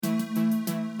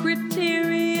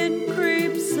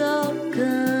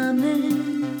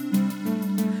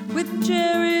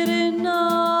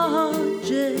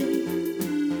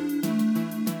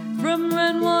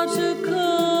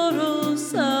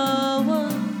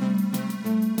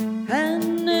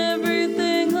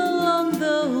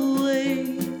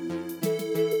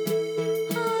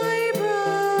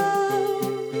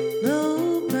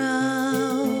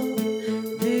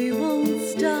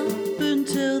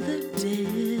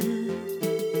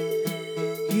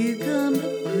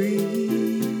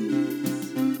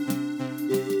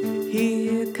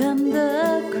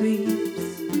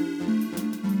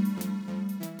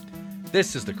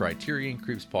This is the Criterion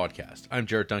Creeps podcast. I'm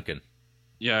Jared Duncan.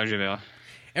 Yeah, JBL.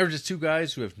 And we're just two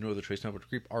guys who have no other choice now but to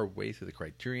creep our way through the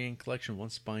Criterion collection, one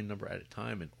spine number at a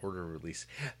time, in order of release.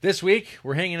 This week,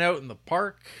 we're hanging out in the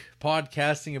park,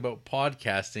 podcasting about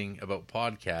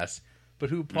podcasts, but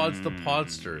who pods the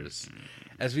podsters?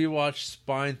 As we watch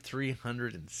Spine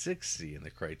 360 in the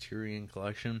Criterion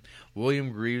collection,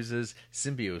 William Greaves'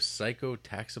 Symbio-Psycho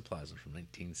Taxoplasm from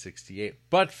 1968.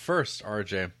 But first,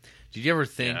 RJ, did you ever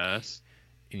think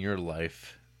in your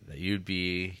life that you'd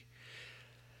be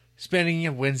spending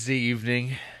a Wednesday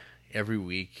evening every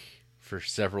week for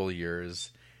several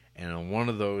years, and on one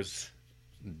of those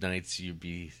nights you'd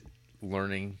be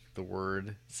learning the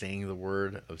word, saying the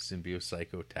word of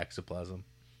Symbio-Psycho Taxoplasm?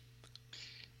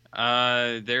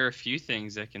 There are a few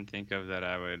things I can think of that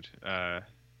I would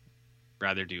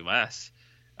rather do less.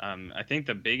 I think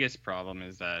the biggest problem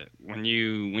is that when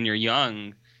you're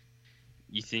young,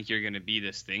 you think you're going to be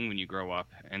this thing when you grow up,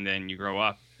 and then you grow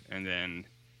up, and then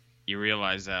you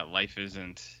realize that life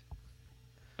isn't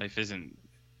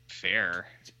fair.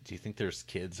 Do you think there's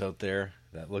kids out there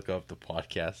that look up the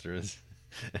podcasters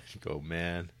and go,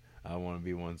 "Man, I want to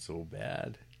be one so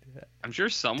bad"? I'm sure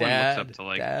someone looks up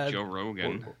to Dad, Joe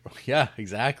Rogan. Yeah,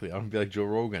 exactly. I'm gonna be like Joe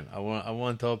Rogan. I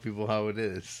want to tell people how it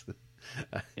is.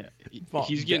 Yeah,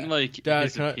 he's getting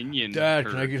his opinion. Dad,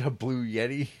 can I get a blue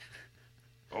Yeti?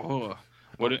 Oh,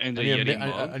 what? And a Yeti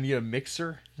mug? I need a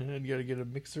mixer. You gotta get a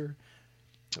mixer.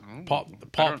 Oh,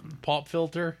 Pop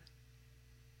filter.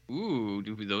 Ooh,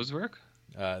 do those work?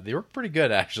 They work pretty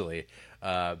good, actually.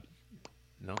 No,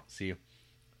 see,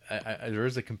 there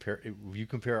is a compare. If you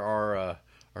compare our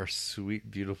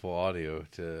sweet, beautiful audio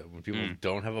to when people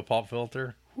don't have a pop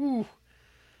filter. Whew.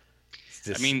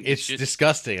 It's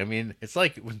disgusting. I mean, it's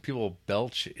like when people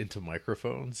belch into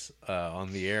microphones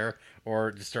on the air,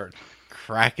 or just start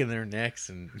cracking their necks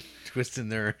and twisting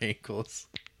their ankles.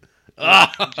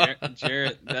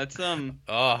 Jarrett, that's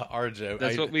RJ.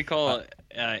 That's what we call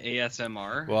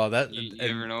ASMR. Well, that you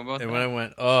ever know about that? And when I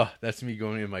went, that's me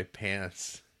going in my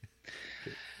pants.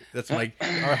 That's my.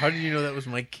 How did you know that was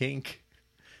my kink?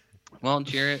 Well,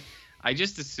 Jarrett, I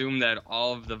just assume that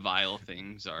all of the vile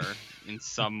things are in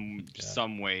some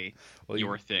way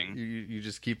your thing. You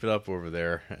just keep it up over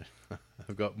there.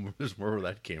 There's more where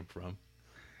that came from.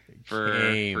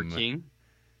 For King?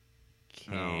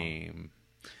 Came.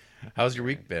 How's your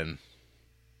week been?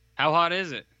 How hot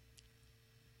is it?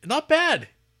 Not bad.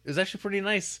 It was actually pretty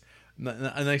nice.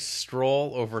 A nice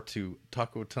stroll over to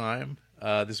Taco Time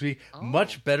this week.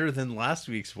 Much better than last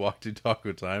week's walk to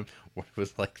Taco Time, where it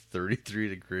was like 33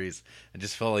 degrees and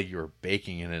just felt like you were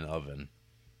baking in an oven.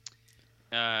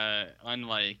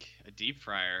 Unlike a deep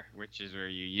fryer, which is where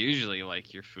you usually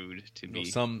like your food to be.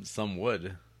 Some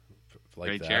would like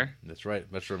right that. Chair? That's right.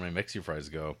 That's where my Mexi fries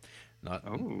go.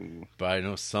 But I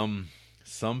know some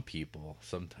people,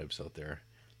 some types out there,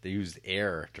 they use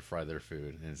air to fry their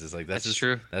food, and it's just like that's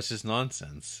true. That's just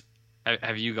nonsense.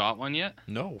 Have you got one yet?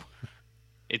 No.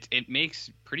 It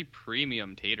makes pretty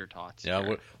premium tater tots. Yeah.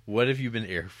 Jared. What have you been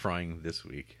air frying this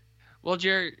week? Well,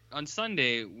 Jared, on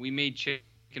Sunday we made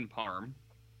chicken parm.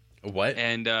 What?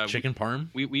 And chicken parm?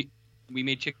 We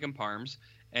made chicken parms.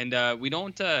 And we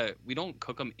don't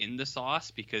cook them in the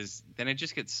sauce because then it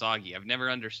just gets soggy. I've never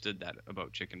understood that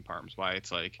about chicken parms. Why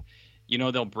it's like,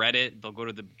 they'll bread it, they'll go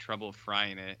to the trouble of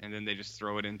frying it, and then they just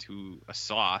throw it into a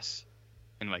sauce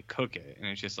and cook it. And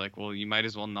it's just like, well, you might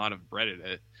as well not have breaded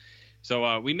it.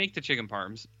 So we make the chicken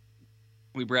parms,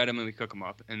 we bread them and we cook them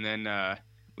up, and then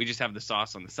we just have the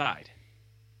sauce on the side,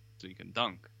 so you can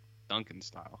Dunkin'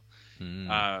 style.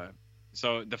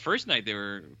 So the first night they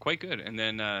were quite good, and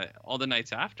then all the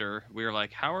nights after we were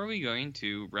like, how are we going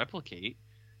to replicate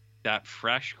that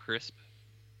fresh, crisp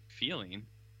feeling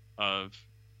of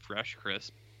fresh,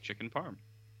 crisp chicken parm?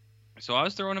 So I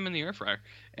was throwing them in the air fryer,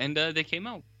 and they came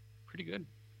out pretty good.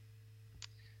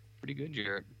 Pretty good,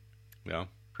 Jarrett. Yeah.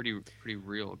 Pretty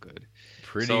real good.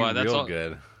 Real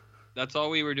good. That's all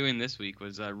we were doing this week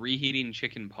was reheating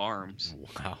chicken parms.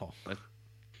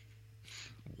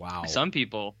 Wow. Some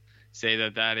people say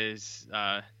that is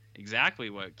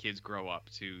exactly what kids grow up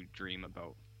to dream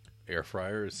about. Air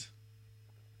fryers?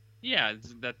 Yeah,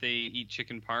 it's that they eat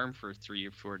chicken parm for 3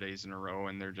 or 4 days in a row,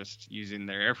 and they're just using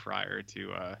their air fryer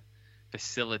to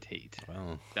facilitate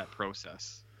that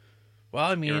process. Well,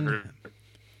 I mean,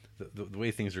 the way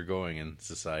things are going in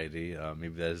society,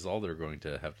 maybe that is all they're going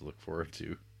to have to look forward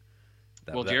to.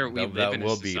 Jared, we live in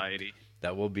a society.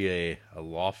 That will be a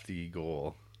lofty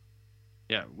goal.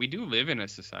 Yeah, we do live in a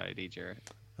society, Jared.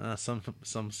 Some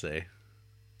say.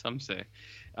 Some say.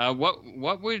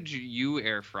 What would you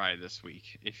air fry this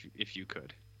week if you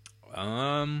could?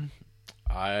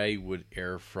 I would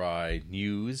air fry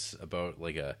news about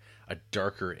like a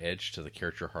darker edge to the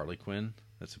character Harley Quinn.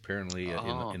 That's apparently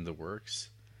in the works.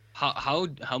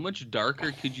 How much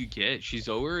darker could you get? She's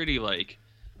already like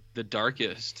the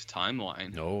darkest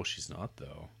timeline. No, she's not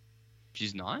though.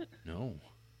 She's not? No.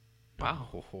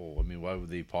 Wow. No. I mean, why would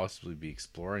they possibly be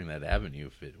exploring that avenue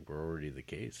if it were already the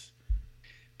case?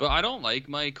 But I don't like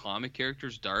my comic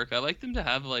characters dark. I like them to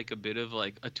have like a bit of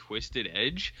like a twisted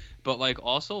edge, but like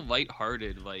also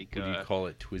lighthearted. Like What do you call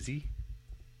it, Twizzy?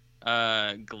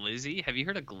 Glizzy. Have you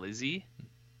heard of Glizzy?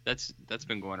 That's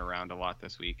been going around a lot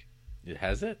this week. It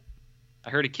has it? I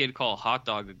heard a kid call a hot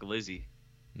dog a glizzy.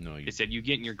 No, They said, "You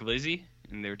getting your glizzy?"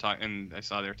 And they were talking, and I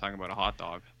saw they were talking about a hot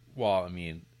dog. Well, I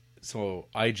mean, so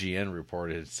IGN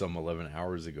reported some 11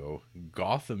 hours ago,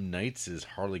 Gotham Knights'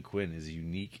 Harley Quinn is a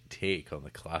unique take on the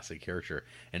classic character,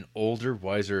 an older,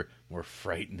 wiser, more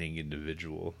frightening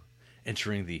individual,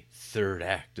 entering the third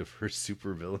act of her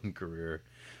supervillain career.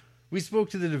 We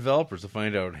spoke to the developers to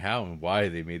find out how and why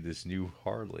they made this new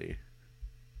Harley.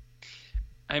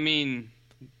 I mean,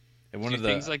 And do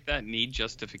things like that need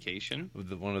justification?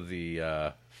 one of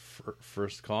the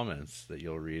first comments that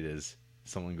you'll read is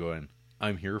someone going,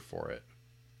 "I'm here for it."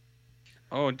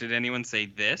 Oh, did anyone say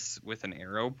this with an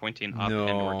arrow pointing up No,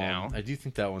 and or down? I do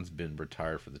think that one's been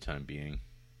retired for the time being.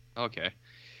 Okay.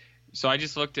 So I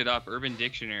just looked it up. Urban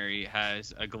Dictionary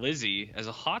has a glizzy as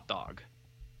a hot dog.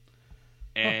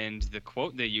 And the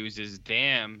quote they use is,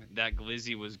 "Damn, that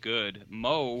glizzy was good.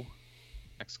 Mo!"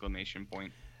 Exclamation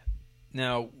point.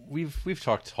 Now we've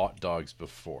talked hot dogs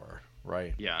before,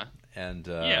 right? Yeah. And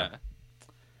Yeah.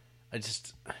 I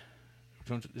just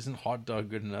isn't hot dog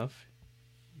good enough?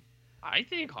 I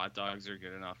think hot dogs are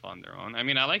good enough on their own. I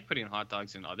mean, I like putting hot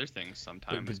dogs in other things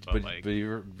sometimes, but like, have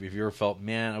you ever felt,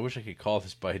 man, I wish I could call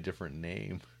this by a different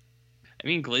name? I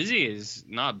mean, glizzy is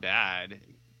not bad.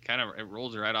 Kind of, it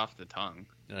rolls right off the tongue.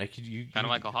 And I could Kind of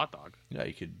like a hot dog. Yeah,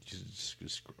 you could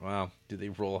just wow. Do they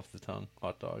roll off the tongue?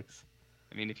 Hot dogs?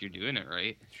 I mean, if you're doing it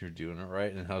right. If you're doing it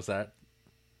right, and how's that?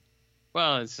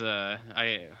 Well, it's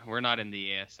we're not in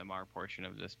the ASMR portion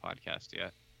of this podcast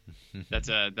yet. That's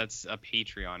a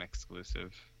Patreon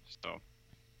exclusive. So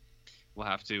we'll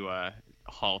have to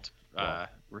halt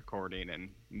recording and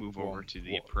move over to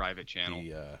the private channel.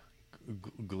 The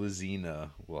Glizina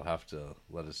will have to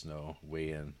let us know,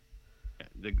 weigh in.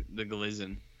 The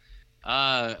Glizzin.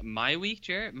 My week,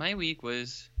 Jarrett. My week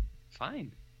was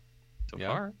fine so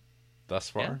far. Thus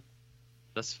far. Yeah.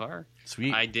 Thus far.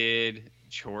 Sweet. I did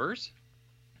chores,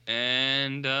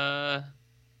 and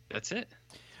that's it.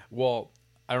 Well,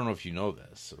 I don't know if you know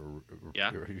this, or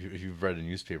Yeah. if you've read a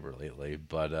newspaper lately,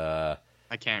 but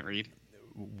I can't read.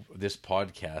 This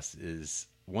podcast is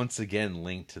once again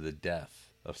linked to the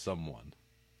death of someone.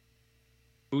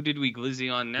 Who did we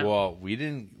glizzy on now? Well, we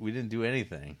didn't do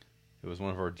anything. It was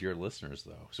one of our dear listeners,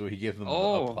 though. So he gave them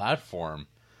a platform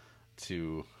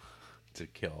to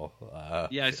kill.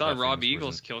 Yeah, I saw Rob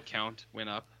Eagle's kill count went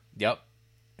up. Yep,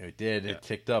 it did. Yeah. It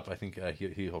ticked up. I think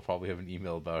he'll probably have an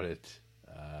email about it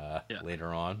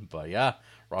later on. But yeah,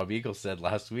 Rob Eagle said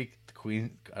last week the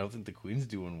Queen. I don't think the Queen's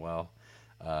doing well.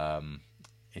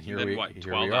 And here then, we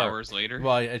 12 hours later?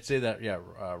 Well, I'd say that, yeah,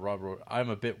 Rob wrote, "I'm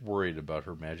a bit worried about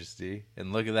Her Majesty."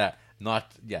 And look at that.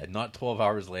 Not 12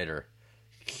 hours later.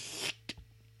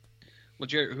 Well,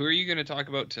 Jared, who are you going to talk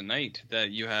about tonight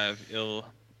that you have ill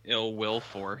will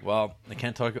for? Well, I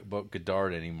can't talk about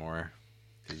Godard anymore.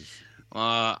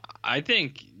 I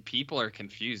think people are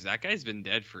confused. That guy's been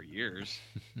dead for years.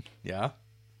 Yeah?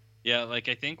 Yeah, like,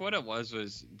 I think what it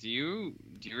was, do you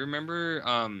remember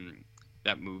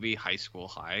that movie High School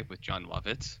High with John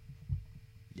Lovitz?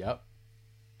 Yep.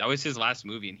 That was his last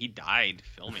movie, and he died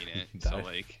filming it. So,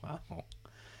 like, wow.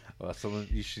 Well,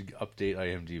 you should update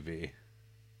IMDb.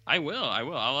 I will.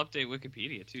 I'll update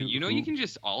Wikipedia too. You know, you can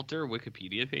just alter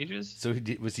Wikipedia pages. So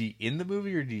was he in the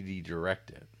movie or did he direct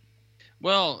it?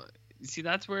 Well, see,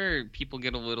 that's where people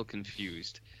get a little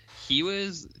confused. He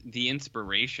was the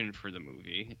inspiration for the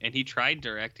movie, and he tried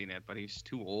directing it, but he's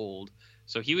too old.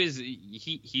 So he was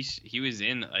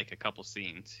in like a couple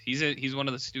scenes. He's one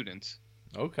of the students.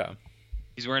 Okay.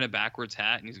 He's wearing a backwards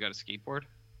hat and he's got a skateboard.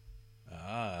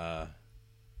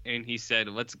 And he said,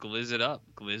 "Let's glizz it up,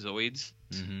 glizzoids."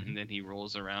 Mm-hmm. And then he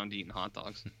rolls around eating hot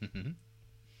dogs.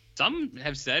 Some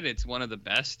have said it's one of the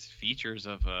best features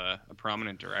of a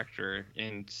prominent director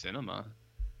in cinema.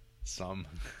 Some.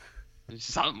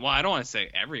 Well, I don't want to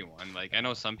say everyone. Like, I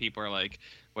know some people are like,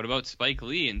 "What about Spike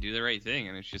Lee and Do the Right Thing?"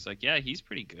 And it's just like, yeah, he's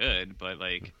pretty good, but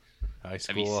like, High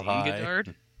School have you seen High.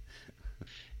 Godard?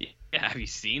 Yeah, have you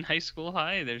seen High School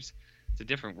High? It's a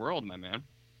different world, my man.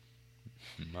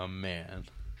 My man.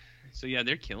 So yeah,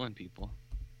 they're killing people.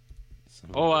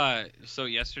 So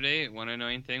yesterday, one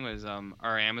annoying thing was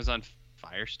our Amazon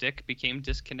Fire Stick became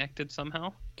disconnected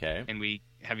somehow, Okay. and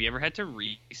have you ever had to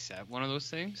reset one of those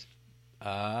things? It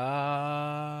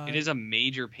Uh, is a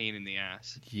major pain in the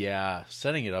ass. yeah,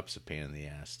 setting it up's a pain in the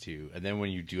ass too. And then when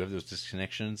you do have those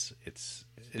disconnections, it's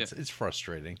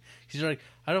frustrating. Because you're like,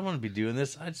 I don't want to be doing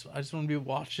this. I just want to be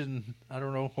watching, I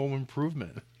don't know, Home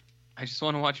Improvement. I just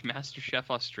want to watch MasterChef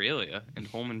Australia and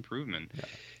Home Improvement. Yeah.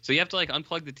 So you have to like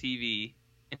unplug the TV,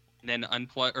 and then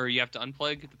you have to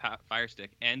unplug the Fire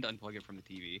Stick and unplug it from the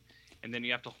TV, and then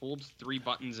you have to hold 3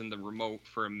 buttons in the remote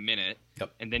for a minute.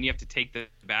 Yep. And then you have to take the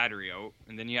battery out,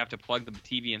 and then you have to plug the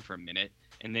TV in for a minute,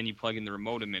 and then you plug in the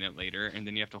remote a minute later, and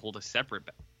then you have to hold a separate.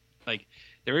 Like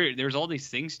there's all these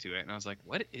things to it, and I was like,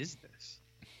 what is this?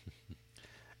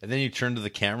 And then you turn to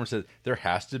the camera and said, there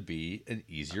has to be an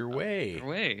easier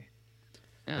way.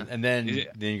 Yeah. And then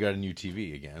you got a new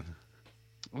TV again.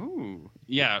 Ooh,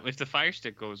 yeah. If the Fire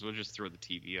Stick goes, we'll just throw the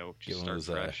TV out. Just start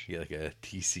fresh. Like a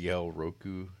TCL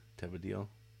Roku type of deal.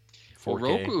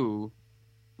 4K. Well,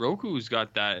 Roku's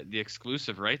got the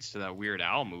exclusive rights to that Weird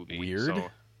Al movie.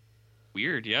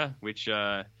 Weird, yeah. Which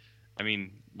I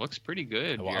mean, looks pretty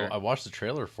good. I watched the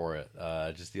trailer for it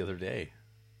just the other day.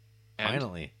 And?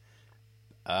 Finally,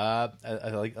 I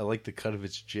like the cut of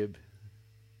its jib.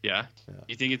 Yeah.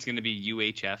 You think it's going to be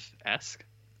UHF-esque?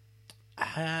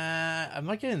 I'm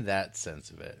not getting that sense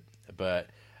of it,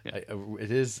 but it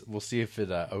is. We'll see if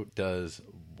it outdoes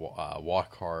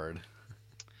Walk Hard.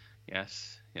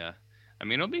 Yes, yeah. I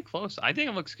mean, it'll be close. I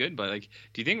think it looks good, but like,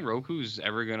 do you think Roku's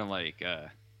ever gonna like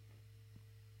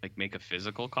make a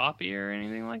physical copy or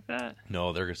anything like that?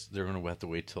 No, they're gonna have to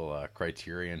wait till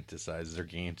Criterion decides they're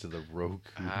getting into the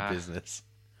Roku business.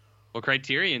 Well,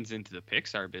 Criterion's into the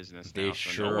Pixar business now. They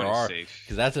sure are,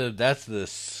 because that's the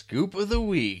scoop of the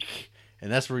week,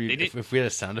 and that's where if we had a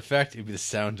sound effect, it'd be the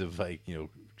sound of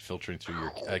filtering through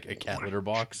your a cat litter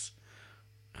box.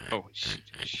 Oh,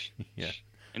 yeah,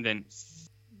 and then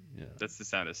that's the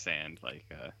sound of sand, like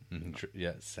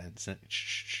sand.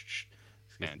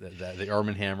 The Arm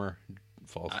 & Hammer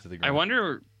falls to the ground. I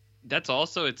wonder. That's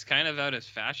also, it's kind of out of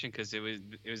fashion because it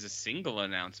was a single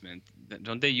announcement.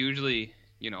 Don't they usually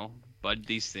bud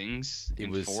these things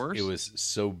in force? It was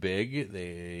so big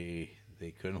they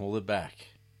couldn't hold it back.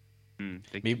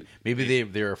 Maybe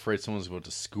they're afraid someone's about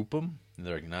to scoop them, and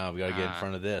they're like, "Nah, we got to get in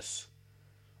front of this."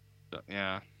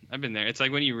 Yeah, I've been there. It's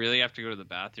like when you really have to go to the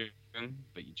bathroom,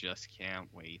 but you just can't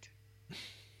wait.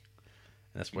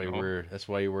 That's why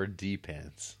you wear D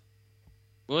pants.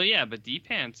 Well, yeah, but D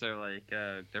pants are like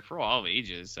they're for all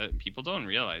ages. People don't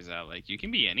realize that. Like, you can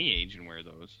be any age and wear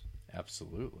those.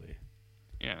 Absolutely.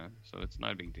 Yeah, so it's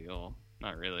not a big deal.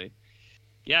 Not really.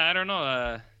 Yeah, I don't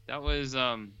know. That was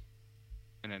an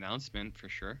announcement for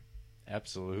sure.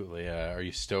 Absolutely. Are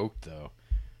you stoked though?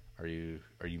 Are you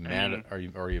mad?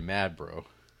 Are you mad, bro?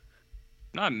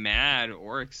 Not mad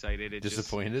or excited. It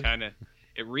disappointed.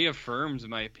 It reaffirms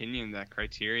my opinion that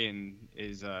Criterion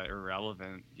is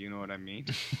irrelevant. You know what I mean?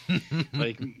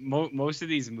 Like most of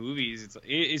these movies,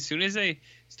 as soon as they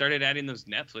started adding those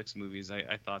Netflix movies,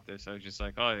 I thought this. I was just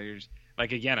like, oh, there's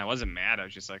like, again, I wasn't mad. I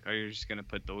was just like, oh, you're just gonna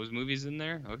put those movies in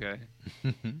there? Okay.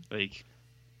 like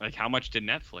how much did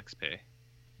Netflix pay?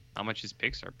 How much is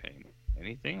Pixar paying?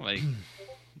 Anything? Like,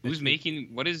 who's making?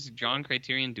 What is John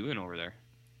Criterion doing over there?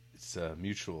 It's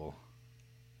mutual.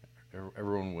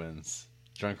 Everyone wins.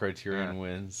 John Criterion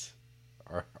wins.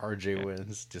 RJ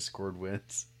wins. Discord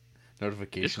wins.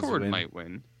 Notifications Discord might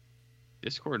win.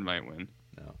 Discord might win.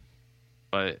 No.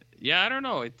 But yeah, I don't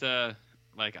know. It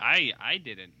like I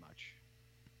didn't much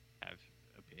have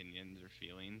opinions or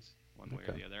feelings one way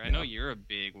or the other. I know you're a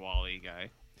big Wall-E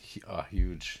guy.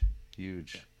 Huge.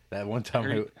 That one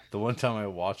time the one time I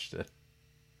watched it.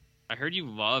 I heard you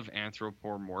love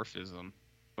anthropomorphism.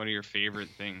 One of your favorite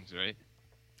things, right?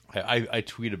 I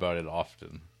tweet about it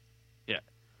often. Yeah.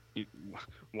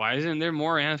 Why isn't there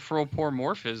more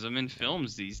anthropomorphism in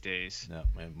films these days? No,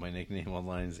 my nickname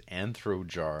online is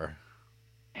Anthrojar.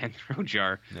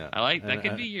 Anthrojar. Yeah. I like that.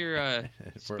 Could be your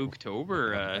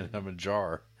Spooktober. I'm a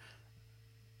jar.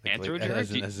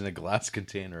 Anthrojar? As in a glass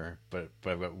container, but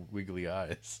I've got wiggly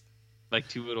eyes. Like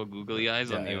 2 little googly eyes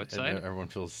on the outside? And everyone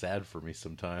feels sad for me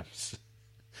sometimes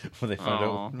when they find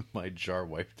out my jar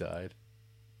wife died.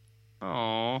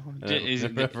 Oh,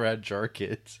 I've never had jar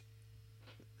kids.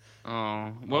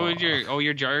 Oh, what would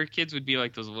your jar kids would be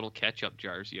like those little ketchup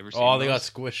jars? You ever seen? Oh, they got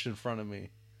squished in front of me.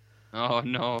 Oh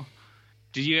no!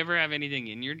 Did you ever have anything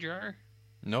in your jar?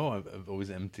 No, I'm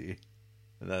always empty.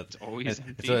 It's always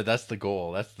empty. So that's the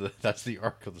goal. That's the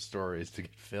arc of the story, is to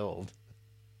get filled.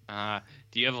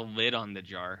 Do you have a lid on the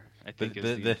jar? I think is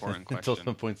the important question. Until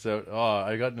someone points out, "Oh,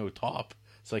 I got no top,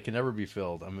 so I can never be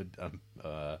filled. I'm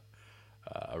a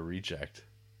reject."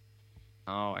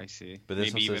 Oh, I see. But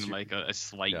this maybe one says even like a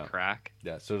slight crack.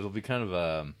 Yeah, so it'll be kind of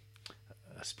a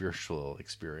spiritual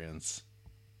experience.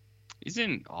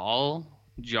 Isn't all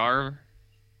jar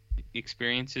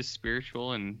experiences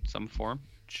spiritual in some form?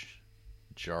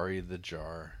 Jari the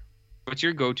jar. What's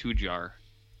your go-to jar?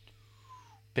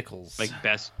 Pickles. Like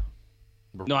best.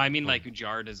 No, I mean like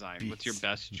jar design. Beets. What's your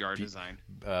best jar design?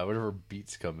 Whatever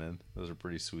beets come in, those are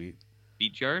pretty sweet.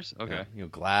 Beet jars? Okay. Yeah, you know,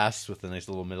 glass with a nice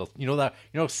little middle. You know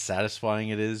how satisfying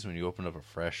it is when you open up a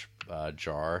fresh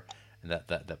jar and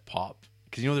that pop.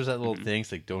 Because there's that little thing.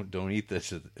 It's like don't eat this.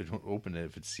 Don't open it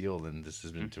if it's sealed and this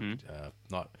has been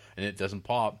not and it doesn't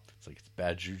pop. It's like it's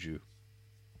bad juju.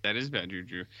 That is bad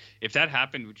juju. If that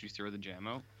happened, would you throw the jam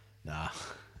out? Nah.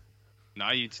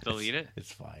 Nah, you'd still eat it.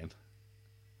 It's fine.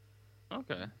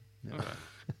 Okay. Yeah.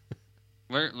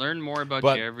 Okay. Learn more about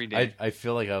you every day. I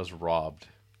feel like I was robbed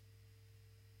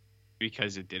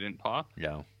because it didn't pop.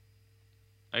 Yeah.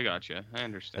 I gotcha. I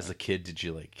understand. As a kid, did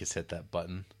you just hit that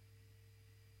button?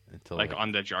 Until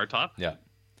on the jar top? Yeah.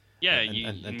 Yeah.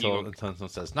 Until someone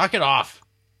says, "Knock it off."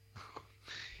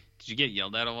 Did you get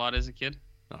yelled at a lot as a kid?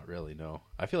 Not really, no.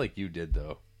 I feel like you did,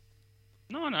 though.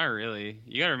 No, not really.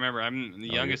 You gotta remember, I'm the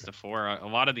youngest of four. A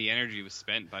lot of the energy was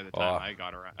spent by the time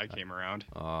I came around.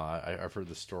 I've heard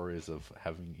the stories of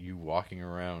having you walking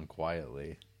around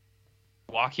quietly.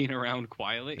 Walking around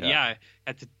quietly? Yeah.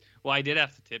 I did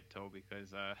have to tiptoe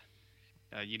because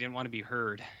you didn't want to be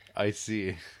heard. I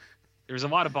see. There's a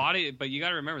lot of but you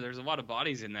gotta remember, there's a lot of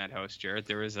bodies in that house, Jarrett.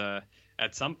 There was at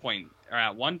one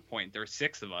point, there were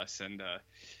 6 of us, and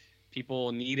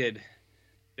people needed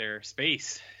their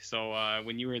space. So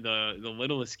when you were the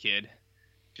littlest kid,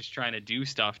 just trying to do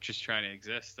stuff, just trying to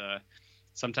exist,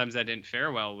 sometimes that didn't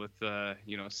fare well with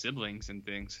siblings and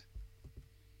things.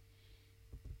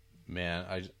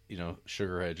 Man,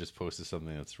 Sugar had just posted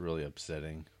something that's really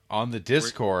upsetting on the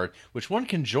Discord, which one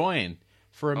can join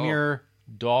for a mere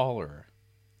 $1.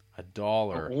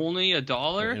 $1. Only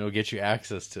 $1? It'll get you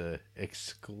access to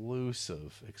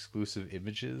exclusive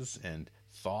images and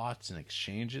thoughts and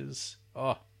exchanges.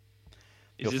 Oh,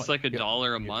 is this like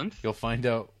 $1 a month? You'll find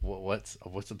out what's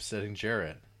upsetting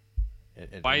Jarrett.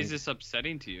 Why is this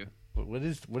upsetting to you? What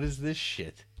is this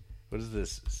shit? What is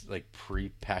this like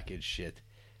pre-packaged shit?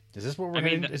 Is this what we're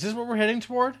heading? Is this what we're heading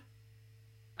toward?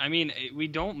 I mean, we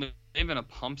don't live in a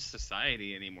pump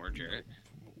society anymore, Jarrett.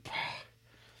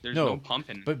 There's no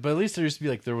pumping. But at least there used to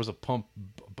be there was a pump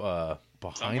behind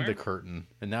somewhere? The curtain,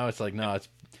 and now it's like no,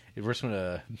 that's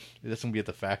gonna be at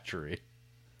the factory.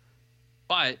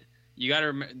 But you got to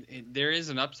remember, there is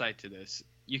an upside to this.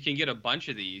 You can get a bunch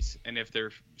of these, and if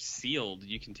they're sealed,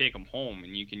 you can take them home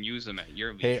and you can use them at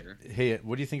your leisure. Hey,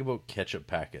 what do you think about ketchup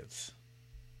packets?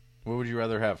 What would you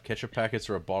rather have, ketchup packets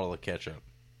or a bottle of ketchup?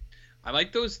 I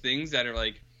like those things that are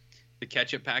like the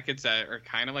ketchup packets that are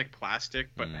kind of like plastic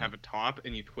but have a top,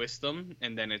 and you twist them,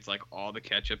 and then it's like all the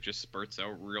ketchup just spurts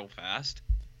out real fast.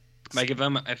 Like if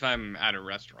I'm at a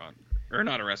restaurant, or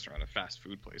not a restaurant, a fast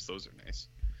food place, those are nice.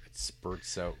 It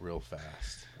spurts out real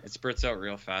fast.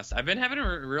 I've been having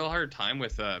a real hard time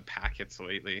with packets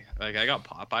lately. Like I got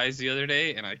Popeyes the other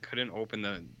day, and I couldn't open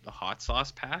the hot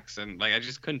sauce packs, and I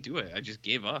just couldn't do it. I just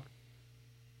gave up.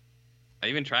 I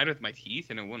even tried with my teeth,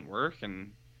 and it wouldn't work.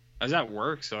 And I was at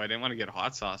work, so I didn't want to get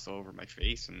hot sauce all over my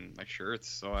face and my shirts,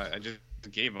 so I just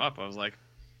gave up. I was like,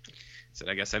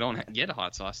 I guess I don't get a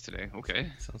hot sauce today. Okay.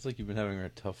 Sounds like you've been having a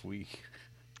tough week.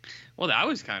 Well, that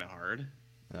was kind of hard.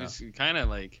 Yeah. It's kind of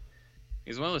like,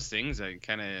 it's one of those things that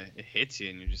kind of hits you,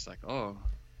 and you're just like, oh.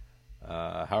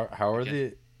 How are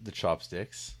the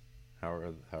chopsticks? How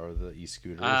are the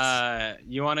e-scooters?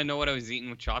 You want to know what I was eating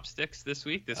with chopsticks this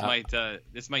week? This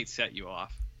might set you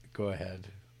off. Go ahead.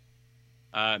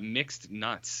 Mixed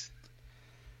nuts.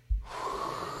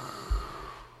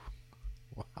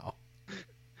 Wow.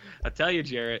 I tell you,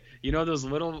 Jarrett. You know those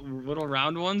little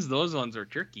round ones? Those ones are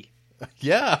tricky.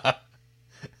 Yeah.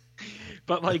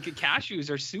 But cashews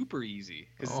are super easy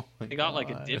because they got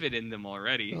a divot in them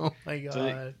already. Oh my god!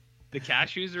 So the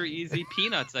cashews are easy.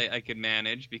 Peanuts I could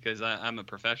manage because I'm a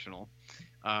professional.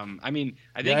 I think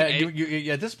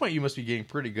at this point you must be getting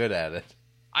pretty good at it.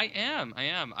 I am.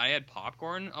 I had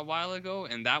popcorn a while ago,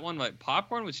 and that one,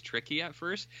 popcorn was tricky at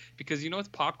first because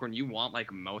with popcorn you want a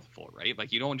mouthful, right?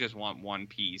 You don't just want one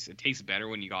piece. It tastes better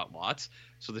when you got lots.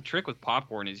 So the trick with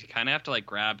popcorn is you kind of have to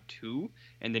grab 2,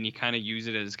 and then you kind of use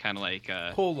it as kind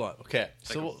of hold on, okay.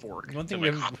 So a fork. One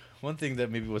thing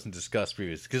that maybe wasn't discussed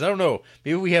previously, because I don't know,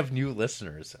 maybe we have new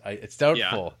listeners. It's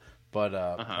doubtful, but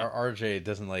our RJ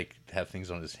doesn't have things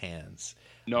on his hands.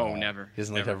 No, never. He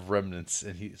doesn't like to have remnants,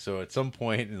 and so at some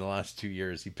point in the last 2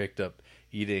 years, he picked up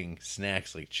eating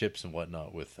snacks like chips and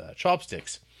whatnot with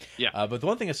chopsticks. Yeah. But the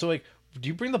one thing is, so like, do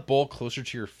you bring the bowl closer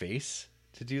to your face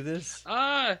to do this?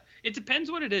 It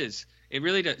depends what it is. It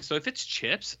really does. So if it's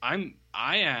chips, I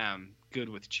am good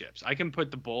with chips. I can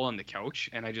put the bowl on the couch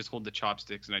and I just hold the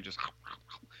chopsticks and I just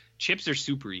chips are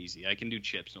super easy. I can do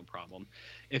chips, no problem.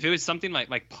 If it was something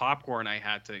like popcorn, I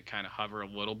had to kind of hover a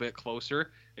little bit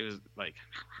closer. It was like.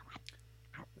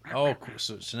 Oh, cool.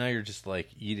 So now you're just like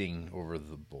eating over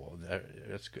the bowl.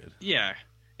 That's good. Yeah.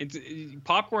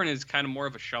 Popcorn is kind of more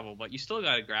of a shovel, but you still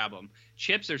got to grab them.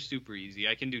 Chips are super easy.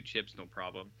 I can do chips, no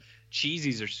problem.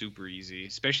 Cheesies are super easy,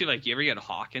 especially like you ever get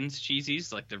Hawkins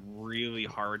cheesies, like the really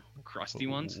hard, crusty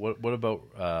ones. What about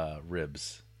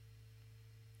ribs?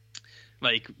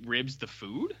 Like ribs, the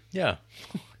food? Yeah,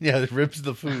 yeah, ribs,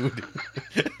 the food.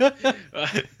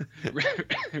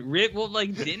 Well,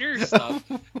 like dinner stuff.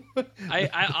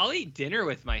 I'll eat dinner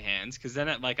with my hands because then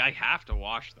I have to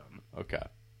wash them. Okay,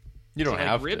 you don't so,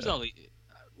 have ribs. to. I'll eat.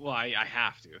 Well, I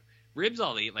have to. Ribs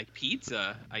I'll eat. Like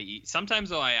pizza, I eat. Sometimes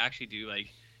though, I actually do like.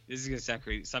 This is gonna sound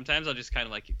crazy. Sometimes I'll just kind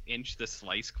of like inch the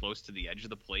slice close to the edge of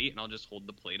the plate, and I'll just hold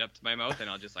the plate up to my mouth, and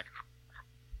I'll just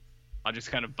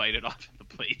kind of bite it off the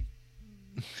plate.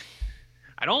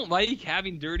 I don't like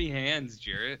having dirty hands,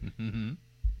 Jarrett. Mm-hmm.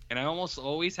 And I almost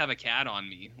always have a cat on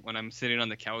me when I'm sitting on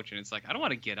the couch, and it's like I don't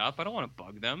want to get up. I don't want to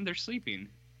bug them. They're sleeping,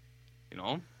 you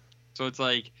know. So it's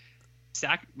like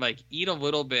eat a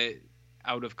little bit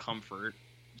out of comfort,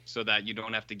 so that you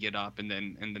don't have to get up, and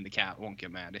then the cat won't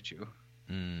get mad at you.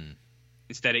 Mm.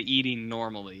 Instead of eating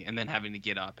normally and then having to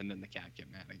get up, and then the cat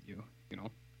get mad at you. You know.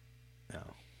 No.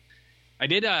 I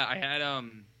did. I had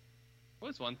what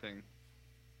was one thing?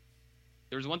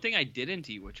 There was one thing I didn't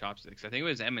eat with chopsticks. I think it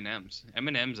was M&Ms.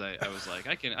 M&Ms. I was like,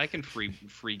 I can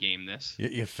free game this.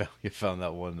 You found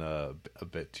that one a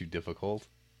bit too difficult.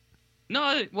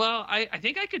 No, well, I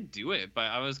think I could do it, but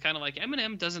I was kind of like,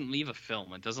 M&M doesn't leave a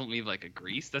film. It doesn't leave like a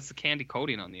grease. That's the candy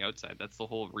coating on the outside. That's the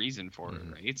whole reason for it,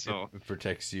 right? So it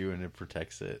protects you and it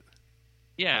protects it.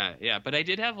 Yeah. But I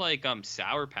did have like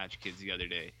Sour Patch Kids the other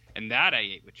day, and that I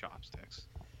ate with chopsticks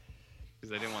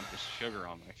because I didn't want the sugar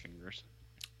on my fingers.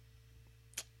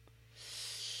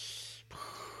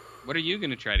 What are you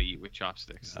gonna try to eat with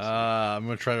chopsticks? I'm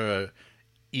gonna try to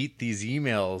eat these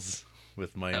emails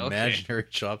with my imaginary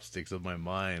chopsticks of my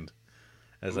mind.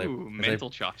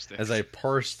 Chopsticks. As I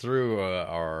parse through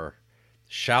our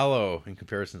shallow, in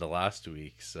comparison to last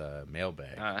week's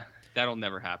mailbag. That'll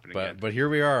never happen again. But here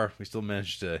we are. We still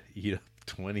managed to eat up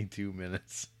 22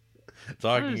 minutes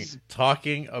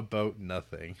talking about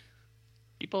nothing.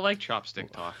 People like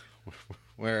chopstick talk.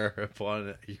 Where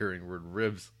upon hearing word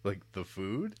ribs, like the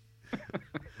food.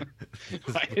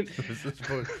 It's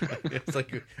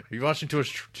like you're watching too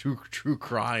much true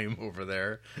crime over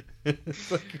there.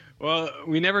 Well,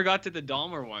 we never got to the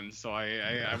Dahmer one, so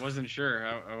I wasn't sure.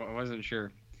 I wasn't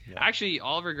sure. Yeah. Actually,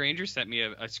 Oliver Granger sent me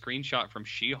a screenshot from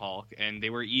She-Hulk, and they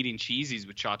were eating cheesies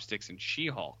with chopsticks in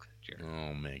She-Hulk. Jared.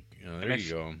 Oh man, there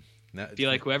you go. I feel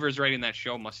like whoever's writing that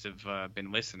show must have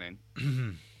been listening.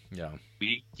 Yeah.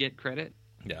 We get credit.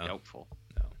 Yeah. Doubtful.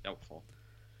 No. Doubtful.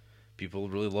 People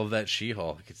really love that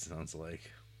She-Hulk, it sounds like.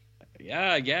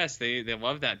 Yeah, I guess. They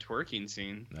love that twerking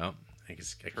scene. No, I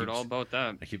heard all about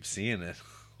that. I keep seeing it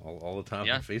all the time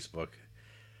on Facebook.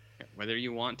 Whether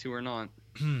you want to or not.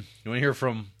 You want to hear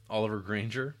from Oliver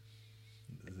Granger?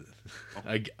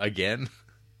 Again?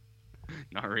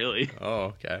 Not really.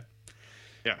 Oh, okay.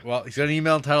 Yeah. Well, he's got an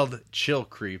email entitled Chill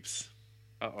Creeps.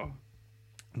 Uh-oh.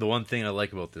 The one thing I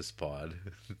like about this pod.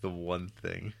 The one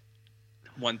thing.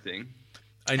 One thing.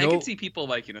 I can see people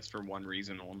liking us for one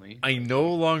reason only. I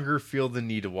no longer feel the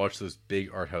need to watch those big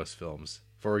art house films.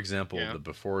 For example, the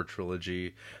Before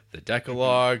trilogy, the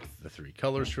Decalogue, the Three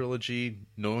Colors trilogy,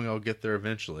 knowing I'll get there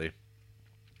eventually.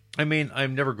 I mean,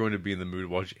 I'm never going to be in the mood to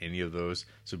watch any of those,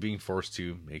 so being forced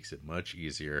to makes it much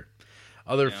easier.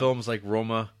 Other films like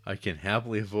Roma, I can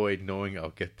happily avoid knowing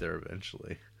I'll get there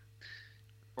eventually.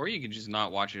 Or you can just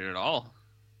not watch it at all.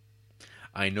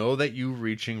 I know that you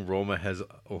reaching Roma has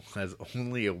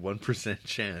only a 1%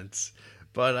 chance,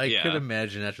 but I could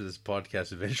imagine after this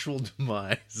podcast's eventual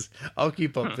demise, I'll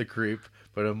keep up the creep,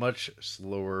 but at a much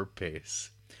slower pace.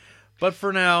 But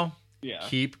for now,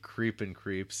 keep creeping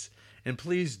creeps, and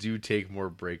please do take more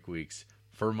break weeks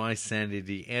for my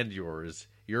sanity and yours.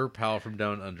 Your pal from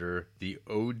down under, the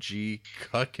OG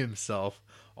cuck himself,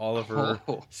 Oliver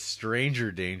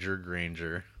Stranger Danger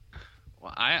Granger.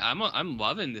 Well, I'm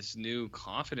loving this new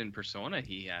confident persona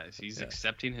he has. He's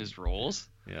accepting his roles.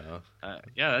 Yeah.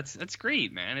 That's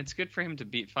great, man. It's good for him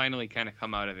to finally kind of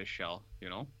come out of his shell, you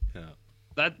know? Yeah.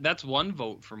 That's one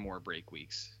vote for more break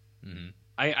weeks. Mm-hmm.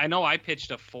 I know I pitched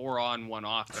a 4 on 1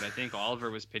 off, but I think Oliver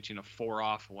was pitching a 4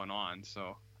 off 1 on.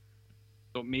 So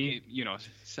me,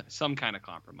 some kind of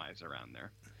compromise around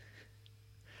there.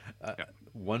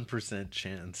 1%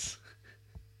 chance.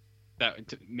 That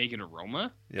to make it a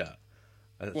Roma? Yeah.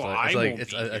 It's Well, like, I think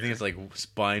it's like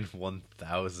spine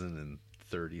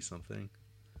 1030 something.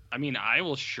 I mean, I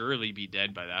will surely be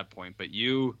dead by that point, but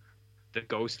you, the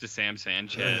ghost of Sam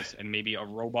Sanchez, and maybe a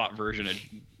robot version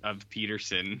of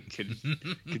Peterson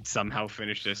could somehow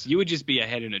finish this. You would just be a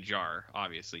head in a jar,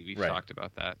 obviously. We've talked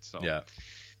about that. So yeah.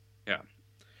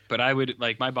 But I would,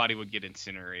 like, my body would get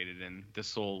incinerated, and the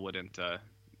soul wouldn't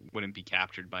be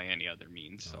captured by any other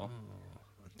means. So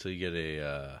until you get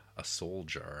a soul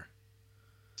jar.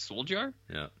 Soul jar?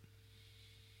 Yeah.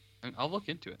 I'll look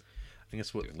into it. I think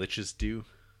that's what liches do.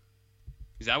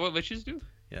 Is that what liches do?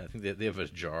 Yeah, I think they have a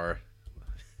jar.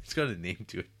 It's got a name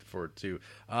to it for it too.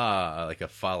 Like a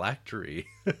phylactery.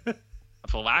 A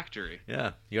phylactery.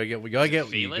 Yeah, you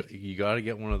gotta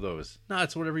get one of those. No,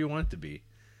 it's whatever you want it to be.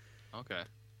 Okay.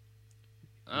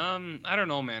 I don't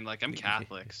know, man. Like, I'm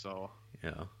Catholic, so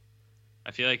yeah,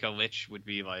 I feel like a lich would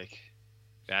be like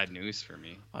bad news for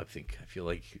me. I feel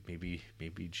like maybe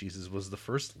Jesus was the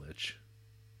first lich.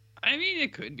 I mean,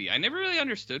 it could be. I never really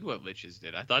understood what liches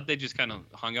did. I thought they just kind of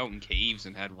hung out in caves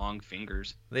and had long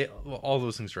fingers. All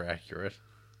those things are accurate.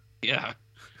 Yeah,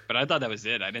 but I thought that was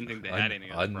it. I didn't think they had any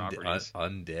other properties.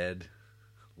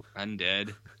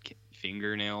 Undead,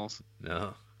 fingernails.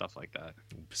 No. Stuff like that.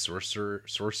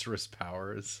 Sorceress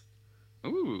powers.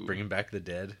 Ooh. Bringing back the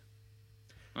dead.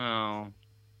 Oh.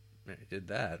 I did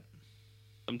that.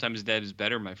 Sometimes dead is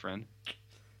better, my friend.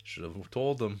 Should have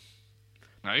told them.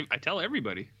 I tell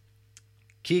everybody.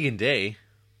 Keegan Day.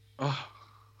 Oh.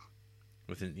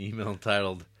 With an email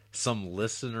entitled Some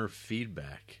Listener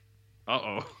Feedback.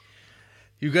 Uh-oh.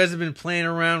 You guys have been playing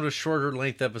around with shorter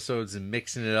length episodes and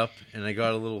mixing it up, and I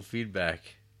got a little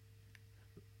feedback.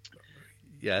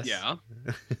 Yes. Yeah.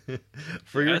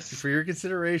 For your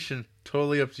consideration,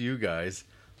 totally up to you guys.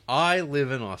 I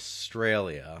live in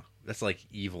Australia. That's like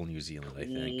evil New Zealand, I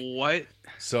think. What?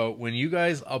 So when you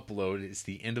guys upload, it's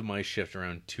the end of my shift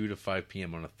around 2 to 5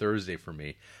 p.m. on a Thursday for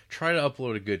me. Try to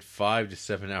upload a good 5 to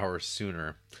 7 hours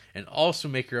sooner. And also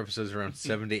make your episodes around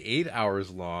 7 to 8 hours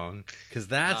long, because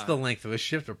that's the length of a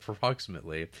shift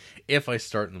approximately. If I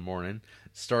start in the morning,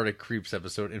 start a Creeps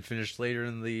episode, and finish later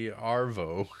in the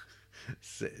Arvo,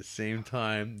 same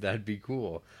time, that'd be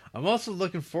cool. I'm also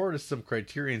looking forward to some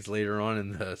Criterions later on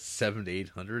in the 700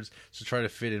 to 800s, so try to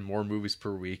fit in more movies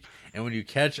per week. And when you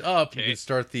catch up, you can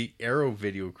start the Arrow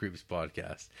Video Creeps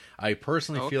podcast. I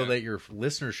personally feel that your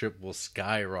listenership will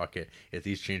skyrocket if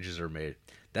these changes are made.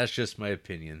 That's just my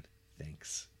opinion.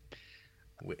 Thanks.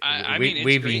 I mean,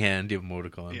 wavy hand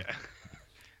emoticon. Yeah.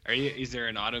 Is there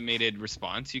an automated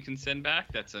response you can send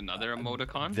back? That's another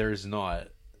emoticon? There's not.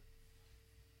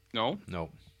 No? No.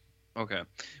 Okay.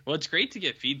 Well, it's great to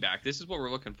get feedback. This is what we're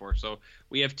looking for. So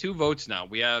we have 2 votes now.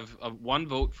 We have one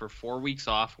vote for 4 weeks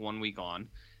off, 1 week on.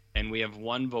 And we have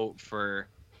one vote for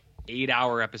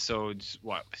 8-hour episodes,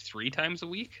 3 times a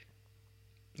week?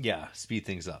 Yeah, speed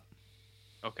things up.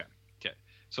 Okay.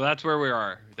 So that's where we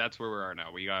are. That's where we are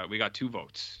now. We got 2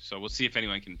 votes. So we'll see if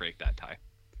anyone can break that tie.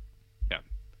 Yeah.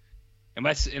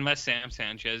 Unless Sam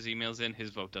Sanchez emails in, his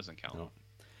vote doesn't count. No.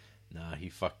 Nah, he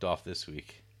fucked off this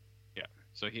week. Yeah.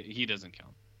 So he doesn't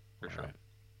count. For sure.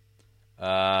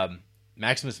 Right.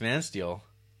 Maximus Mansteel.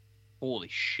 Holy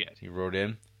shit. He wrote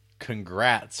in,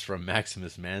 congrats from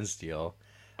Maximus Mansteel.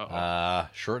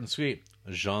 Short and sweet.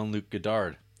 Jean-Luc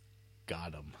Godard.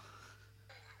 Got him.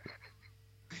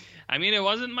 I mean, it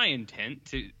wasn't my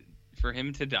intent for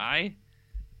him to die,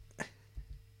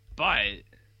 but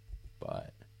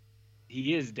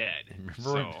he is dead.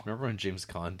 Remember when James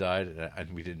Caan died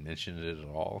and we didn't mention it at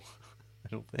all? I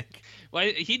don't think.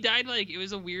 Well, he died it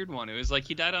was a weird one. It was like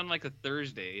he died on a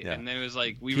Thursday, and then it was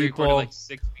like we recorded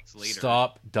 6 weeks later.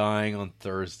 Stop dying on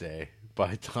Thursday.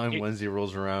 By the time Wednesday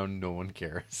rolls around, no one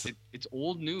cares. It's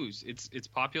old news. It's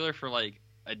popular for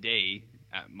a day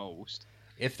at most.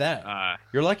 If that,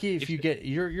 you're lucky if you get.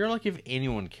 You're lucky if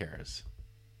anyone cares.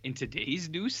 In today's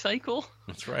news cycle,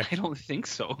 that's right. I don't think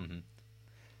so.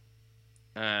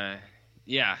 Mm-hmm.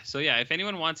 So if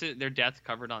anyone wants their death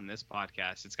covered on this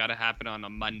podcast, it's got to happen on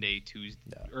a Monday, Tuesday,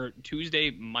 or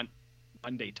Tuesday,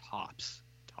 Monday tops.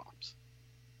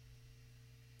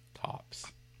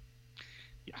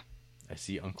 Yeah. I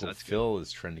see Uncle Phil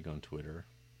is trending on Twitter.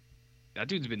 That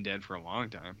dude's been dead for a long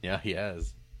time. Yeah, he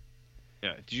has.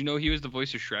 Yeah. Did you know he was the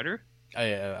voice of Shredder?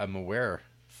 I'm aware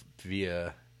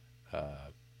via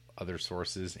other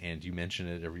sources, and you mention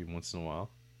it every once in a while.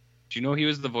 Do you know he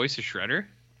was the voice of Shredder?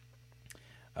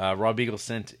 Rob Eagle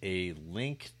sent a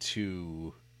link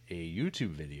to a YouTube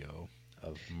video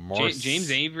of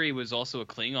James Avery was also a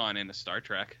Klingon in a Star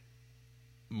Trek.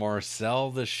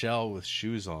 Marcel the Shell with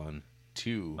shoes on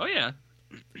 2. Oh yeah.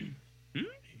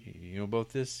 You know about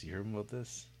this? You heard about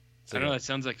this? I don't know. That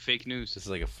sounds like fake news. This is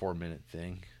like a 4-minute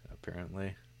thing,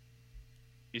 apparently.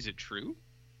 Is it true?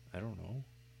 I don't know.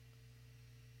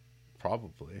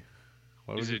 Probably.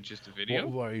 Is it just a video?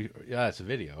 Yeah, it's a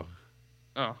video.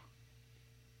 Oh.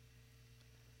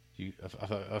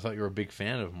 I thought you were a big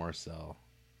fan of Marcel.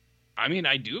 I mean,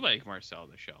 I do like Marcel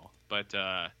the Shell, but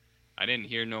I didn't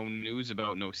hear no news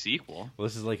about no sequel. Well,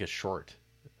 this is like a short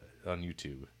on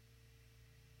YouTube.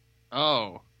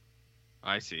 Oh,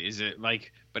 I see. Is it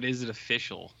but is it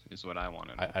official? Is what I want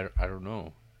to know. I don't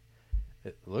know.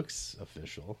 It looks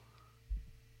official.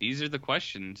 These are the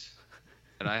questions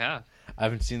that I have. I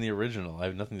haven't seen the original. I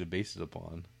have nothing to base it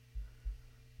upon.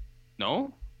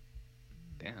 No?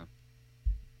 Damn.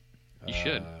 You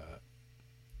should.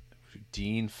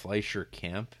 Dean Fleischer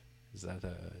Camp. Is that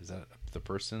the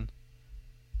person?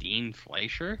 Dean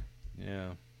Fleischer?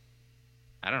 Yeah.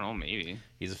 I don't know. Maybe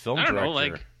he's a film director. I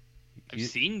don't know. I've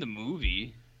seen the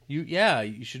movie.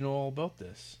 You should know all about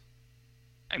this.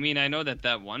 I mean, I know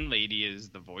that one lady is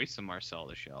the voice of Marcel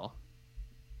the Shell.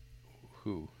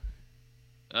 Who?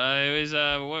 It was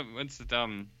what's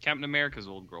the Captain America's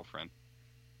old girlfriend.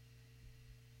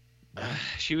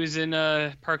 She was in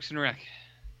Parks and Rec.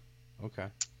 Okay.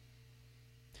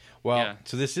 Well, yeah.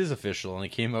 So this is official, and it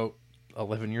came out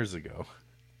 11 years ago.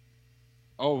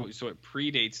 Oh, so it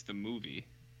predates the movie.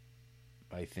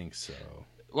 I think so.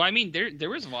 Well, I mean, there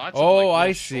was lots of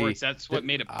I see. Shorts. That's what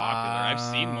made it popular. I've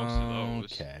seen most of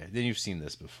those. Okay. Then you've seen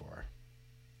this before.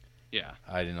 Yeah.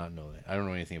 I did not know that. I don't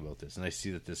know anything about this. And I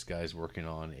see that this guy's working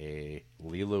on a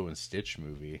Lilo and Stitch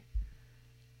movie.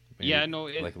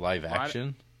 Like live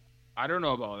action? I don't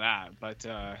know about that, but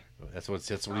that's what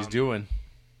he's doing.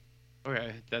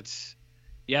 Okay,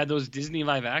 those Disney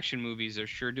live action movies are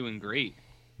sure doing great.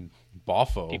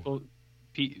 Boffo.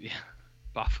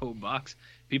 Boffo bucks.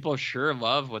 People sure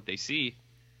love what they see.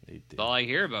 That's all I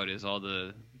hear about is all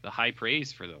the high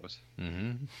praise for those.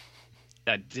 Mm-hmm.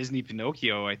 That Disney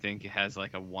Pinocchio, I think, has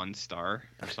like a 1 star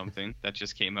or something that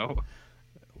just came out.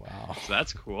 Wow. So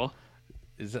that's cool.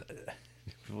 Is that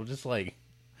people just like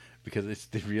because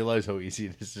they realize how easy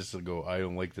it is just to go, I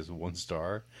don't like this 1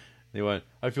 star. They went,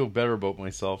 I feel better about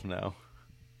myself now.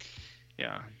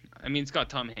 Yeah. I mean, it's got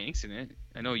Tom Hanks in it.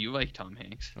 I know you like Tom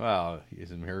Hanks. Wow,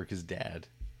 he's America's dad.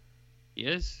 He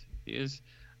is.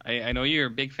 I know you're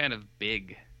a big fan of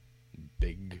Big.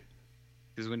 Big.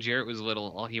 Because when Jarrett was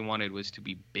little, all he wanted was to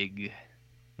be big.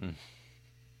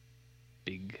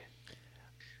 Big.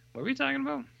 What were we talking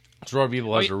about? Rob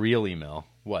Evil has a real email.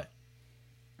 What?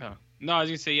 Oh. No, I was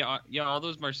going to say, yeah, all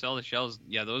those Marcel the Shells,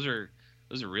 yeah, those are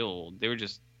real old. They were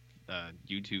just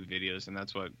YouTube videos, and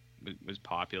that's what was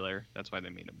popular. That's why they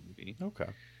made a movie. Okay.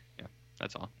 Yeah,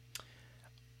 that's all.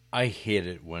 I hate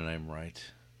it when I'm right.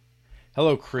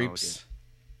 Hello, creeps.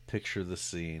 Picture the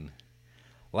scene.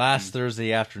 Last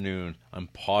Thursday afternoon, I'm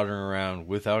pottering around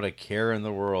without a care in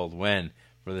the world when,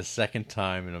 for the second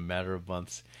time in a matter of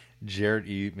months, Jarrett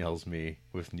emails me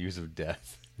with news of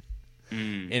death.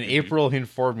 In April, he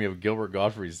informed me of Gilbert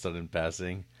Gottfried's sudden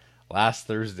passing. Last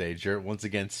Thursday, Jarrett once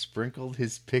again sprinkled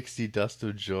his pixie dust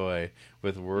of joy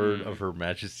with word of Her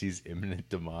Majesty's imminent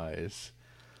demise.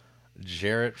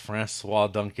 Jarrett Francois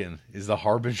Duncan is the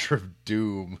harbinger of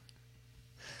doom.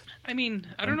 I mean,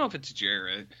 I don't know if it's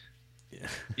Jarrett. Yeah.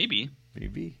 Maybe.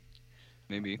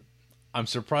 I'm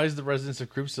surprised the residents of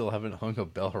Creepsville haven't hung a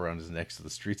bell around his neck so the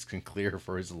streets can clear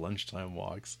for his lunchtime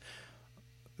walks.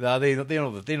 Now they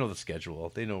know the schedule.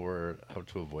 They know how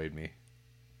to avoid me.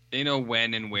 They know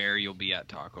when and where you'll be at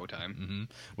taco time. Mm-hmm.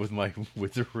 With my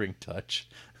withering touch.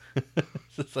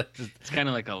 It's kind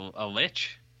of like a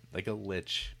lich. Like a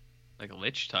lich. Like a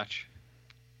lich touch.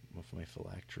 With my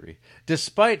phylactery.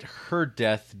 Despite her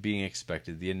death being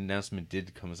expected, the announcement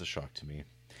did come as a shock to me.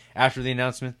 After the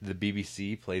announcement, the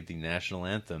BBC played the national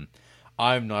anthem.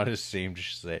 I'm not ashamed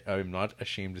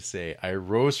to say I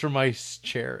rose from my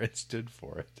chair and stood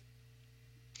for it.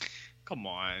 Come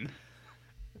on.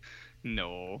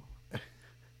 No,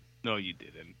 you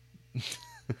didn't.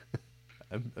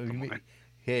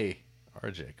 Hey,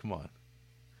 RJ, come on.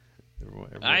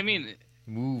 Everyone I mean,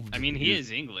 moved. I mean, he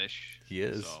is English. He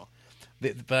is. So.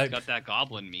 But he's got that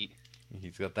goblin meat.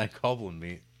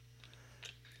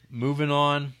 Moving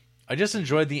on. I just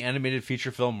enjoyed the animated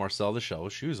feature film Marcel the Shell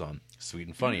with Shoes On. Sweet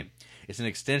and funny. It's an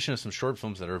extension of some short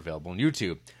films that are available on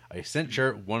YouTube. I sent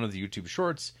Jarrett one of the YouTube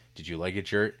shorts. Did you like it,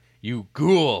 Jarrett? You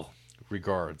ghoul!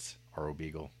 Regards, RO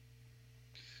Beagle.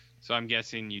 So I'm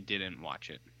guessing you didn't watch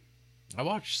it. I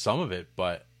watched some of it,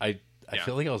 but I Yeah.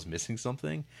 feel like I was missing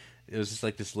something. It was just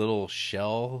like this little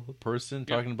shell person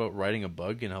talking about riding a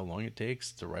bug and how long it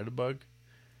takes to ride a bug.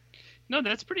 No,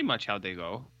 that's pretty much how they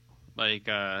go. Like,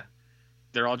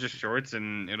 they're all just shorts,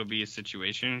 and it'll be a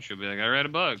situation. She'll be like, I read a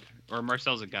bug. Or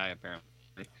Marcel's a guy, apparently.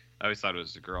 I always thought it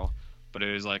was a girl. But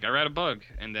it was like, I read a bug.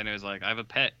 And then it was like, I have a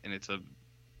pet, and it's a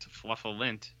fluff of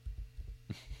lint.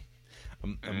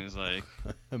 And it was like...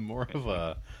 I'm more of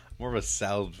a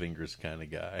salad fingers kind of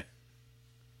guy.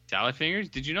 Salad fingers?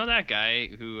 Did you know that guy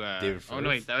who... David oh, no,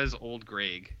 wait, that was Old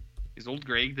Greg. Is Old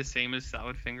Greg the same as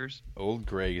Salad Fingers? Old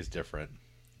Greg is different.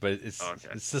 But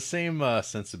it's the same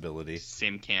sensibility.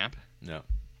 Same camp? No.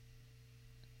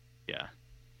 Yeah.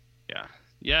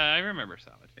 Yeah, I remember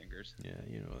Salad Fingers. Yeah,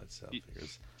 you know that salad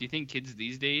fingers. Do you think kids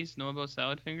these days know about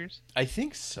Salad Fingers? I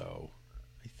think so.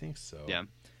 Yeah.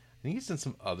 I think he's done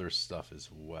some other stuff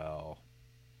as well.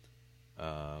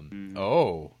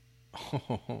 Oh,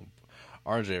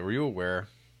 RJ, were you aware?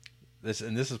 This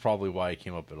is probably why it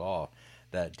came up at all.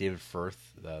 That David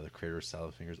Firth, the creator of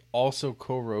Salad Fingers, also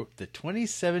co-wrote the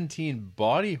 2017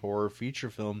 body horror feature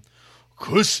film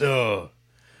Kusa,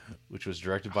 which was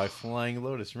directed by Flying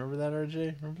Lotus. Remember that,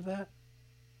 RJ? Remember that?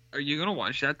 Are you gonna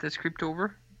watch that this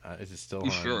Creeptober? Is it still?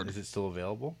 You should. Is it still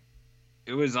available?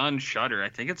 It was on Shudder. I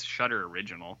think it's Shudder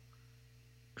original,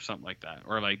 or something like that,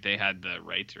 or like they had the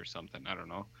rights or something. I don't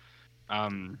know. All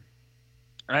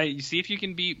right, you see if you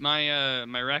can beat my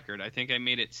my record. I think I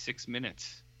made it 6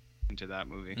 minutes into that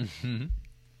movie,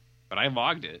 but I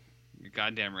logged it. You're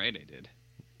goddamn right, I did.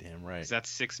 Damn right. 'Cause that's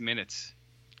 6 minutes.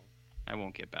 I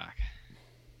won't get back.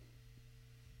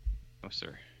 No,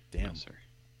 sir. Damn. No, sir.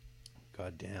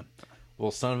 God damn.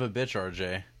 Well, son of a bitch,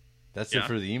 RJ. That's it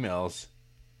for the emails.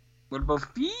 What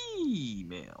about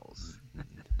females?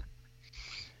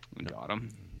 We got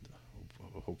them.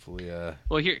 Hopefully,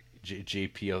 Well, here.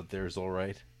 JP out there is all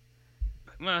right.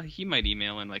 Well, he might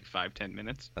email in like 5-10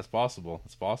 minutes. That's possible.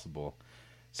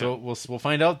 So we'll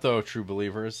find out though, true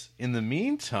believers. In the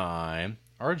meantime,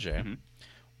 RJ,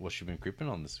 what you been creeping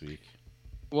on this week?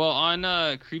 Well, on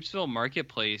Creepsville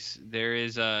Marketplace, there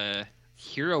is a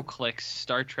HeroClix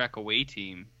Star Trek away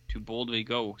team to boldly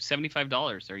go.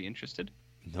 $75. Are you interested?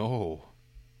 No.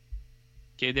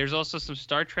 Okay, there's also some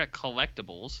Star Trek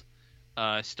collectibles,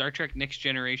 Star Trek Next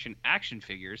Generation action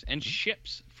figures, and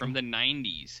ships from the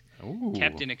 90s. Ooh.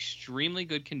 Kept in extremely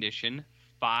good condition.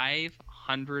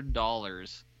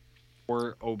 $500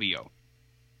 for OBO.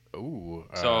 Ooh.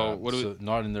 So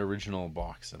not in the original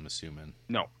box, I'm assuming.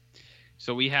 No.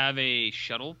 So we have a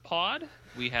shuttle pod.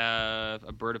 We have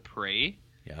a bird of prey.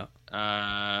 Yeah.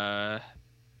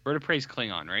 Bird of prey's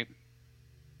Klingon, right?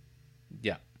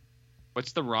 Yeah.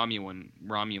 What's the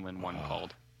Romulan one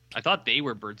called? I thought they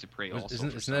were birds of prey also.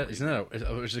 Isn't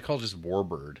it called just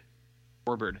Warbird?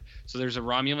 Warbird. So there's a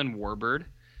Romulan Warbird.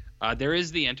 There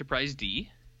is the Enterprise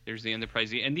D. There's the Enterprise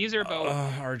D, and these are about.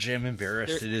 RJ, I'm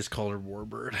embarrassed. It is called a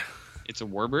Warbird. It's a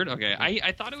Warbird. Okay,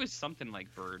 I thought it was something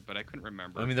like bird, but I couldn't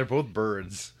remember. I mean, they're both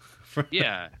birds.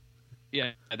 yeah,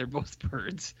 they're both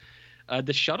birds.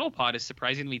 The shuttle pod is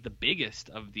surprisingly the biggest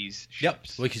of these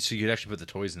ships. Yep. So you could actually put the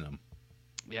toys in them.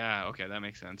 Yeah. Okay, that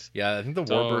makes sense. Yeah, I think the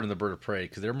Warbird and the Bird of Prey,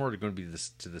 because they're more going to be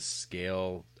to the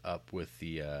scale up with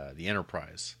the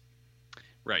Enterprise.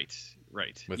 Right.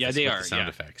 With They are. The sound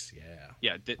effects. Yeah.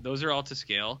 Yeah. Those are all to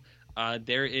scale.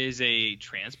 There is a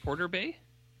transporter bay.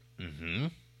 Mm-hmm.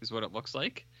 Is what it looks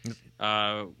like,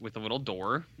 with a little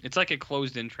door. It's like a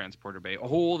closed-in transporter bay.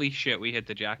 Holy shit, we hit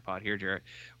the jackpot here, Jarrett.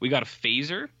 We got a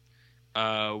phaser.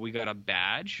 We got a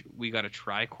badge. We got a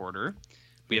tricorder.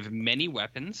 We have many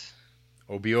weapons.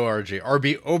 OBO, RJ.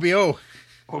 OBO.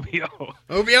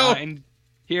 OBO. And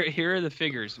here are the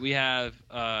figures. We have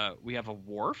a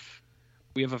Worf.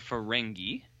 We have a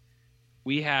Ferengi.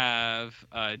 We have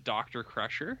a Dr.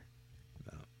 Crusher.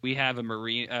 No. We have a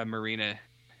Marina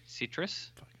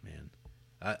Citrus. Fuck, man.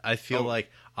 I feel like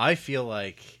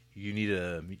you need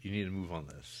to move on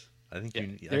this. I think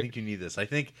you need this. I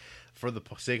think for the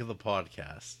sake of the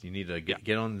podcast, you need to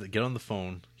get on the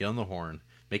phone, get on the horn,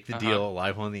 make the deal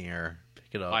live on the air,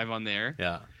 pick it up live on the air.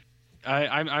 Yeah.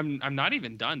 I'm not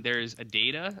even done. There's a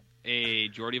Data, a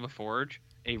Geordi LaForge,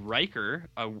 a Riker,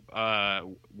 a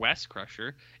West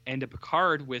Crusher, and a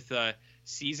Picard with a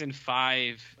season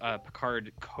 5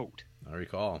 Picard coat. I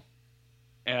recall.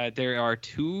 There are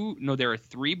 3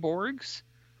 Borgs,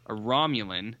 a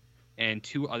Romulan, and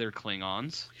 2 other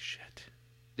Klingons. Holy shit.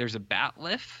 There's a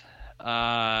Batliff,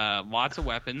 lots of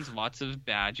weapons, lots of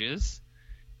badges.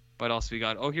 What else we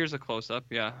got? Oh, here's a close-up.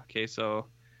 Yeah, okay, so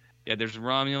Yeah, there's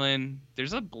Romulan.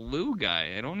 There's a blue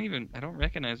guy. I don't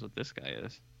recognize what this guy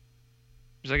is.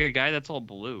 There's like a guy that's all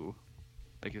blue,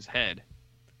 like his head.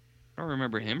 I don't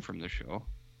remember him from the show.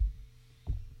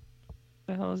 What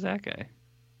the hell is that guy?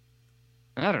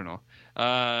 I don't know.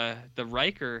 The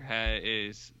Riker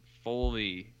is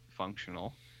fully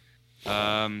functional.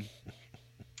 There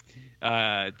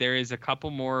is a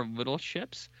couple more little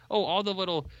ships. Oh, all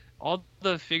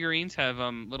the figurines have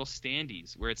little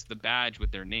standees where it's the badge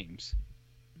with their names.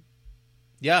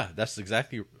 Yeah, that's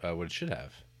exactly what it should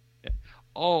have.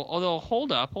 Oh, although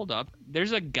hold up.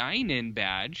 There's a Guinan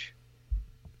badge,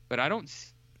 but I don't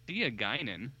see a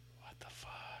Guinan. What the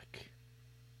fuck?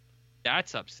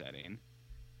 That's upsetting.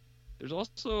 There's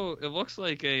also, it looks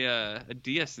like a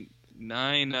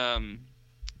DS9.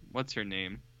 What's her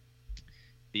name?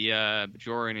 The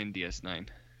Bajoran in DS9.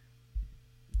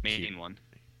 Main one.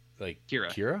 Like Kira.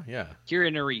 Kira? Yeah.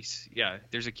 Kira Nerys. Yeah,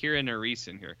 there's a Kira Nerys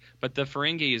in here. But the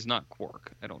Ferengi is not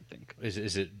Quark, I don't think.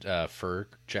 Is it fur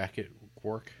jacket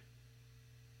Quark?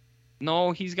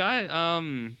 No, he's got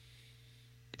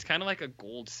it's kind of like a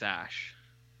gold sash.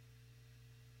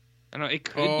 I don't know, it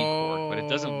could be Quark, but it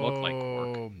doesn't look like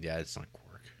Quark. Yeah, it's not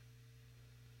Quark.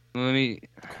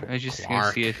 I just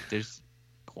gonna see if there's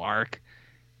Quark.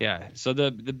 Yeah. So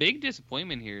the big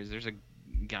disappointment here is there's a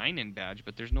Guinan badge,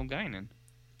 but there's no Guinan.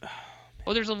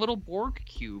 Oh, there's a little Borg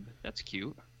cube. That's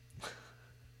cute. I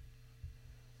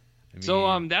mean,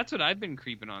 so that's what I've been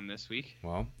creeping on this week.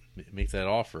 Well, make that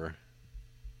offer.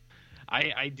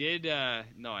 I did.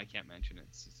 No, I can't mention it.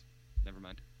 Never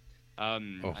mind.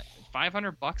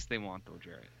 $500 they want though,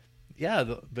 Jarrett. Yeah,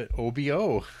 but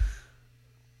OBO.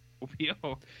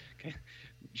 OBO. Okay.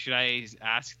 Should I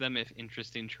ask them if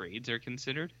interesting trades are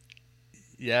considered?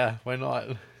 Yeah, why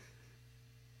not?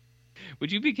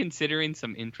 Would you be considering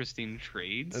some interesting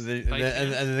trades? And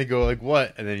then they go like,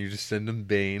 what? And then you just send them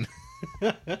Bane.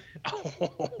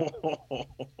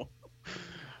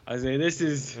 I say this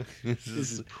is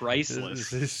priceless.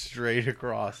 This is straight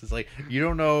across. It's like you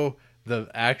don't know the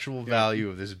actual value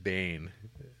of this Bane.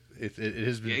 It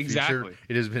has been featured.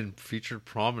 It has been featured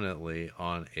prominently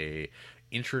on a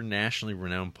internationally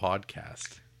renowned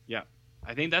podcast. Yeah,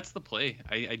 I think that's the play.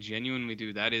 I genuinely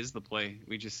do. That is the play.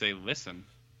 We just say, listen,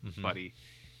 buddy,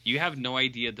 you have no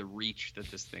idea the reach that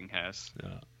this thing has.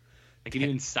 Yeah. I can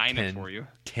even sign it for you.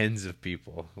 Tens of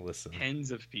people listen.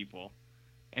 Tens of people.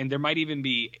 And there might even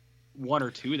be one or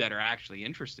two that are actually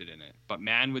interested in it. But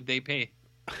man, would they pay.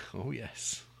 Oh,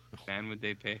 yes. Man, would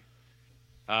they pay.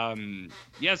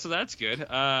 Yeah, so that's good.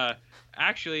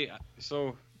 Actually,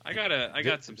 so I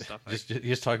got some stuff.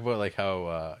 Just talk about like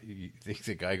how you think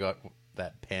the guy got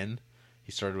that pen.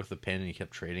 He started with the pen and he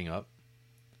kept trading up.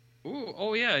 Ooh,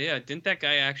 oh yeah. Didn't that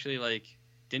guy actually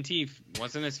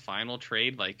wasn't his final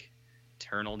trade like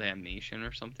Eternal Damnation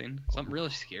or something? Something really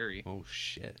scary. Oh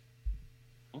shit.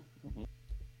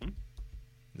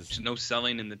 There's no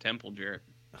selling in the temple, Jarrett.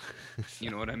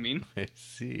 You know what I mean? I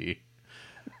see.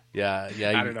 Yeah.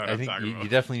 I don't know. I think you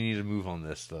definitely need to move on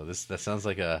this though. That sounds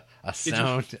like a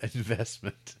sound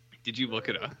investment. Did you look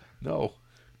it up? No.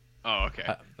 Oh,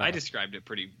 okay. I described it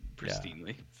pretty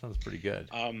pristinely. Yeah, sounds pretty good.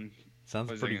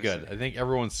 Sounds pretty good. Say? I think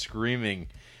everyone's screaming,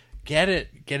 "Get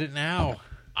it now!"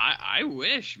 I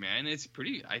wish, man. It's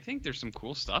pretty. I think there's some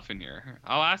cool stuff in here.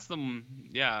 I'll ask them.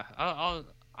 Yeah,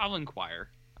 I'll inquire.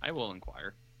 I will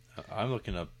inquire. I'm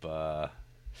looking up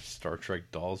Star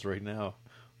Trek dolls right now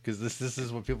because this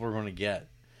is what people are going to get.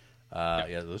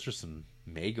 Yeah, those are some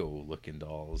Mego looking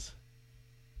dolls.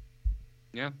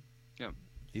 Yeah.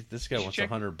 This guy wants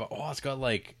 $100. Oh, it's got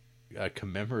like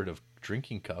commemorative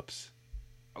drinking cups.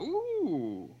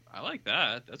 Ooh, I like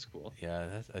that. That's cool.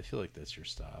 Yeah, I feel like that's your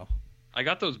style. I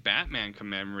got those Batman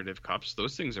commemorative cups.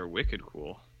 Those things are wicked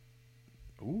cool.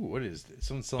 Ooh, what is this?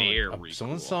 Someone's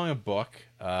selling a book.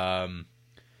 Or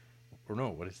no,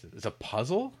 what is it? It's a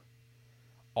puzzle?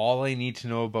 All I Need to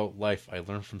Know About Life I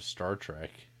Learned from Star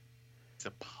Trek. It's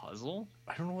a puzzle?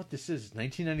 I don't know what this is.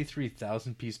 1993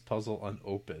 1,000-piece puzzle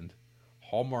unopened.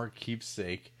 Hallmark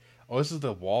keepsake. Oh, this is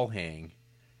the wall hang.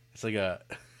 It's like a...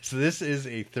 So this is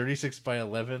a 36 by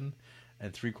 11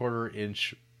 and 3/4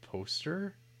 inch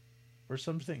poster or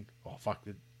something. Oh, fuck.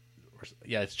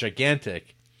 Yeah, it's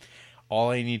gigantic. All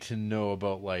I Need to Know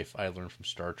About Life I Learned from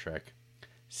Star Trek.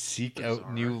 Seek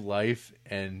out new life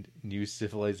and new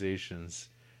civilizations.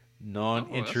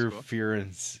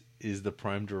 Non-interference is the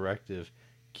prime directive.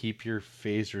 Keep your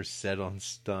phaser set on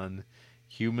stun.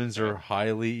 Humans are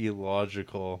highly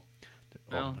illogical.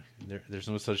 Well, there's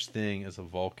no such thing as a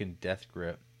Vulcan death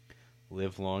grip.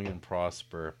 Live long and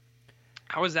prosper.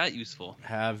 How is that useful?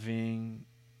 Having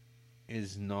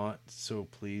is not so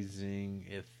pleasing.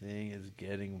 A thing is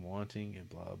getting wanting and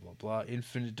blah blah blah.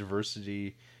 Infinite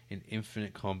diversity in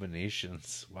infinite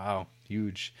combinations. Wow,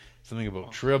 huge. Something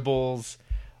about tribbles.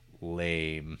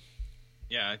 Lame.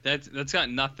 Yeah, that's got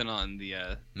nothing on the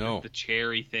No. the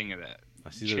cherry thing of that. I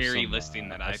see Cherry listing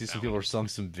that I see some people are selling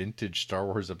some vintage Star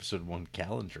Wars Episode 1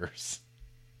 calendars.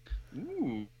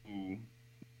 Ooh,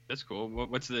 that's cool.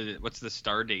 What's the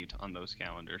star date on those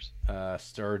calendars?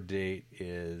 Star date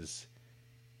is,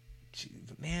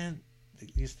 man,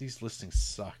 these listings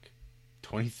suck.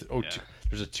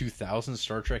 There's a 2000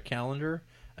 Star Trek calendar,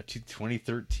 a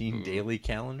 2013 daily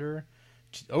calendar.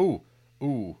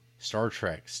 Star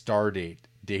Trek star date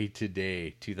day to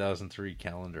day 2003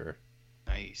 calendar.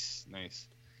 Nice.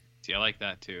 See, I like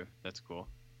that too. That's cool.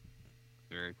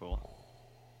 Very cool.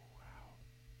 Wow.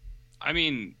 I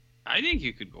mean, I think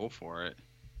you could go for it.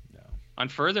 No. On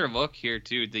further look here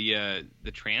too, the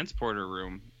transporter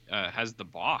room has the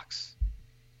box.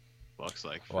 Looks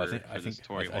like.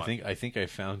 I think I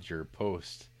found your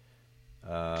post.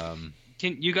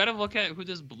 You got to look at who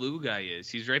this blue guy is.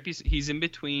 He's in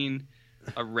between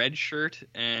a red shirt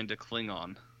and a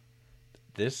Klingon.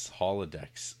 This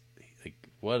holodeck's like,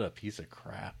 what a piece of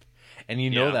crap. And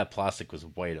you know that plastic was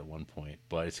white at one point,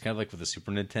 but it's kind of like with the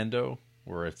Super Nintendo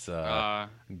where it's gone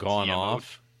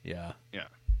off. Yeah.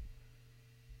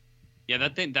 Yeah,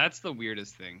 that's the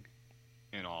weirdest thing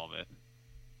in all of it.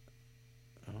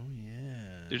 Oh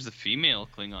yeah. There's a female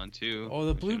Klingon too. Oh,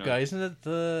 the blue guy, isn't that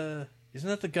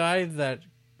the guy that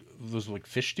those like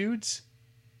fish dudes?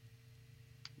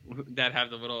 That have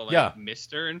the little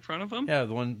mister in front of them? Yeah,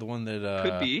 the one that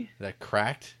could be that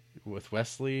cracked with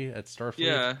Wesley at Starfleet.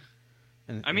 Yeah.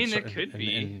 It could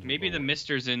be. Maybe the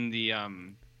mister's in the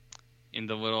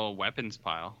little weapons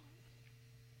pile.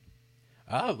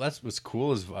 Oh, that's what's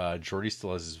cool is Geordi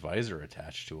still has his visor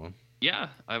attached to him. Yeah,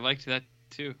 I liked that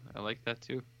too. Look at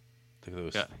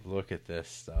those. Yeah. Look at this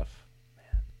stuff,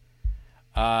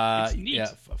 man. It's neat. Yeah,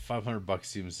 $500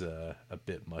 seems a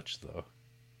bit much though.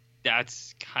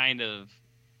 That's kind of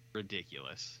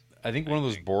ridiculous. I think one of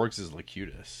those Borgs is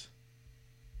Locutus.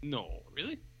 No,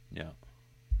 really? Yeah.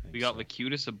 We got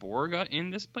Locutus a Borg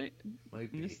in this place.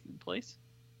 Might be. This place.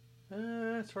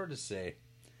 It's hard to say.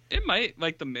 It might,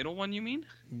 like the middle one. You mean?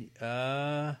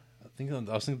 I was thinking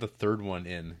the third one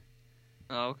in.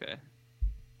 Oh, okay.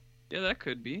 Yeah, that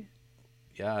could be.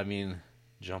 Yeah, I mean,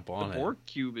 jump on it. The Borg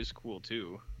cube is cool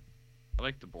too. I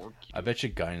like the Borg cube. I bet you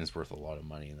Guinan's worth a lot of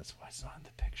money, and that's why it's not in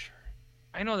the picture.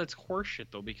 I know that's horseshit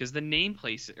though, because the name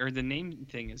place or the name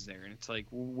thing is there, and it's like,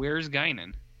 where's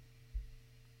Guinan?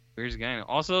 Where's Guinan?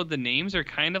 Also, the names are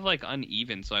kind of like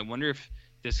uneven, so I wonder if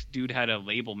this dude had a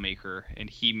label maker and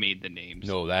he made the names.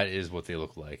 No, that is what they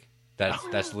look like.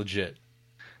 That's legit.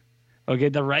 Okay,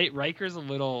 the Riker's a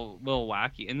little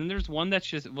wacky, and then there's one that's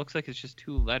just, it looks like it's just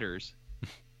two letters.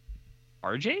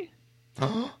 RJ?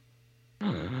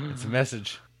 It's a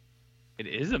message. It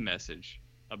is a message,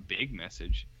 a big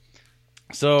message.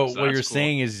 So what you're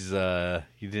saying is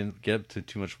you didn't get up to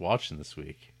too much watching this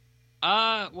week.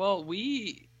 Well,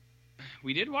 we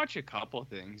did watch a couple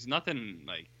things. Nothing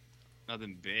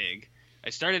big. I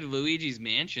started Luigi's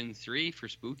Mansion 3 for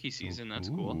spooky season. That's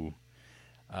cool.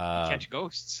 Catch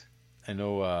ghosts. I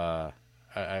know.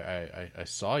 I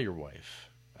saw your wife.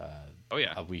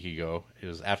 A week ago. It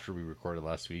was after we recorded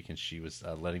last week, and she was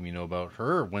letting me know about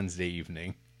her Wednesday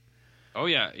evening. Oh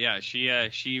yeah.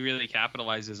 She really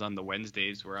capitalizes on the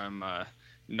Wednesdays where I'm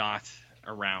not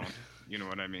around. You know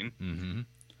what I mean? Mm-hmm.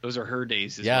 Those are her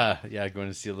days. Yeah, going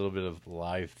to see a little bit of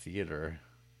live theater.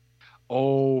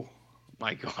 Oh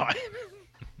my god!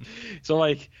 So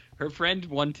like, her friend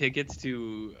won tickets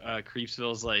to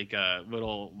Creepsville's like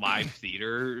little live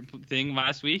theater thing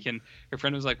last week, and her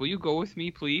friend was like, "Will you go with me,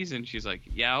 please?" And she's like,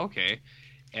 "Yeah, okay."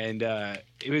 And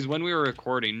it was when we were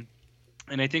recording,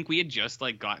 and I think we had just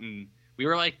like we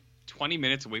were like 20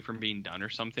 minutes away from being done or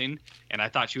something, and I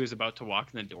thought she was about to walk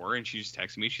in the door, and she just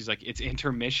texted me. She's like, "It's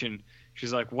intermission."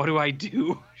 She's like, "What do I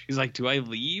do?" She's like, "Do I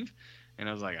leave?" And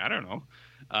I was like, "I don't know."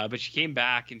 But she came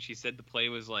back and she said the play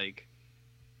was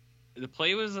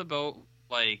about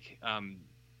like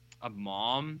a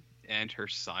mom and her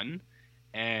son,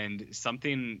 and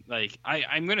something like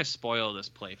I'm gonna spoil this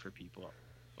play for people.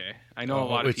 Okay, I know a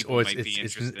lot of people might be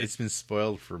interested. It's been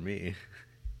spoiled for me.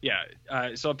 Yeah.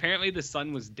 So apparently the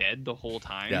son was dead the whole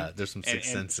time. Yeah, there's some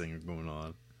sixth sensing going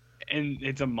on, and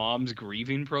it's a mom's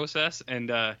grieving process. And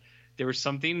there was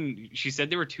something she said.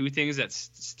 There were two things that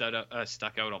stuck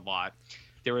out a lot.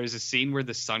 There was a scene where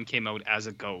the son came out as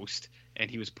a ghost and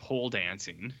he was pole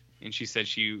dancing, and she said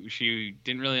she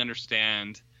didn't really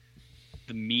understand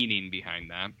the meaning behind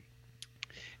that.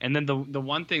 And then the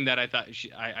one thing that I thought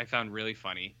I found really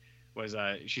funny was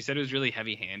she said it was really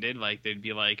heavy-handed. Like they'd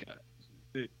be like,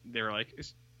 they were like,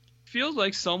 it feels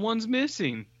like someone's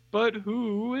missing, but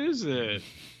who is it?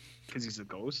 Because he's a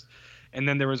ghost. And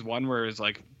then there was one where it was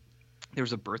like, there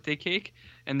was a birthday cake,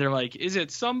 and they're like, "Is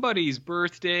it somebody's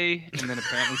birthday?" And then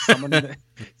apparently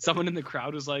someone in the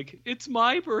crowd was like, "It's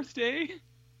my birthday."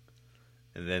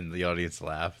 And then the audience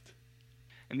laughed.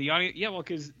 And the audience, yeah, well,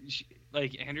 because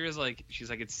like Andrea's like, she's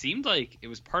like, it seemed like it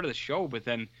was part of the show, but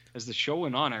then as the show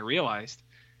went on, I realized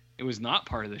it was not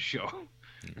part of the show,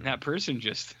 and that person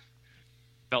just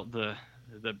felt the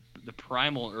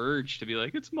primal urge to be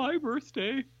like, "It's my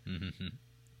birthday." Mm-hmm.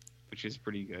 Which is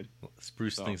pretty good.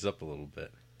 Spruce things up a little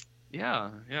bit.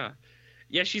 Yeah.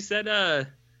 She said, I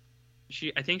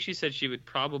think she said she would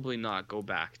probably not go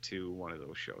back to one of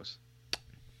those shows.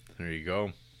 There you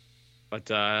go. But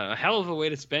a hell of a way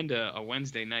to spend a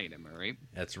Wednesday night, am I right?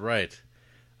 That's right.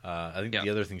 I think the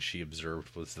other thing she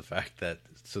observed was the fact that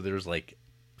there's like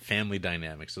family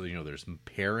dynamics. So there's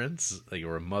parents, like,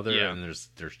 or a mother, and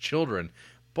there's children,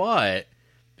 but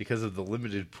because of the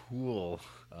limited pool.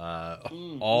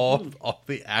 All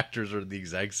the actors are the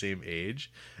exact same age.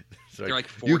 They're like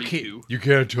 42. You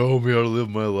can't tell me how to live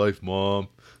my life, Mom.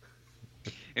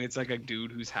 And it's like a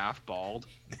dude who's half bald.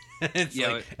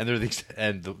 They're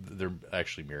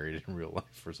actually married in real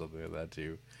life or something like that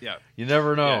too. Yeah, you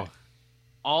never know. Yeah.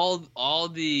 All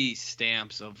the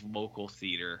stamps of local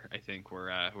theater, I think,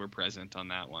 were present on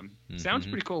that one. Mm-hmm. Sounds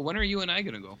pretty cool. When are you and I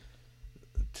gonna go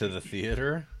to the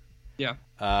theater? Yeah.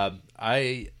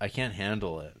 I can't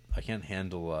handle it. I can't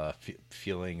handle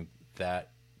feeling that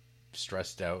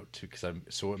stressed out because I'm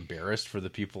so embarrassed for the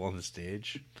people on the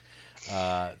stage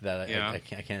that I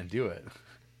can't do it.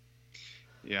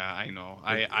 Yeah, I know.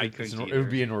 I couldn't. It would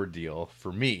be an ordeal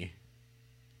for me.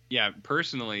 Yeah,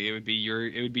 personally, it would be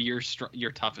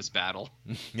your toughest battle.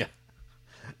 Yeah.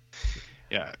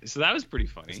 Yeah. So that was pretty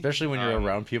funny, especially when you're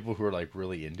around people who are like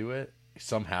really into it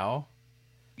somehow.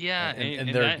 Yeah,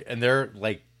 and they're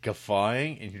like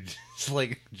guffawing, and you're just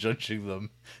like judging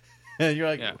them, and you're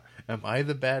like, "Am I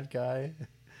the bad guy?"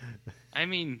 I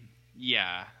mean,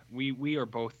 yeah, we are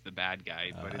both the bad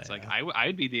guy, but it's like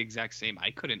I'd be the exact same. I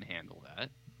couldn't handle that.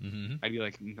 Mm-hmm. I'd be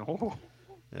like, no,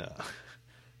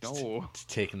 no,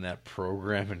 taking that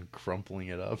program and crumpling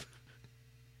it up.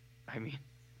 I mean,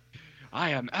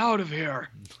 I am out of here.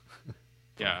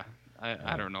 Yeah,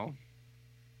 I don't know.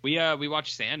 We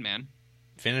watched Sandman.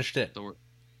 Finished it. So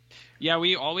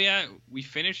we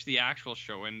finished the actual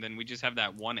show, and then we just have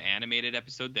that one animated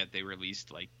episode that they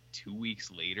released like 2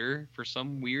 weeks later for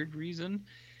some weird reason.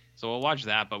 So we'll watch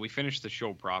that, but we finished the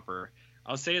show proper.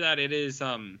 I'll say that it is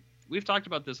we've talked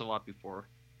about this a lot before.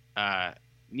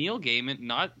 Neil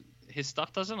Gaiman, his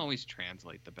stuff doesn't always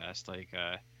translate the best. Like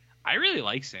I really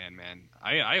like Sandman.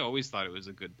 I always thought it was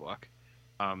a good book.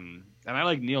 And I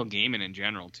like Neil Gaiman in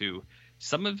general too.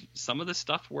 Some of the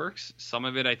stuff works. Some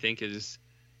of it I think is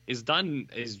done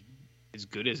as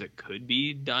good as it could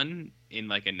be done in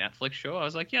like a Netflix show. I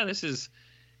was like, yeah,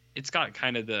 it's got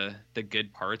kind of the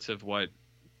good parts of what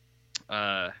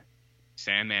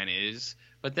Sandman is,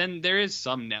 but then there is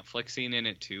some Netflixing in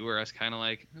it too, where I was kind of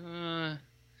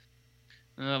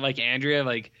like Andrea,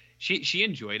 like she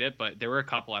enjoyed it, but there were a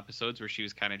couple episodes where she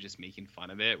was kind of just making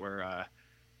fun of it, where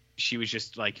she was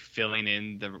just like filling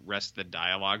in the rest of the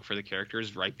dialogue for the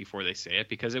characters right before they say it,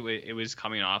 because it was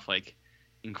coming off like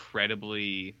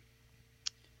incredibly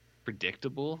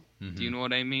predictable. Mm-hmm. Do you know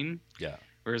what I mean? Yeah.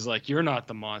 Whereas like, you're not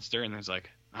the monster, and there's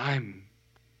like, I'm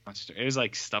monster. It was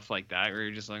like stuff like that where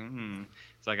you're just like,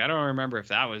 It's like, I don't remember if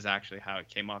that was actually how it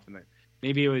came off in the.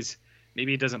 Maybe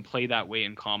it doesn't play that way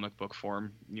in comic book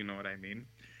form. You know what I mean?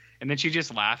 And then she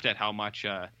just laughed at how much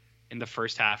in the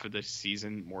first half of the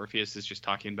season, Morpheus is just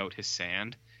talking about his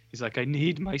sand. He's like, I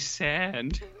need my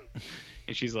sand.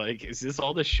 And she's like, is this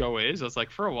all the show is? I was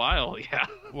like, for a while, yeah.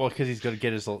 Well, because he's got to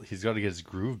get his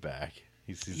groove back.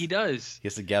 He does. He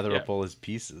has to gather up all his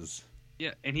pieces.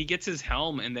 Yeah, and he gets his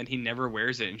helm, and then he never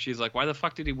wears it. And she's like, why the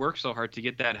fuck did he work so hard to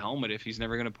get that helmet if he's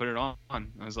never going to put it on?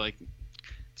 I was like,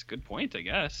 it's a good point, I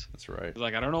guess. That's right.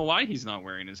 Like, I don't know why he's not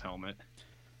wearing his helmet.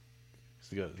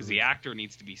 Because the actor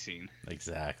needs to be seen.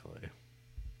 Exactly.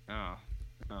 Oh.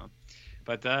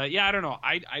 But, yeah, I don't know.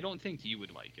 I don't think you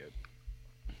would like it.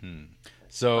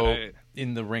 So,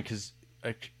 in the ring, because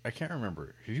I can't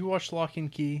remember. Have you watched Lock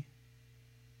and Key?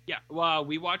 Yeah, well,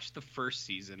 we watched the first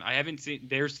season. I haven't seen.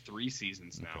 There's 3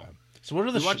 seasons now. Okay. So what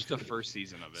are we watched the first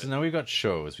season of it. So now we've got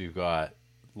shows. We've got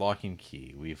Lock and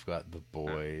Key. We've got The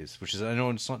Boys, which is, I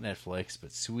know it's not Netflix,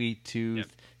 but Sweet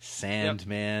Tooth,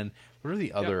 Sandman. What are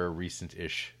the other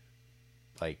recent-ish?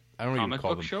 Like, I don't even comic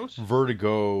call book them shows?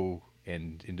 Vertigo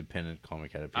and independent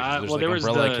comic adaptations. There's there like was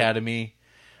Umbrella Academy.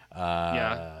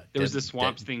 there was the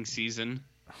Swamp Thing season.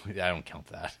 I don't count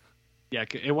that. Yeah,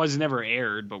 it was never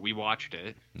aired, but we watched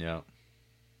it. Yeah.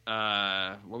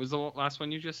 What was the last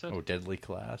one you just said? Oh, Deadly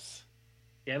Class.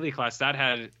 Deadly Class. That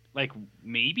had like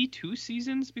maybe 2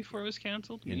 seasons before it was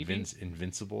canceled.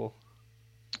 Invincible.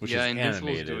 Which yeah, is Invincible's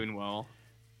animated. doing well.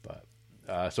 But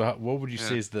so what would you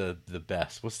say is the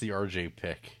best? What's the RJ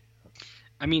pick?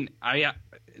 I mean,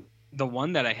 the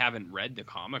one that I haven't read the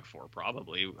comic for,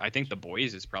 probably. I think The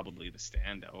Boys is probably the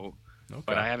standout. Okay.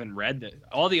 But I haven't read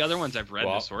all the other ones. I've read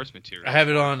the source material. I have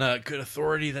it on good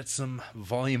authority that some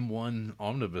Volume 1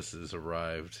 omnibuses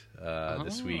arrived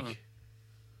this week.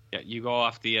 Yeah, you go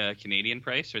off the Canadian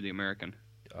price or the American?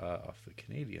 Off the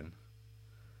Canadian.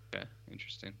 Okay,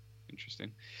 interesting.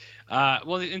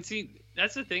 Well, and see,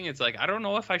 that's the thing. It's like, I don't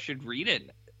know if I should read it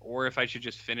or if I should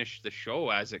just finish the show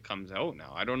as it comes out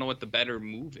now. I don't know what the better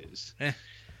move is.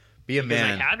 Be a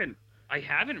man. I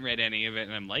haven't read any of it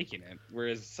and I'm liking it.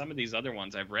 Whereas some of these other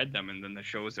ones I've read them and then the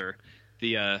shows are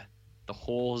the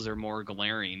holes are more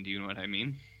glaring. Do you know what I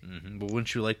mean? Mm-hmm. But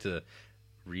wouldn't you like to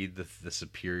read the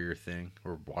Superior thing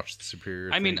or watch the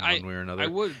Superior thing one way or another? I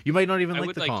would. You might not even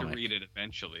like the comic.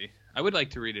 I would like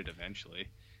to read it eventually.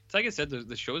 It's like I said,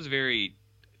 the show's very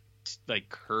like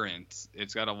current.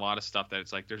 It's got a lot of stuff that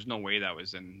it's like there's no way that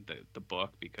was in the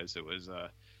book because it was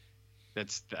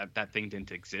that thing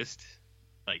didn't exist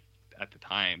like at the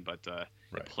time, but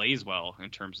it plays well in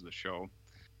terms of the show.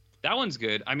 That one's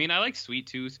good. I mean, I like Sweet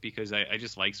Tooth because I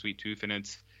just like Sweet Tooth, and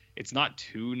it's not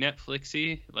too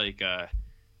Netflixy. Like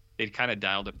they kind of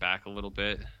dialed it back a little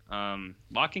bit.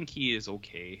 Lock and Key is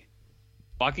okay.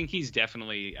 Lock and Key's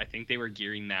definitely, I think they were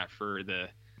gearing that for the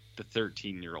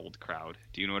 13-year-old crowd.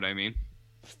 Do you know what I mean?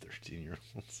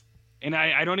 13-year-olds. And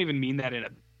I don't even mean that in a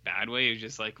bad way. It's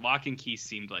just like Lock and Key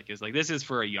seemed like it's like this is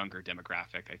for a younger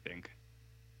demographic, I think.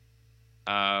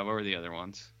 What were the other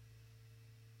ones?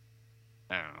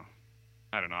 I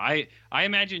don't know. I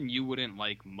imagine you wouldn't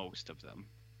like most of them.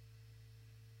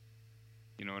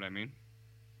 You know what I mean?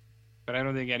 But I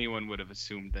don't think anyone would have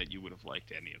assumed that you would have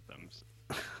liked any of them. So.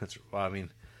 That's well. I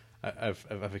mean,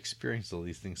 I've experienced all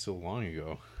these things so long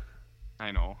ago.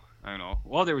 I know.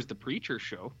 Well, there was the Preacher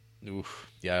show.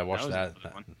 Oof. Yeah, I watched that.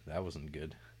 That wasn't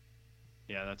good.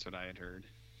 Yeah, that's what I had heard.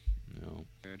 No.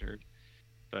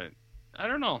 But I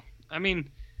don't know. I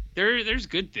mean, there's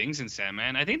good things in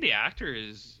Sandman. I think the actor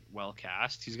is well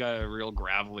cast. He's got a real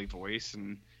gravelly voice,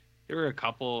 and there were a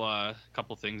couple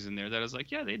things in there that I was like,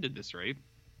 yeah, they did this right.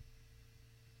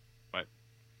 But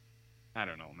I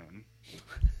don't know, man.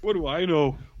 What do I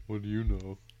know? What do you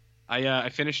know? I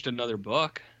finished another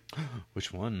book.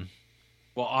 Which one?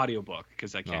 Well, audiobook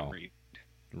because I can't read.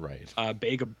 Right.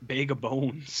 Bag of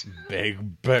Bones. Bag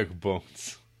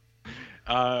Bones.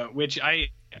 Which I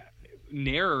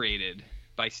narrated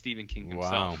by Stephen King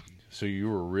himself. Wow. So you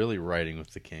were really riding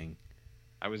with the king.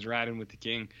 I was riding with the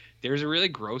king. There's a really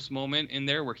gross moment in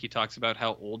there where he talks about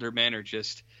how older men are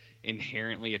just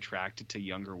inherently attracted to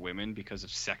younger women because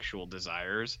of sexual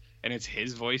desires, and it's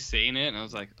his voice saying it, and I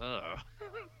was like, ugh.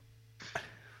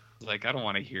 Like, I don't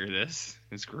want to hear this.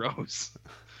 It's gross.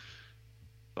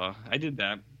 So I did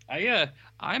that.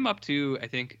 I'm up to, I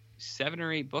think, 7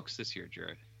 or 8 books this year,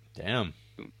 Jared. Damn.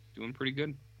 Doing pretty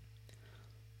good.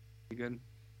 Pretty good.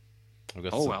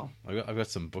 Well. I've got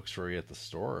some books for you at the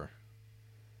store.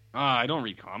 I don't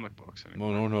read comic books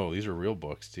anymore. No. These are real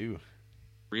books, too.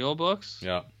 Real books?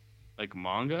 Yeah. Like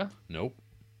manga? Nope.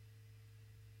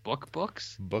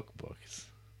 Books? Books.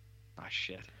 Ah,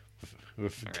 shit.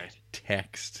 With all right.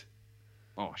 Text.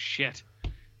 Oh, shit.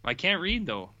 I can't read,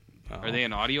 though. Are they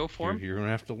in audio form? You're going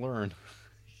to have to learn.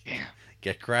 Yeah.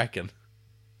 Get cracking.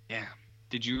 Yeah.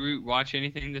 Did you watch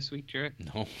anything this week, Jared?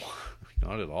 No,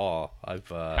 not at all. I've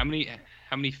How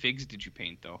many figs did you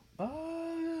paint, though?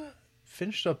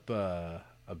 Finished up a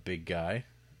big guy.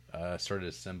 Started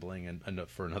assembling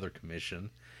for another commission.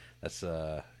 That's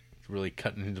really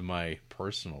cutting into my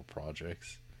personal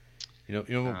projects. You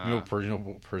know,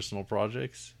 personal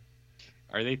projects.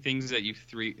 Are they things that you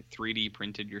 3D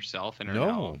printed yourself and are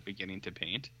now beginning to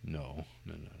paint? No.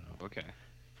 Okay.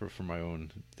 For my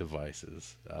own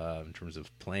devices, in terms of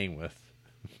playing with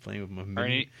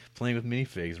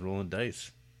minifigs, rolling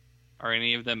dice. Are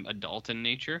any of them adult in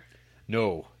nature?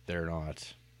 No, they're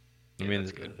not. Yeah, I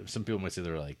mean, some people might say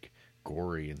they're like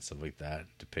gory and stuff like that,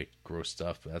 depict gross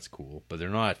stuff, but that's cool. But they're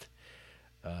not.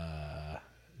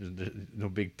 No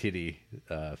big titty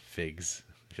figs.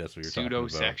 If that's what you're talking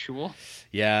about. Pseudo-sexual?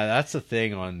 Yeah, that's the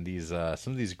thing on these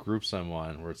some of these groups I'm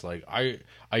on, where it's like I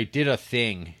did a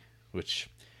thing, which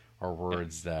are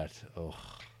words that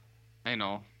I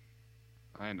know.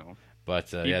 I know.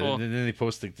 But yeah, People. then they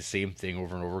post like the same thing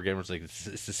over and over again. Where it's like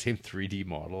it's the same 3D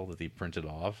model that they printed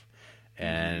off,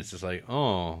 and it's just like,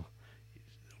 oh,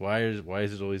 why is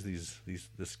it always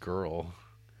this girl?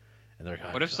 And they're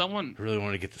like, What if someone? I really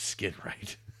want to get the skin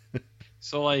right.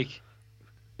 So like,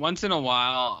 once in a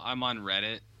while, I'm on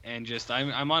Reddit and just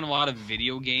I'm on a lot of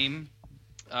video game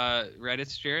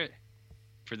Reddits, Jarrett,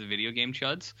 for the video game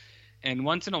chuds. And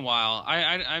once in a while,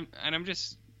 I'm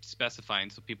just specifying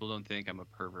so people don't think I'm a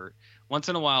pervert. Once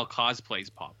in a while,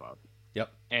 cosplays pop up.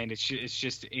 Yep. And it's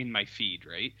just in my feed,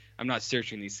 right? I'm not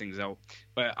searching these things out,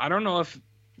 but I don't know if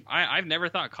I've never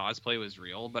thought cosplay was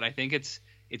real, but I think it's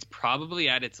probably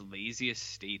at its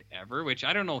laziest state ever. Which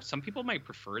I don't know. Some people might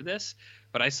prefer this,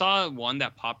 but I saw one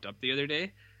that popped up the other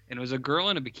day, and it was a girl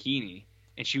in a bikini,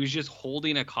 and she was just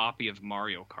holding a copy of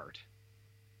Mario Kart.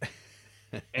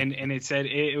 and it said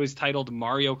it was titled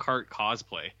Mario Kart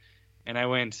cosplay, and I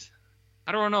went,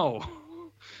 I don't know.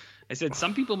 I said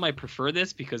some people might prefer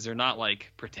this because they're not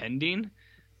like pretending,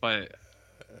 but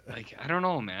like I don't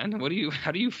know, man.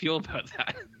 How do you feel about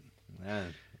that?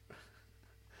 Man,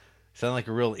 sound like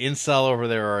a real incel over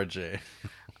there, RJ.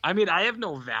 I mean, I have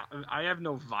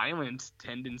no violent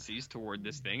tendencies toward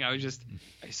this thing. I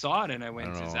saw it and I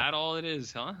went, "Is that all it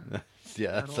is, huh?"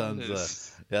 Yeah,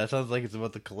 that sounds like it's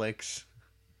about the clicks.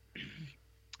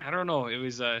 I don't know. It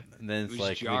was and then it's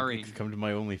like jarring. Come to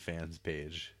my OnlyFans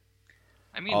page.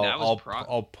 I mean,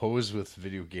 I'll pose with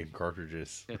video game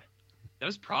cartridges. That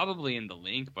was probably in the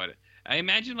link, but I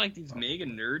imagine like these mega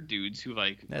nerd dudes who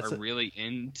like are really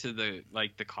into the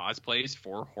cosplays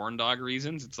for horn dog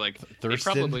reasons. It's like they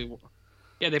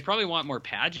probably want more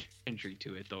pageantry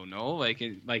to it though. No, like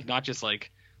not just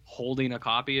like holding a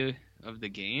copy of the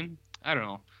game. I don't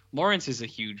know. Lawrence is a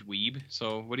huge weeb,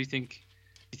 so what do you think?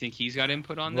 Do you think he's got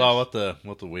input on this? Well, we'll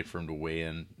have to wait for him to weigh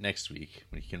in next week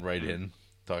when he can write in,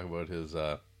 talk about his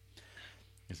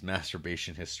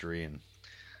masturbation history and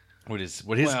what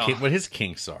his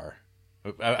kinks are.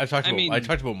 I talked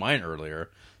about mine earlier,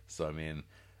 so I mean,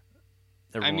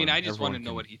 I just want to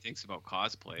know what he thinks about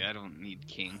cosplay. I don't need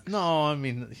kinks. No, I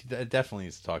mean, he definitely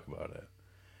needs to talk about it.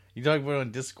 You talk about it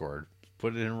on Discord,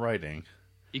 put it in writing.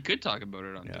 You could talk about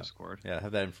it on Discord. Yeah,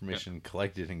 have that information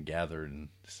collected and gathered and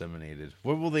disseminated.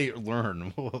 What will they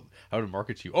learn? How to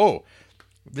market to you? Oh,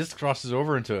 this crosses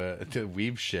over into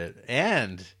weeb shit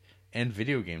and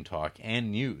video game talk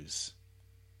and news.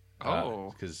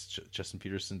 Oh, because Justin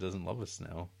Peterson doesn't love us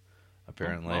now,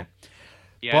 apparently.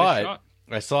 Well,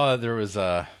 but I saw there was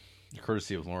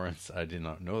courtesy of Lawrence. I did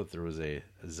not know that there was a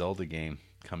Zelda game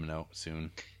coming out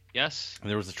soon. Yes, and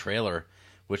there was a trailer,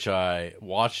 which I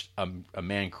watched a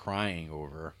man crying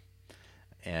over,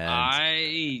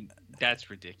 and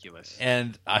that's ridiculous.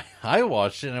 And I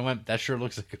watched it and I went, that sure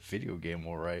looks like a video game,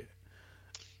 all right.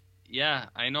 Yeah,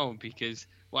 I know because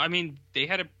I mean they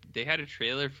had a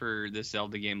trailer for this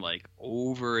Zelda game like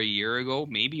over a year ago,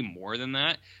 maybe more than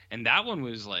that, and that one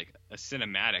was like a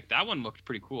cinematic. That one looked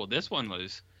pretty cool. This one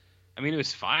was, I mean, it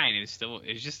was fine. It's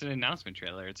just an announcement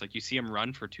trailer. It's like you see him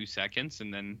run for 2 seconds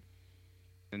and then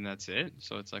that's it.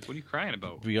 So it's like, what are you crying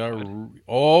about?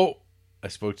 I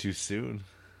spoke too soon.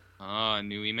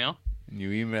 New email.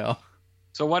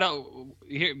 So what else?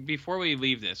 Here, before we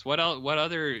leave this, what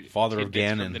other Father of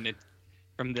Ganon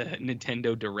from the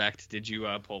Nintendo Direct did you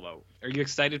pull out? Are you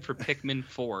excited for Pikmin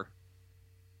 4?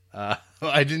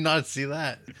 I did not see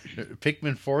that.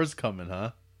 Pikmin 4 is coming,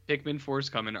 huh? Pikmin 4 is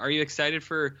coming. Are you excited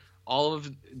for all of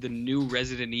the new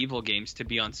Resident Evil games to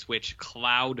be on Switch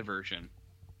cloud version?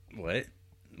 What?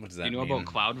 What does that mean? You know about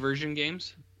cloud version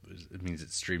games? It means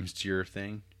it streams to your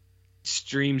thing?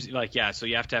 Streams, so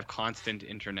you have to have constant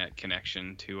internet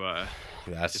connection to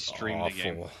stream awful. The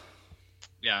game.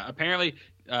 Yeah, apparently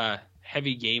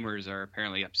heavy gamers are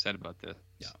apparently upset about this.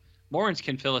 Yeah. Lawrence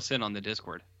can fill us in on the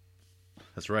Discord.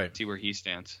 That's right. See where he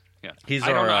stands. Yeah. I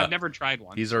don't know. I've never tried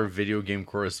one. He's our video game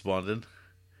correspondent.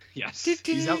 Yes.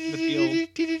 He's out in the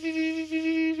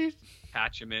field.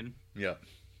 Patch him in. Yeah.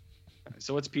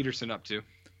 So what's Peterson up to?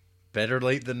 Better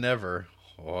late than never.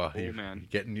 Oh man.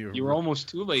 You were almost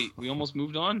too late. We almost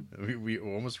moved on. We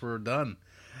almost were done.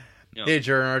 Yep. Hey,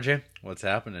 Jared and RJ. What's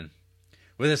happening?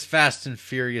 With this Fast and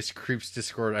Furious Creeps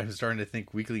Discord, I'm starting to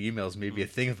think weekly emails may be a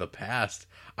thing of the past.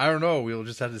 I don't know. We'll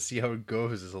just have to see how it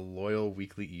goes as a loyal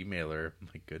weekly emailer.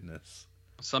 My goodness.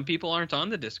 Some people aren't on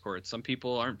the Discord. Some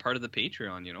people aren't part of the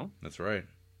Patreon, you know? That's right.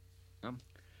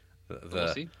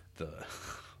 We'll see. The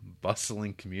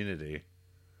bustling community.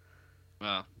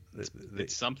 Well,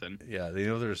 it's something. Yeah, they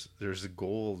know there's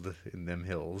gold in them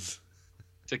hills.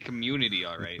 It's a community,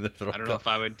 all right. I don't know if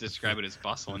I would describe it as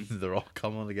bustling. They're all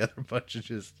coming together, a bunch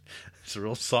of it's a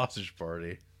real sausage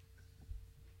party.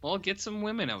 Well, get some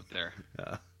women out there.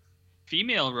 Yeah.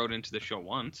 Female wrote into the show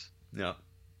once. Yeah.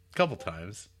 A couple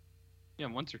times. Yeah,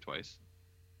 once or twice.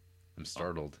 I'm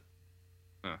startled.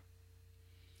 Huh.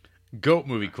 GOAT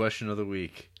movie question of the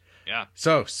week. Yeah.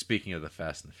 So, speaking of the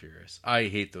Fast and the Furious, I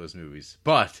hate those movies.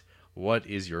 But what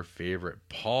is your favorite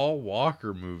Paul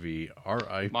Walker movie?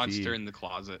 R.I.P. Monster in the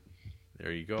Closet.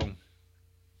 There you go.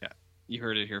 Yeah. You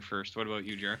heard it here first. What about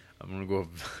you, Jer? I'm going to go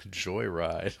with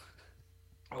Joyride.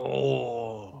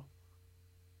 Oh.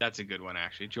 That's a good one,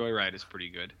 actually. Joyride is pretty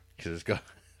good. Because it's got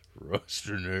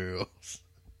roaster nails.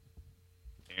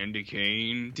 Andy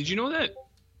Kane. Did you know that?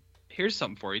 Here's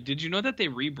something for you. Did you know that they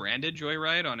rebranded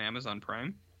Joyride on Amazon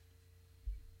Prime?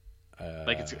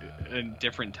 Like it's a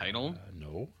different title?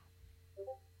 No.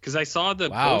 Because I saw the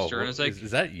Wow. poster and I was like,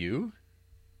 is that you?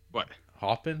 what?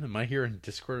 Hoppin'? Am I here in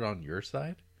Discord on your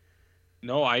side?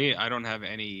 No, I don't have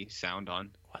any sound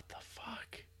on. What the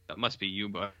fuck? That must be you,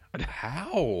 but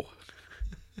How?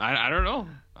 I don't know.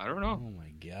 I don't know. Oh my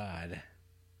god.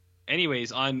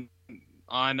 Anyways, on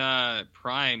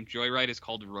Prime, Joyride is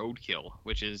called Roadkill,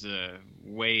 which is a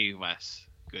way less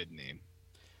good name.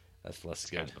 That's less It's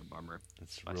good. kind of a bummer.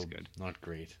 That's less real good. Not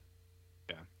great.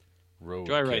 Yeah. Roadkill.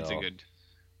 Joyride's a good.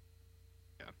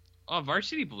 Yeah. Oh,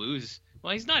 Varsity Blues.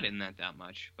 Well, he's not in that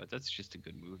much, but that's just a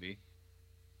good movie.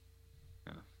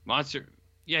 Yeah. Monster.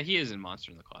 Yeah, he is in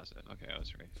Monster in the Closet. Okay, I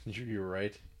was right. You were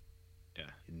right. Yeah.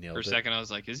 You nailed For a it. second, I was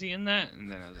like, is he in that?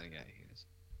 And then I was like, yeah, he is.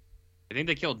 I think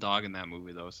they killed Dog in that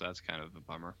movie, though, so that's kind of a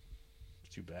bummer.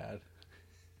 Too bad.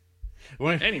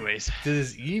 When Anyways. to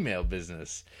this email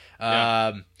business,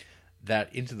 Yeah.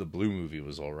 that Into the Blue movie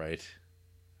was all right.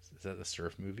 Is that the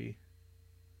surf movie?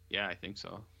 Yeah, I think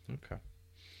so. Okay.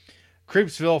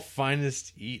 Creepsville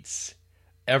finest eats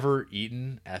ever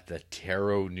eaten at the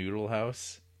Taro Noodle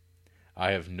House.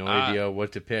 I have no idea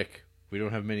what to pick. We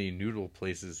don't have many noodle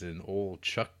places in old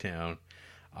Chucktown.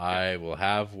 I will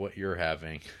have what you're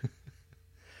having.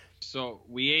 So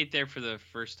we ate there for the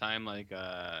first time like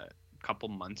a couple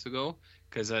months ago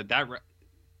because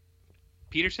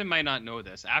Peterson might not know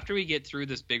this. After we get through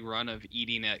this big run of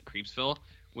eating at Creepsville,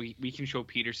 we can show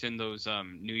Peterson those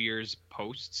New Year's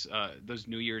posts, those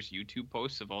New Year's YouTube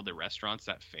posts of all the restaurants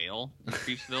that fail in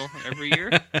Creepsville every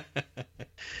year.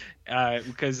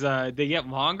 Because they get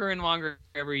longer and longer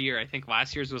every year. I think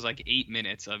last year's was like 8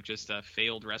 minutes of just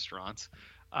failed restaurants.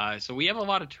 So we have a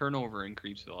lot of turnover in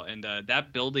Creepsville, and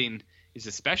that building is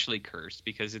especially cursed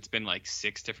because it's been like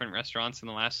 6 different restaurants in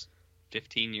the last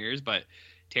 15 years. But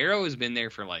Taro has been there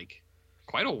for like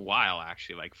quite a while,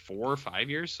 actually, like 4 or 5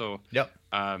 years. So Yep.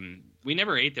 we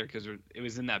never ate there because it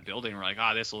was in that building. We're like,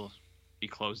 this will be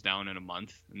closed down in a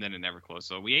month, and then it never closed.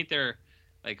 So we ate there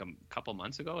like a couple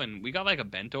months ago, and we got like a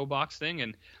bento box thing,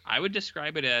 and I would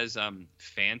describe it as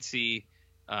fancy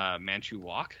Manchu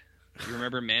Wok. You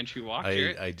remember Manchu Wok,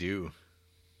 Jarrett? I do.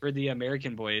 For the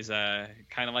American boys,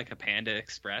 kind of like a Panda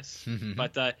Express.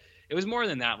 But it was more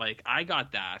than that. Like, I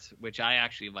got that, which I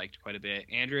actually liked quite a bit.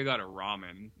 Andrea got a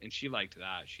ramen, and she liked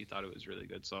that. She thought it was really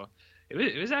good. So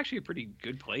it was actually a pretty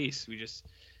good place. We just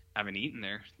haven't eaten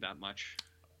there that much.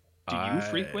 Do you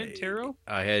frequent Taro?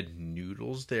 I had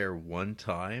noodles there one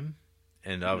time,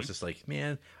 and I was just like,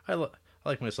 man, I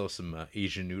like myself some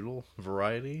Asian noodle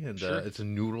variety, and Sure. it's a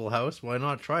noodle house. Why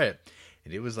not try it?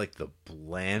 And it was like the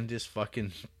blandest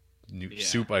fucking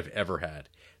soup I've ever had.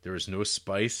 There was no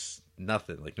spice,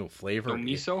 nothing, like no flavor. No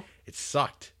miso? It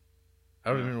sucked. I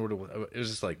don't even know what it was. It was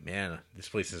just like, man, this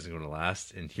place isn't going to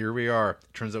last. And here we are.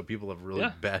 Turns out people have really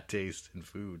bad taste in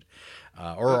food,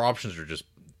 or our options are just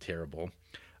terrible.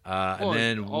 And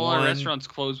then all our restaurants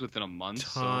closed within a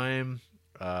month. Time,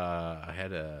 I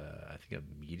had a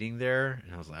meeting there,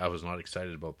 and I was not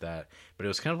excited about that. But it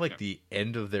was kind of like the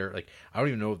end of their, like, I don't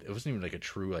even know, it wasn't even like a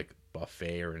true like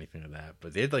buffet or anything like that.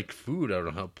 But they had like food out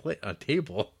on a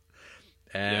table,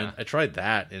 and I tried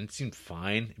that, and it seemed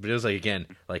fine. But it was like, again,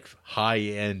 like high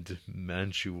end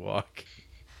Manchu Wok.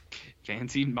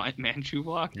 Fancy Manchu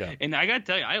Wok. Yeah. And I gotta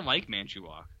tell you, I like Manchu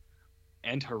Wok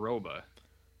and Haroba.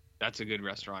 That's a good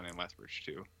restaurant in Lethbridge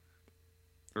too.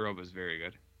 Haroba's very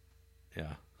good.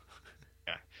 Yeah.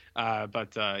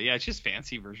 But it's just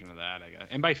fancy version of that, I guess.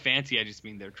 And by fancy, I just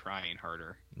mean they're trying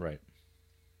harder. Right.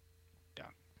 Yeah.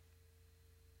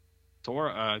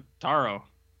 Taro.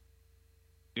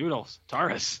 Noodles.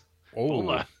 Taurus.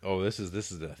 Bola. This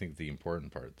is I think the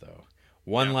important part though.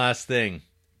 One last thing.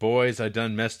 Boys, I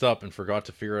done messed up and forgot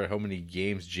to figure out how many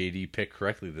games JD picked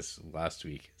correctly this last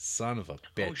week. Son of a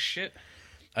bitch. Oh shit.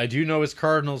 I do know his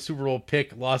Cardinals Super Bowl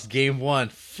pick lost game 1.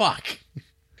 Fuck.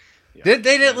 Yeah. They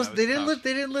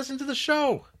didn't listen to the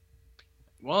show.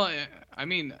 Well, I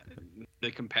mean,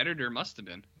 The competitor must have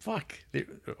been. Fuck,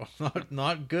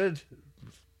 not good.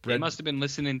 They must have been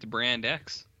listening to Brand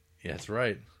X. Yeah, that's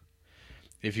right.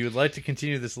 If you would like to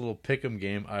continue this little pick'em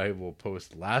game, I will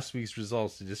post last week's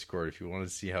results to Discord if you want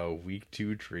to see how week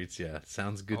 2 treats you.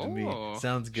 Sounds good to me.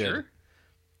 Sounds good.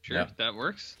 Sure, yep. That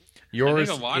works. Yours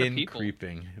I think a lot in of people...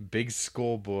 creeping. Big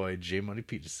Skull Boy, J Money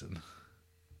Peterson.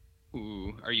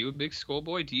 Ooh, are you a big Skull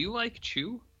Boy? Do you like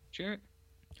Chew, Jarrett?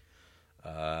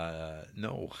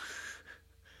 No.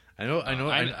 I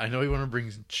know you want to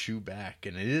bring Chew back,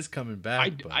 and it is coming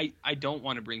back. I don't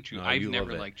want to bring Chew. I've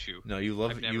never liked Chew. No, you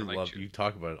love it. You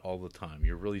talk about it all the time.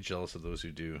 You're really jealous of those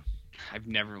who do. I've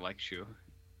never liked Chew.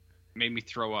 It made me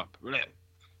throw up. Blech.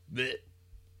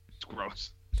 It's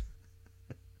gross.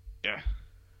 Yeah.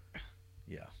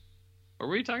 Yeah. What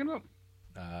were you talking about?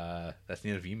 That's the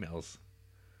end of emails.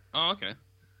 Oh, okay.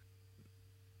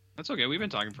 That's okay. We've been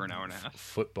talking for an hour and a half.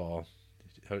 Football.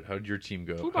 How'd your team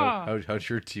go? How'd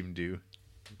your team do?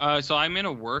 So I'm in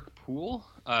a work pool.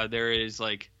 There is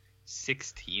like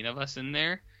 16 of us in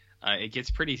there. It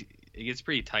gets pretty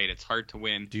tight. It's hard to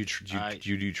win. Do you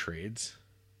do trades?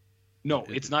 No,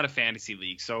 it's not a fantasy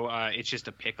league. So it's just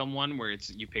a pick'em one where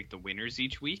you pick the winners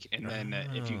each week, and then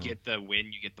if you get the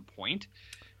win, you get the point.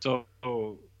 So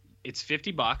it's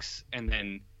 $50, and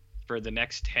then for the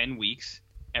next 10 weeks.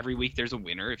 Every week there's a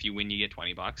winner. If you win, you get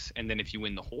 $20, and then if you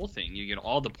win the whole thing, you get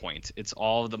all the points. It's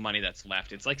all the money that's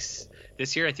left. It's like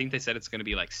this year, I think they said it's going to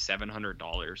be like $700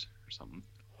 or something.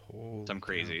 Something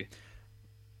crazy.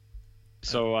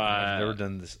 So I've never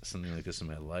done something like this in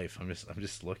my life. I'm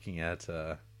just looking at.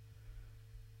 But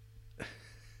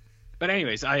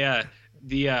anyways, I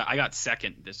got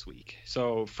second this week.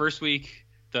 So first week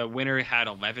the winner had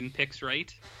 11 picks right,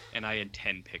 and I had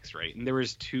 10 picks right. And there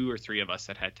was 2 or 3 of us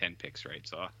that had 10 picks right.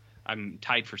 So I'm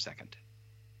tied for second.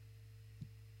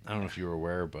 I don't know if you were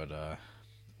aware, but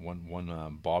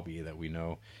one Bobby that we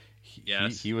know,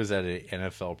 he was at an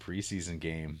NFL preseason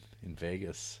game in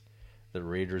Vegas, the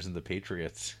Raiders and the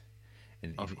Patriots.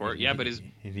 And, of course,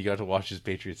 and he got to watch his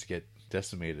Patriots get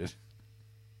decimated.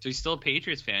 So he's still a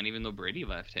Patriots fan, even though Brady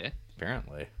left, hey?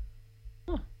 Apparently.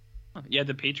 Huh. Yeah,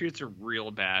 the Patriots are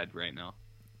real bad right now.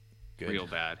 Good. Real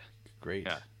bad. Great.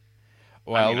 Yeah.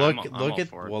 Well,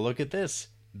 look at this.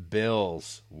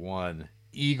 Bills won.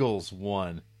 Eagles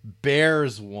won.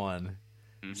 Bears won.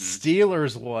 Mm-hmm.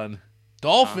 Steelers won.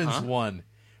 Dolphins won.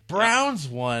 Browns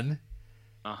won.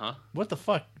 What the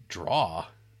fuck? Draw?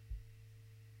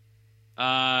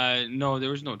 No, there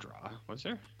was no draw. Was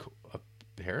there?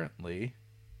 Apparently.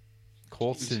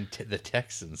 Colts and the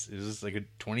Texans. It was like a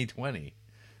 2020.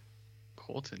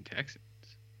 Colts and Texans.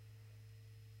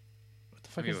 What the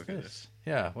fuck is this?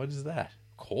 Yeah, what is that?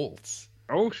 Colts.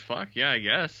 Oh fuck yeah, I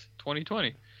guess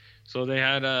 2020. So they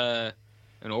had an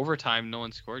overtime, no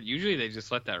one scored. Usually they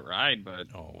just let that ride, but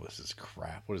this is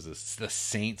crap. What is this? The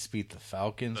Saints beat the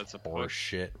Falcons. That's a horse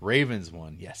shit. Ravens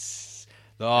won. Yes.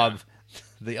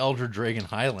 The Elder Dragon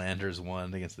Highlanders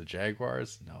won against the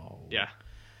Jaguars. No. Yeah.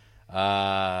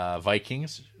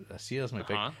 Vikings. See, that's my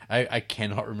pick. I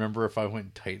cannot remember if I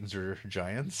went Titans or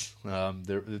Giants.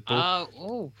 They're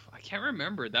both... I can't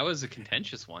remember. That was a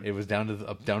contentious one. It was down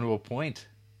to a point.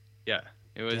 Yeah,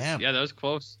 it was. Damn. Yeah, that was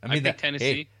close. I mean, picked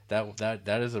Tennessee. Hey,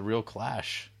 that is a real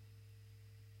clash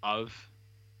of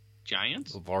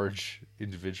giants, large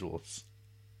individuals.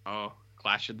 Oh,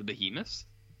 Clash of the Behemoths.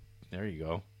 There you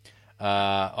go.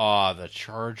 The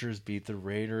Chargers beat the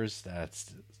Raiders.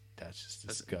 That's just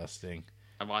disgusting.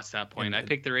 I lost that point. I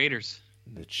picked the Raiders.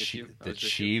 The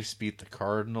Chiefs beat the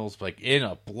Cardinals like in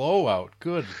a blowout.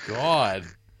 Good God.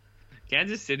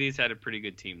 Kansas City's had a pretty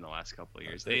good team the last couple of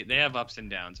years. They have ups and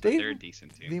downs, but they're a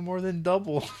decent team. They more than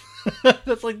double.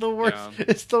 That's like the worst. Yeah.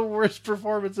 It's the worst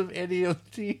performance of any of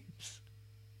the teams.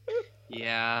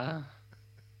 Yeah.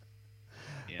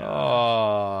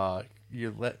 Oh,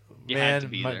 had to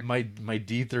be there. My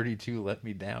D32 let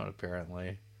me down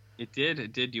apparently. It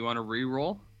did. Do you want to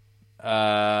re-roll?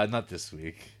 Not this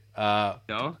week.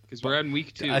 No, because we're on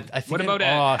week 2. What about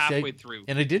halfway through?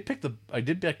 And I did pick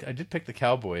the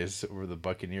Cowboys over the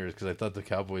Buccaneers because I thought the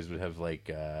Cowboys would have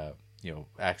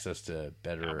access to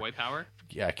better cowboy power.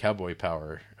 Yeah, cowboy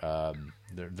power.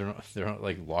 They're not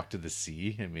like locked to the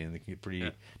sea. I mean, they can get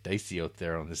pretty dicey out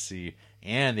there on the sea,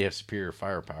 and they have superior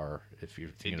firepower if you're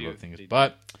thinking about things.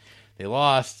 But they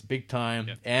lost big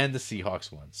time, and the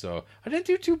Seahawks won. So I didn't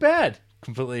do too bad.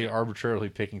 Completely arbitrarily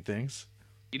picking things.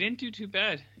 You didn't do too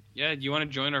bad. Yeah, do you want to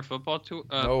join our football pool?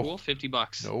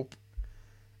 $50. Nope.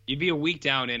 You'd be a week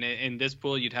down in this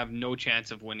pool. You'd have no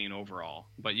chance of winning overall,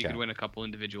 but you could win a couple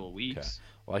individual weeks. Okay.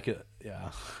 Well, I could,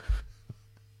 yeah.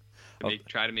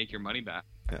 Try to make your money back.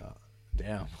 Yeah.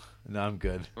 Damn. No, I'm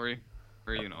good. Sorry.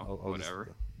 or I'll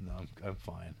whatever. No, I'm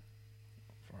fine.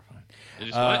 Fine. It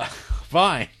is what?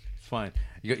 Fine. It's fine.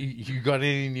 You got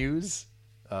any news?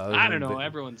 I don't know.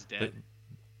 Everyone's dead.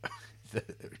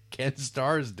 Ken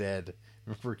Starr's dead.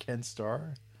 Remember Ken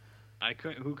Starr?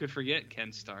 Who could forget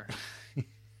Ken Starr?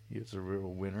 He was a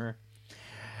real winner.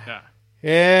 Yeah.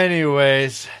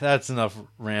 Anyways, that's enough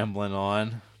rambling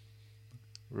on.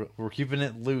 We're keeping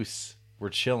it loose. We're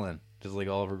chilling, just like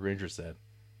Oliver Granger said.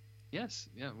 Yes.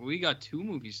 Yeah. We got 2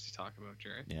 movies to talk about,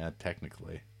 Jared. Yeah,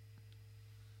 technically.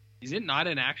 Is it not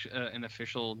an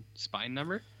official spine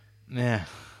number? Yeah.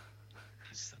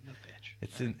 Son of a bitch.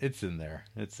 It's in there.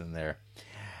 It's in there.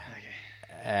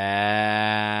 Okay.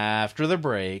 After the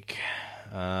break,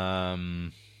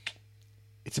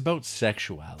 it's about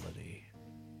sexuality.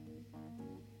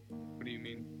 What do you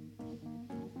mean?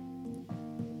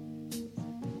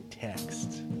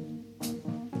 Text.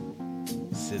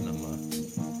 Cinema.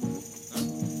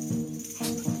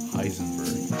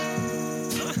 Heisenberg.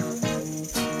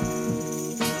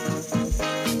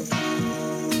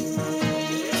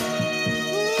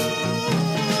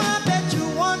 I bet you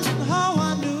wondered how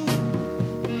I knew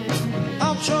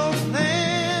I'll show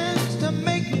plans to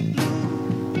make me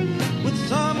blue with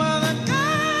some other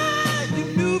guy you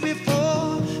knew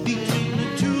before. Between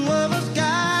the two of us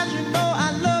guys, you know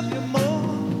I love you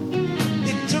more.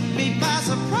 It took me by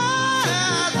surprise,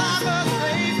 I must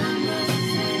say,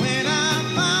 when I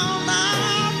found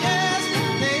out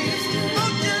yesterday.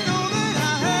 Don't you know that I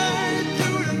heard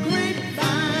through the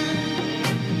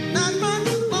grapevine? Not much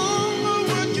longer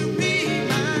would you be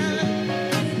mine.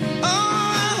 Oh, I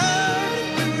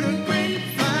heard through the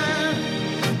grapevine.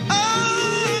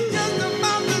 Oh, I'm just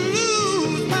about to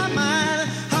lose my mind.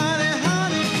 Honey,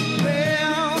 honey,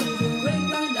 well,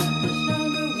 grapevine, not much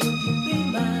longer would you be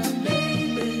mine,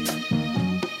 baby.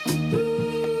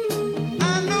 I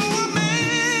know a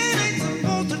man ain't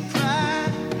supposed to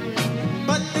cry,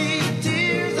 but these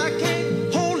tears I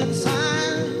can't hold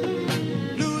inside.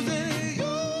 Losing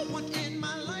you was in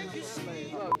my life, you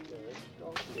see.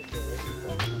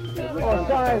 Oh,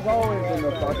 size always in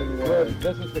the fucking way.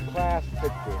 This is the class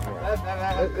picture here.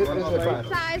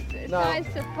 Size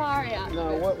safari outfit.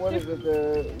 No, what is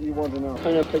it you want to know? What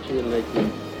kind of picture you make?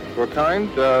 What kind?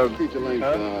 Feature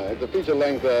length. The feature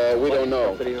length, we don't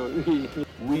know.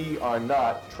 We are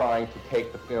not trying to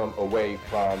take the film away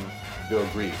from Bill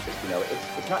Greaves. You know,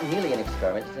 it's not merely an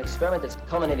experiment. It's an experiment that's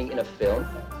culminating in a film.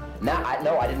 Now,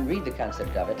 I didn't read the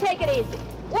concept of it. Take it easy.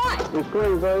 What? It's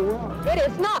going very well. It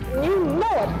is not. You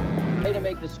know it. The way to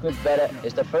make the script better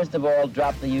is to first of all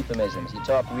drop the euphemisms. You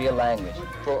talk real language.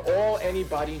 For all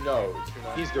anybody knows,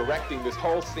 he's directing this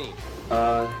whole scene.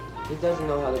 He doesn't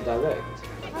know how to direct.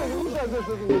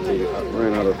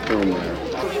 Ran out of film there.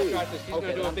 He's going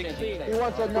to do a big scene. He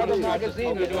wants another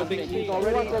magazine. He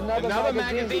wants another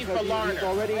magazine for Larner.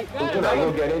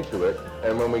 We'll get into it,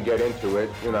 and when we get into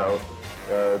it,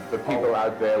 the people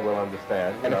out there will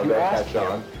understand. And if you ask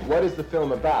him, what is the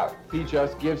film about? He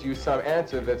just gives you some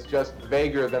answer that's just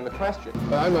vaguer than the question.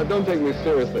 Don't take me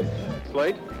seriously.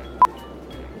 Slate?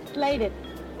 Slated.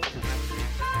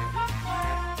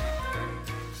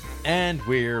 And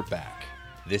we're back.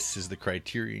 This is the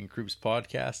Criterion Groups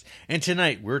podcast, and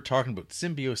tonight we're talking about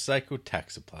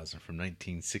Symbiocytotoxoplasm from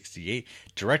 1968,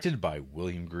 directed by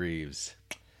William Greaves.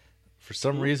 For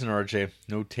some reason, RJ,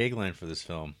 no tagline for this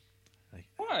film.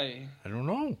 Why? I don't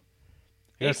know.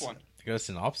 Make one. I got a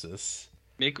synopsis.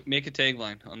 Make a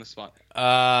tagline on the spot.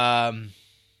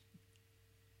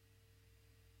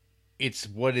 It's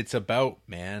what it's about,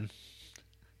 man.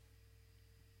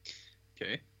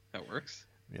 Okay, that works.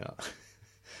 Yeah.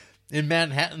 In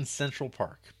Manhattan's Central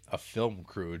Park, a film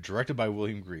crew directed by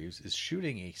William Greaves is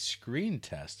shooting a screen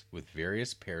test with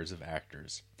various pairs of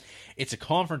actors. It's a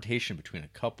confrontation between a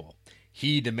couple.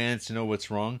 He demands to know what's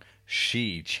wrong.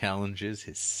 She challenges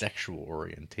his sexual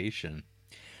orientation.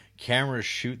 Cameras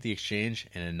shoot the exchange,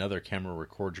 and another camera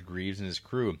records Greaves and his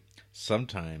crew.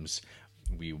 Sometimes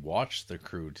we watch the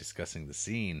crew discussing the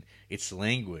scene, its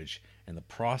language, and the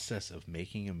process of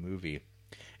making a movie.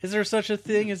 Is there such a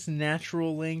thing as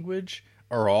natural language?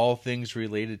 Are all things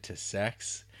related to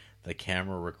sex? The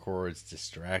camera records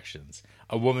distractions.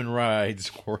 A woman rides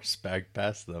horseback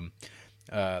past them.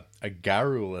 A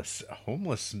garrulous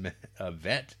homeless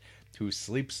vet who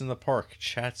sleeps in the park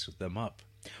chats with them up.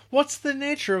 What's the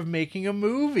nature of making a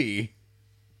movie?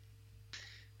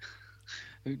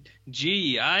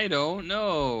 Gee, I don't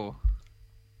know.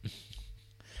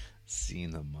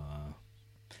 Cinema.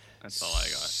 That's all I got.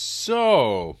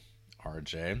 So,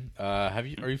 RJ,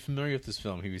 are you familiar with this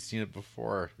film? Have you seen it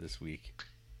before this week?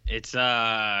 It's Who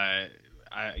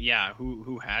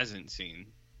hasn't seen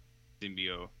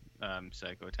Symbio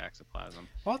Psychotaxiplasm.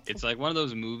 What? It's like one of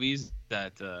those movies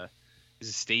that is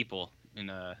a staple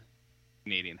in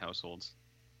Canadian households.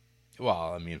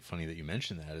 Well, I mean, funny that you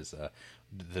mentioned that is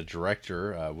the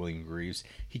director, William Greaves,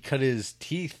 he cut his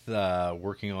teeth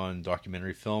working on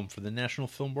documentary film for the National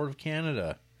Film Board of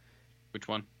Canada. Which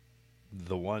one?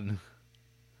 The one.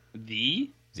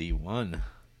 The one.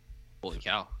 Holy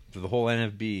cow. For the whole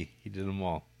NFB, he did them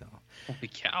all. No. Holy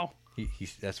cow.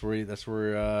 That's where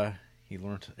he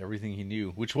learned everything he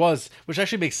knew, which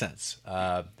actually makes sense.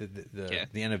 The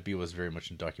NFB was very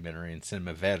much in documentary, and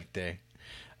cinema verte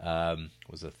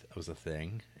was a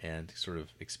thing, and sort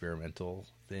of experimental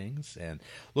things, and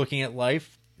looking at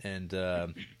life and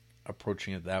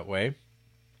approaching it that way.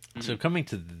 Mm-hmm. So coming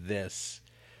to this,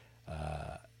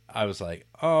 I was like,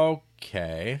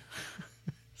 okay,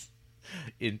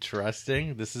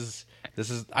 interesting. This is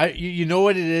you know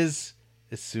what it is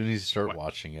as soon as you start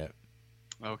watching it.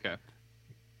 Okay.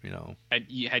 You know,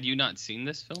 had you not seen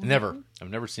this film? Never. Before? I've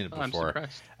never seen it before. I'm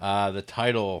surprised. The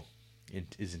title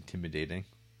is intimidating.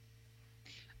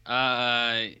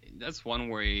 That's one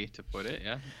way to put it.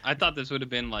 Yeah, I thought this would have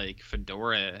been like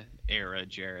Fedora era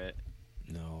Jarrett.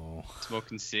 No.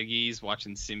 Smoking ciggies,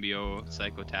 watching Symbio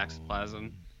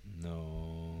Psychotaxiplasm.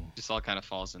 No. Just all kind of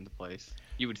falls into place.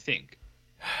 You would think.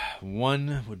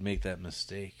 One would make that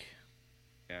mistake.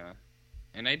 Yeah,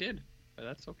 and I did. But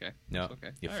that's okay. No, that's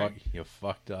okay. You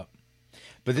fucked up.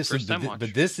 But this is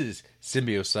Symbio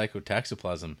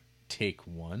Psychotaxiplasm take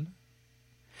 1.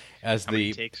 How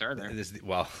many takes are there? There's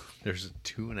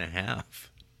 2.5.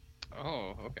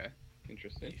 Oh, okay.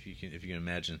 Interesting. If you can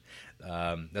imagine,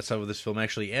 that's how this film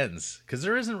actually ends, because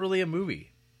there isn't really a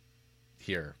movie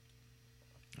here.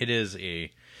 It is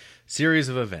a series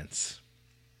of events,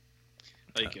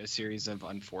 like a series of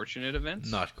unfortunate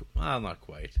events. Not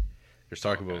quite. There's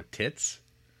talk about tits.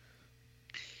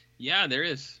 Yeah, there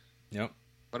is. Yep.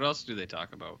 What else do they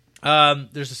talk about?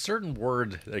 There's a certain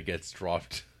word that gets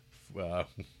dropped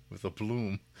with a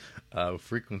bloom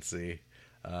frequency.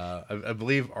 I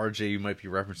believe, RJ, you might be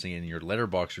referencing in your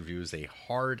Letterboxd review is a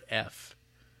hard F.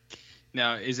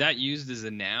 Now, is that used as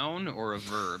a noun or a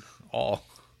verb? All.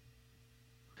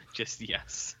 Just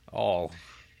yes. All.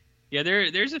 Yeah,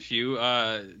 there's a few,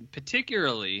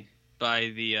 particularly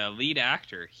by the lead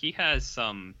actor. He has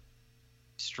some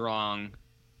strong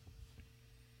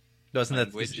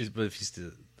language. But if he's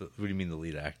what do you mean the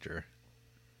lead actor?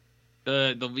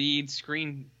 The lead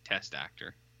screen test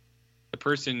actor. The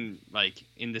person, like,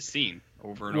 in the scene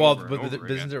over and over and over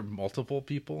again. Isn't there multiple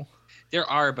people? There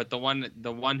are, but the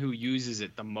one who uses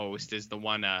it the most is the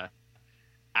one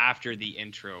after the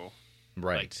intro.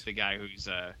 Right. Like, the guy who's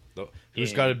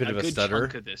got a bit of a stutter.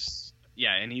 Chunk of this.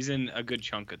 Yeah, and he's in a good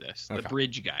chunk of this. The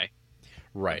bridge guy.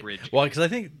 Right. Well, because I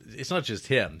think it's not just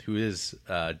him who is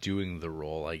doing the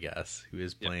role, I guess, who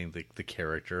is playing the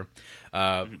character.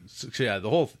 So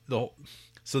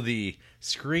the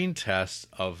screen test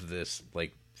of this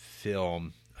like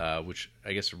film, which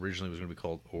I guess originally was going to be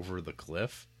called Over the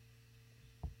Cliff,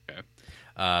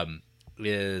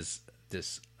 is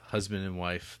this husband and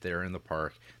wife. They're in the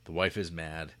park. The wife is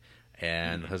mad,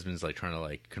 and the husband's like trying to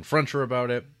like confront her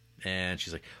about it. And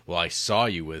she's like, well, I saw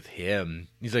you with him.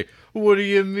 He's like, what do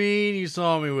you mean you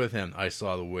saw me with him? I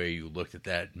saw the way you looked at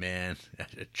that man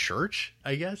at a church,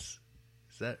 I guess.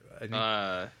 Is that? I think?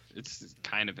 It's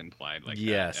kind of implied like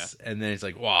yes. That, yeah. And then it's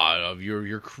like, wow,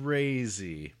 you're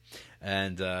crazy.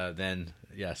 And then,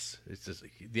 yes, it's just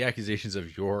the accusations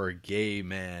of you're a gay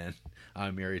man.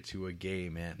 I'm married to a gay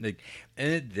man.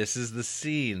 This is the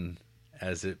scene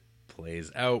as it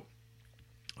plays out.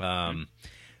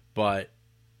 But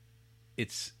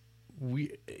it's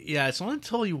not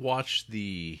until you watch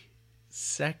the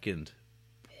second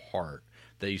part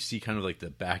that you see kind of like the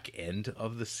back end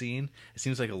of the scene. It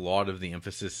seems like a lot of the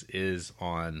emphasis is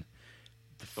on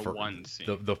one scene.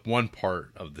 The one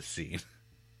part of the scene.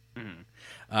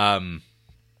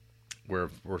 Where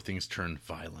things turn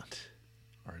violent.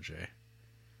 RJ.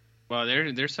 Well,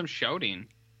 there's some shouting.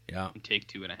 Yeah. In take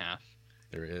 2.5.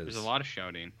 There is. There's a lot of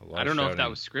shouting. I don't know if that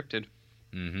was scripted.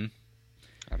 Mm-hmm.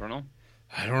 I don't know.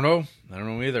 I don't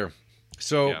know either.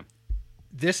 So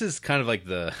this is kind of like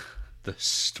the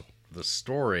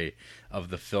story of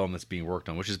the film that's being worked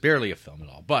on, which is barely a film at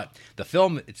all. But the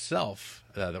film itself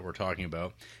that we're talking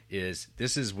about is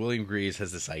William Greaves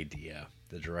has this idea,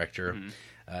 the director.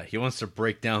 He wants to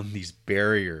break down these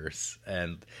barriers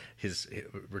and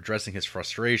redressing his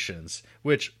frustrations,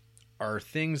 which are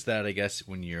things that I guess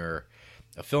when you're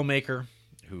a filmmaker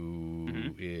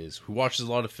who watches a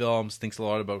lot of films, thinks a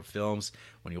lot about films,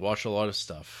 when you watch a lot of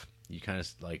stuff, you kind of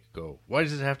like go, why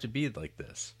does it have to be like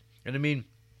this? And I mean,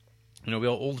 we have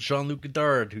old Jean-Luc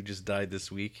Godard, who just died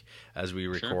this week as we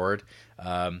record.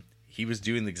 He was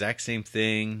doing the exact same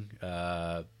thing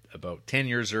about 10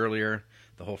 years earlier.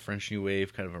 The whole French New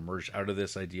Wave kind of emerged out of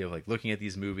this idea of like looking at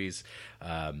these movies,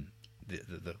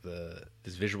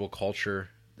 this visual culture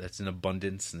that's in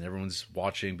abundance and everyone's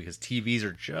watching because TVs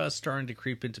are just starting to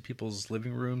creep into people's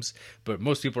living rooms, but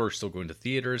most people are still going to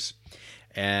theaters.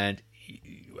 And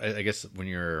I guess when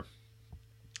you're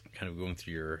kind of going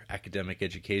through your academic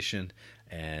education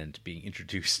and being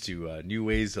introduced to new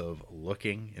ways of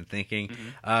looking and thinking,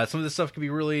 some of this stuff can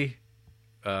be really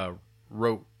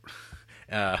rote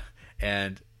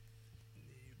and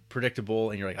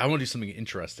predictable, and you're like, I want to do something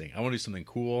interesting, I want to do something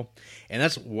cool. And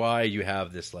that's why you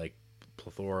have this like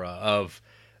plethora of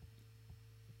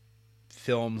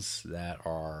films that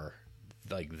are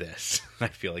like this. I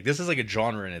feel like this is like a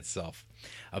genre in itself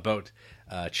about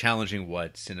challenging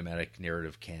what cinematic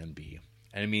narrative can be.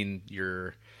 And I mean,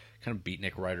 your kind of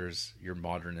beatnik writers, your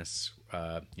modernists,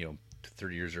 30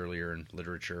 years earlier in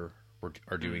literature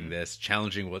are doing this,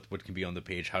 challenging what can be on the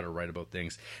page, how to write about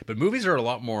things. But movies are a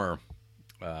lot more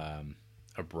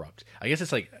abrupt. I guess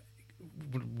it's like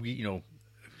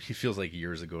it feels like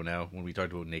years ago now when we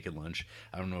talked about Naked Lunch.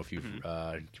 I don't know if you've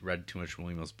read too much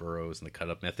William S. Burroughs and the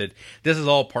cut-up method. This is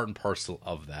all part and parcel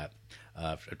of that,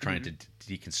 trying to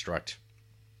deconstruct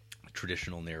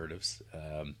traditional narratives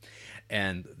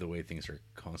and the way things are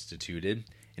constituted.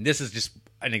 And this is just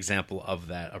an example of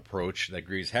that approach that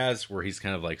Greaves has, where he's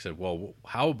kind of like said, well,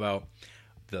 how about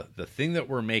the thing that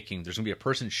we're making, there's going to be a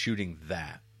person shooting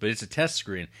that, but it's a test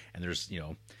screen, and there's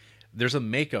a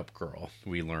makeup girl,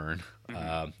 we learn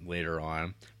later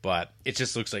on, but it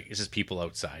just looks like it's just people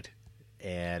outside.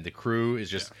 And the crew is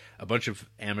just a bunch of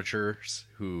amateurs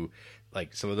who,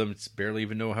 like, some of them barely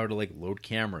even know how to, like, load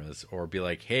cameras or be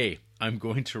like, hey, I'm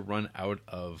going to run out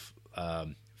of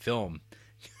film.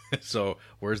 So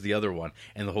where's the other one?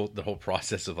 And the whole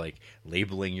process of, like,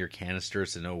 labeling your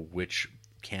canisters to know which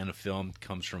can of film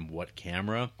comes from what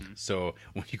camera. So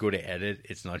when you go to edit,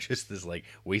 it's not just this like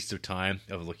waste of time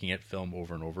of looking at film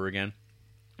over and over again.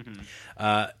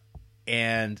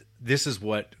 And this is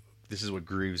what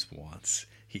Greaves wants.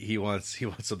 He wants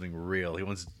something real. He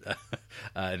wants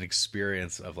an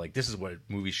experience of like, this is what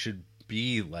movies should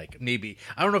be like. Maybe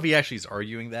I don't know if he actually is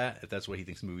arguing that, if that's what he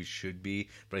thinks movies should be,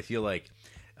 but I feel like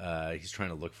he's trying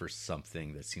to look for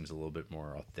something that seems a little bit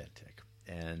more authentic.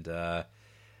 And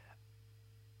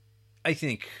I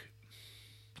think,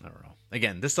 I don't know.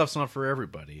 Again, this stuff's not for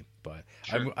everybody, but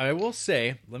sure. I will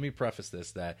say, let me preface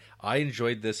this, that I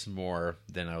enjoyed this more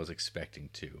than I was expecting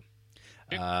to.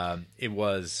 It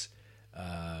was,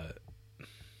 I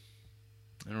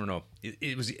don't know.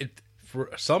 It was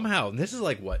for somehow, and this is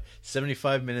like what,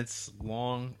 75 minutes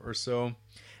long or so,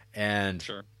 and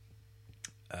sure.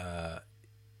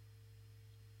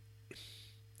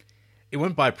 It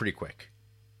went by pretty quick.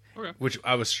 Okay. Which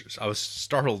I was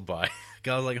startled by.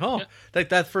 I was like, like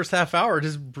that first half hour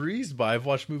just breezed by. I've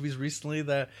watched movies recently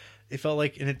that it felt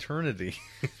like an eternity,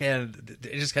 and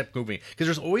it just kept moving because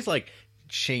there's always like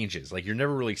changes. Like you're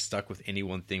never really stuck with any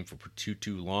one thing for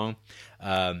too long,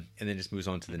 and then it just moves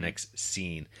on to the next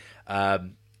scene.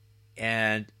 And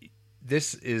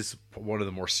this is one of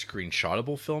the more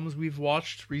screenshotable films we've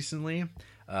watched recently.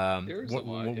 One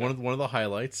of the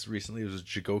highlights recently was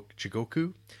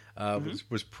Jigoku.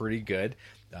 Was pretty good.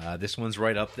 This one's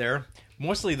right up there.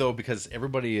 Mostly though because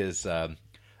everybody is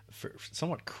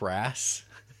somewhat crass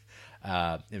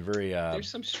and very. There's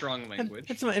some strong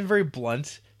language and very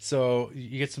blunt. So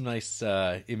you get some nice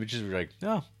images. Where you're like,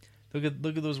 oh, look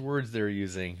at those words they're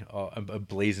using. I'm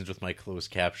emblazoned with my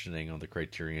closed captioning on the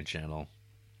Criterion Channel.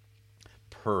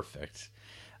 Perfect.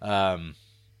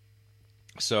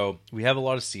 So we have a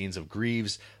lot of scenes of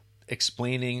Greaves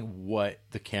explaining what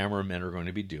the cameramen are going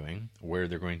to be doing, where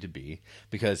they're going to be,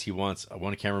 because he wants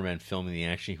one cameraman filming the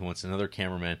action, he wants another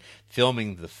cameraman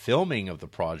filming the filming of the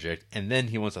project, and then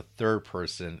he wants a third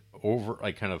person over,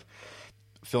 like, kind of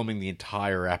filming the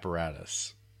entire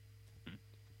apparatus.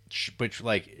 Which,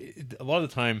 like, a lot of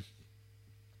the time,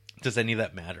 does any of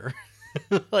that matter?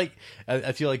 Like,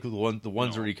 I feel like the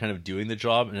one's already kind of doing the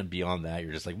job, and then beyond that,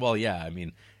 you're just like, well, yeah, I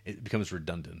mean, it becomes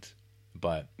redundant,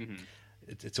 but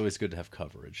it's always good to have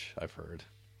coverage, I've heard.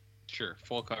 Sure,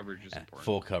 full coverage is important.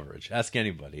 Full coverage. Ask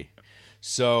anybody.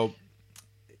 So,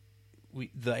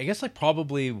 I guess like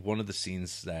probably one of the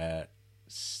scenes that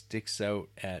sticks out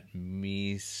at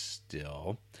me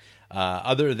still,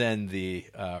 other than the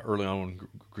early on when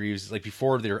Greaves, like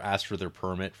before they're asked for their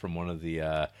permit from one of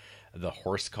the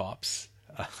horse cops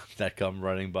that come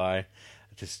running by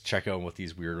to check out what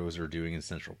these weirdos are doing in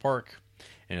Central Park,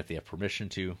 and if they have permission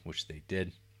to, which they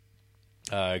did.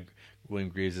 William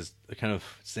Greaves is kind of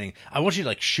saying, I want you to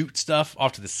like shoot stuff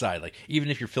off to the side. Like, even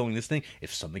if you're filming this thing,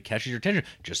 if something catches your attention,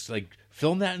 just like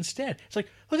film that instead. It's like,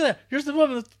 look at that. Here's the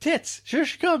woman with the tits. Here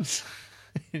she comes.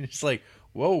 And it's like,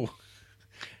 whoa.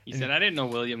 He said, I didn't know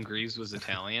William Greaves was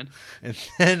Italian. And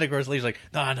then, of course, Lee's like,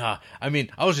 nah. I mean,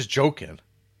 I was just joking.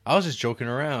 I was just joking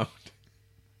around.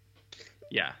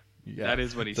 Yeah, that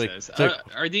is what he It's like- says. it's like-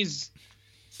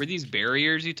 Were these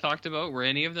barriers you talked about, were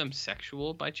any of them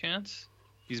sexual by chance?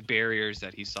 These barriers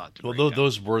that he sought to break down.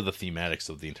 Those were the thematics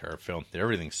of the entire film.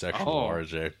 Everything's sexual, Oh.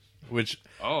 RJ. Which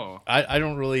Oh. I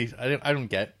don't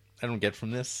get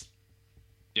from this.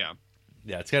 Yeah.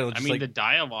 Yeah, it's kind of I just mean, like, the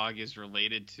dialogue is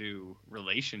related to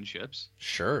relationships.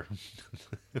 sure.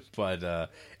 But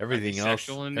everything else,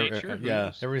 sexual in nature? Who yeah,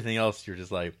 knows? everything else, you're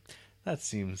just like, that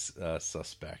seems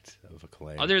suspect of a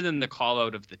claim. Other than the call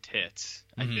out of the tits,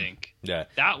 I Mhm. think. Yeah.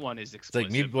 That one is It's explicit.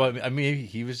 like, maybe, well, I mean,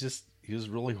 he was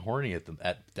really horny at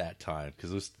that time,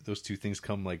 because those two things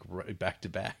come like right back to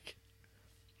back.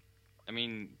 I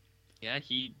mean, yeah,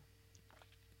 he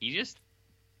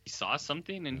saw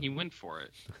something and he went for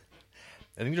it.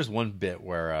 I think there's one bit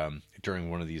where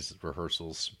during one of these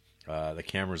rehearsals, the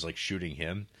camera's like shooting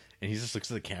him, and he just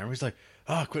looks at the camera. He's like,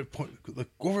 quit point, look,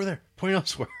 go over there, point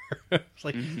elsewhere. It's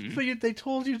like, but they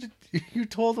told you you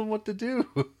told them what to do.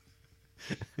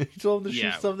 You told them to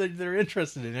shoot something they're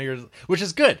interested in, which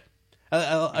is good.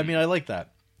 I mean, I like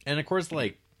that. And of course,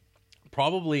 like,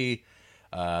 probably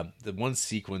the one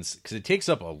sequence, because it takes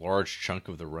up a large chunk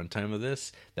of the runtime of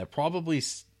this, that probably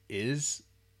is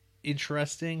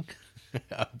interesting.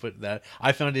 But that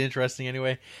I found it interesting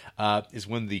anyway, is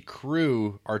when the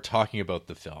crew are talking about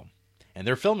the film, and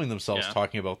they're filming themselves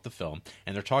talking about the film,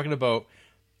 and they're talking about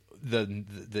the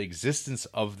existence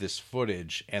of this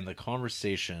footage and the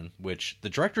conversation, which the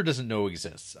director doesn't know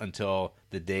exists until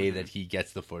the day that he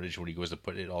gets the footage, when he goes to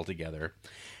put it all together,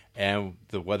 and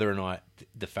whether or not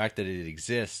the fact that it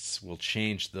exists will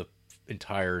change the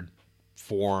entire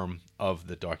form of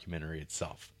the documentary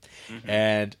itself.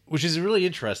 And which is really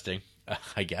interesting,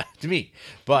 I guess, to me.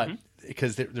 But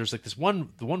because there's like the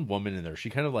one woman in there, she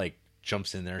kind of like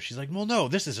jumps in there. She's like, well, no,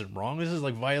 this isn't wrong. This is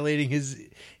like violating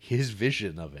his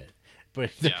vision of it.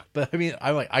 But but I mean,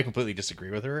 I completely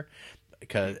disagree with her,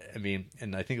 because I mean,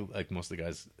 and I think like most of the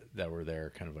guys that were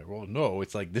there kind of like, well, no,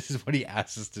 it's like, this is what he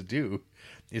asked us to do,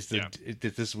 is that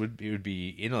this would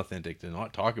be inauthentic to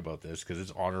not talk about this, because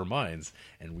it's on our minds,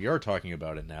 and we are talking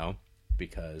about it now,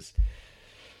 because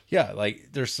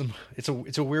like there's some, it's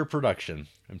a weird production,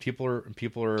 and people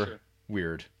are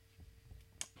weird,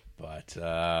 but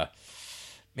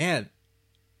man,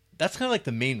 that's kind of like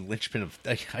the main linchpin of,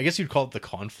 I guess you'd call it the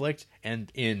conflict.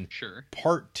 And in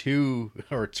part 2,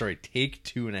 or sorry, take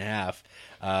 2.5,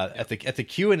 at the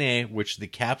Q&A, which the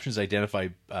captions identify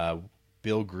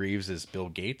Bill Greaves as Bill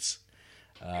Gates.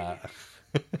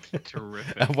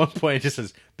 Terrific. At one point, it just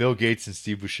says Bill Gates and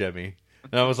Steve Buscemi,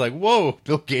 and I was like, "Whoa,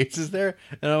 Bill Gates is there?"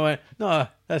 And I went, "No,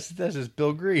 that's just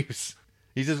Bill Greaves.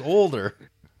 He's just older."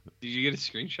 Did you get a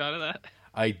screenshot of that?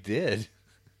 I did.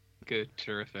 Good,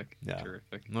 terrific,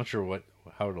 terrific. I'm not sure what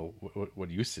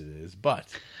use it is, but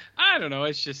I don't know.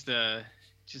 It's just a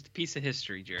piece of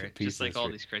history, Jared. piece Just of like all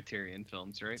history. these Criterion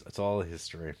films, right? It's all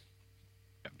history.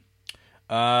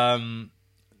 So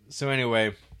anyway,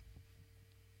 I'm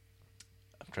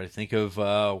trying to think of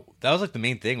that was like the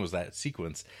main thing, was that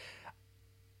sequence.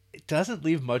 It doesn't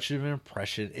leave much of an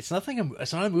impression. It's not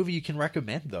a movie you can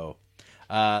recommend, though.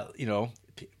 You know,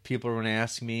 people are going to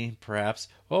ask me, perhaps,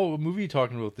 "Oh, what movie are you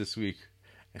talking about this week?"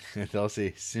 And they'll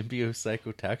say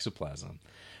Symbiocytotoxoplasm,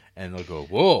 and they'll go,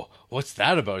 "Whoa, what's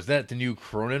that about? Is that the new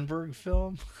Cronenberg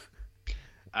film?"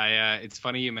 It's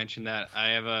funny you mentioned that. I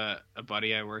have a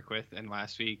buddy I work with, and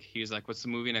last week he was like, "What's the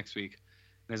movie next week?"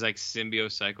 And it's like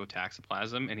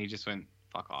Symbiocytotoxoplasm, and he just went,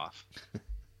 "Fuck off."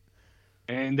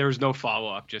 And there was no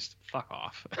follow up, just fuck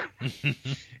off.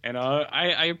 And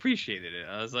I appreciated it.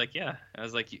 I was like, yeah. I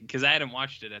was like, because I hadn't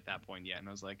watched it at that point yet, and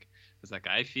I was like,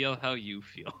 I feel how you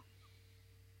feel.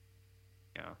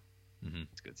 Yeah,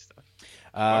 it's good stuff.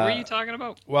 What were you talking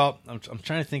about? Well, I'm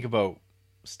trying to think about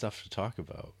stuff to talk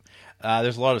about.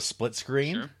 There's a lot of split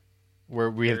screen where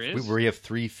we have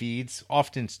 3 feeds.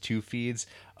 Often it's 2 feeds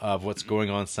of what's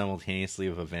going on simultaneously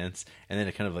of events, and then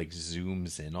it kind of like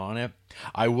zooms in on it.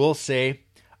 I will say,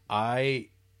 the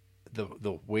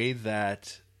way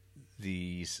that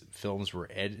these films were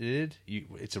edited,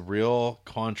 it's a real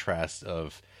contrast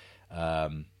of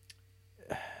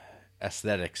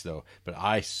aesthetics, though. But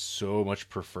I so much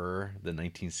prefer the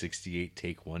 1968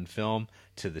 Take One film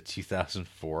to the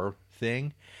 2004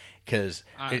 thing, because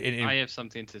I have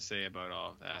something to say about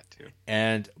all of that too.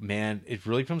 And man, it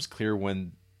really becomes clear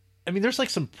when I mean, there's like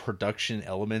some production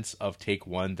elements of Take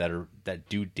One that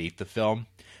do date the film,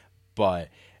 but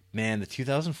man, the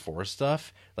 2004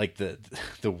 stuff, like the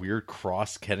weird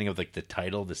cross-cutting of like the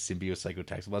title, the symbiote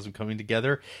psychotoxoplasm coming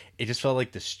together, it just felt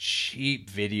like this cheap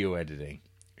video editing.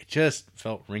 It just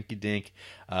felt rinky-dink,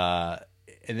 and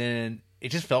then it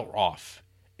just felt off.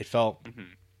 It felt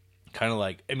kind of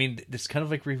like, I mean, this kind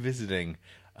of like revisiting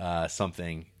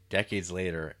something decades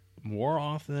later. More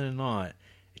often than not,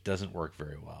 it doesn't work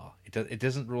very well. It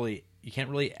doesn't really, you can't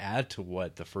really add to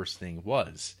what the first thing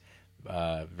was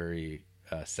very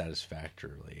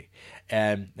satisfactorily.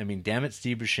 And I mean, damn it,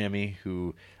 Steve Buscemi,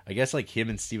 who I guess like him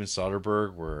and Steven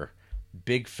Soderbergh were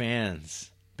big fans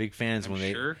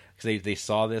when they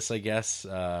saw this, I guess,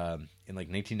 in like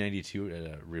 1992 at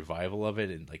a revival of it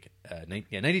in like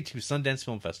 92 Sundance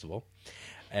Film Festival.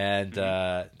 And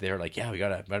they were like, yeah, we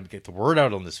gotta get the word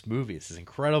out on this movie. This is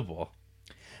incredible.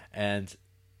 And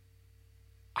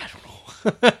I don't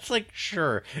know. It's like,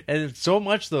 sure. And it's so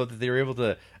much, though, that they were able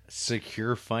to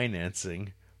secure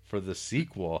financing for the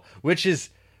sequel, which is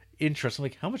interesting.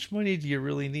 Like, how much money do you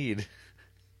really need?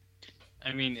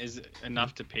 I mean, is it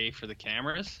enough to pay for the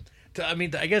cameras? I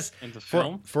mean, I guess and the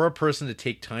film? For a person to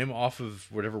take time off of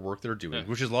whatever work they're doing,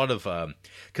 which is a lot of,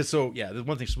 because the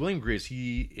one thing. So William Greaves,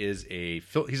 he's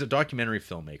a documentary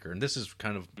filmmaker, and this is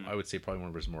kind of, I would say, probably one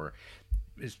of his more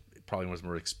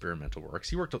experimental works.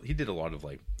 He did a lot of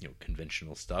like, you know,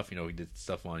 conventional stuff. You know, he did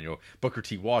stuff on, you know, Booker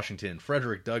T. Washington,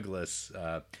 Frederick Douglass,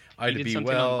 Ida B.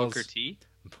 Wells. On Booker T?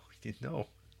 No.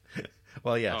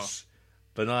 Well, yes,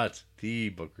 but not the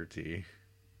Booker T.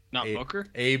 Not Booker?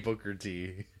 A Booker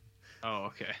T.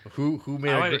 Oh, okay. Who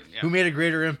made a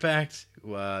greater impact?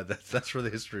 That's for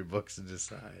the history books to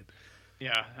decide.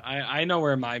 Yeah, I know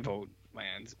where my vote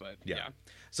lands, but yeah.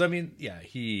 So I mean,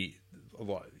 he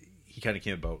kind of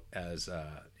came about as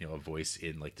you know, a voice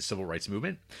in like the civil rights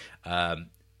movement, and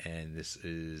this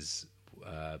is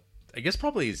I guess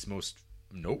probably his most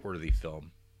noteworthy film,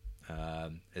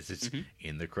 as it's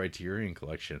in the Criterion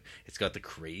Collection. It's got the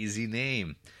crazy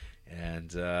name,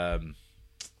 and I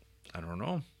don't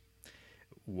know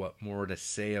what more to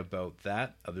say about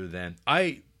that other than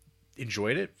I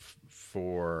enjoyed it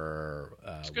for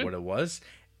what it was.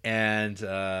 And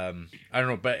I don't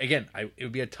know, but again, it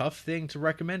would be a tough thing to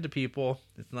recommend to people.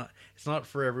 It's not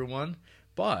for everyone.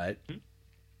 But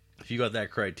if you got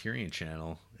that Criterion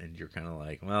channel and you're kind of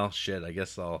like, well, shit, I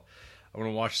guess I want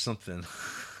to watch something.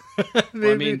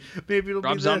 maybe it'll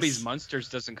Rob be Zombie's this. Monsters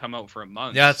doesn't come out for a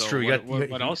month. Yeah, that's so true.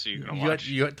 What else are you gonna watch?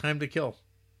 You got time to kill.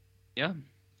 Yeah.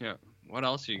 What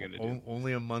else are you gonna do?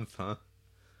 Only a month, huh?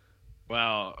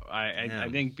 Well, I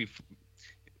think before.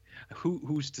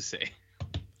 Who's to say?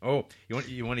 Oh,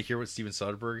 you want to hear what Steven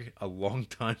Soderbergh, a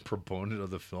longtime proponent of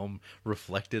the film,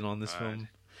 reflected on this film?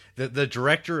 The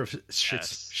director of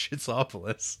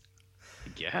Schizopolis.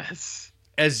 Yes.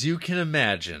 As you can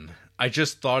imagine, I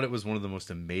just thought it was one of the most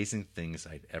amazing things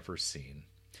I'd ever seen.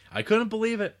 I couldn't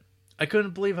believe it. I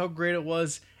couldn't believe how great it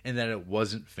was and that it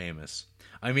wasn't famous.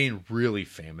 I mean, really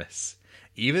famous.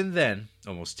 Even then,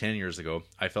 almost 10 years ago,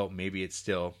 I felt maybe it's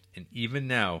still, and even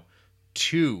now,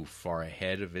 too far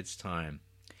ahead of its time.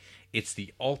 It's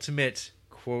the ultimate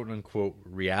quote-unquote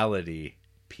reality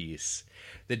piece.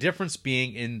 The difference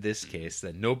being, in this case,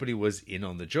 that nobody was in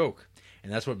on the joke.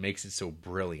 And that's what makes it so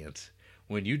brilliant.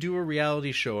 When you do a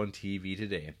reality show on TV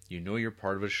today, you know you're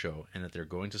part of a show and that they're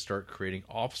going to start creating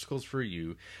obstacles for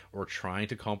you or trying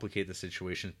to complicate the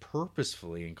situation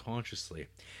purposefully and consciously.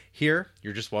 Here,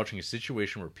 you're just watching a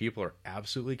situation where people are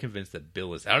absolutely convinced that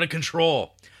Bill is out of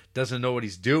control, doesn't know what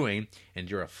he's doing, and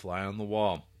you're a fly on the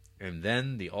wall. And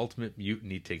then the ultimate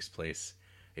mutiny takes place.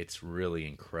 It's really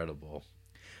incredible.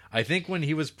 I think when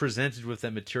he was presented with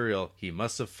that material, he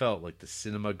must have felt like the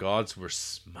cinema gods were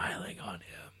smiling on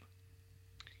him.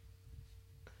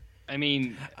 I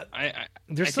mean, I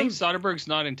think Soderbergh's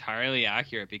not entirely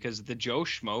accurate, because the Joe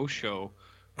Schmo show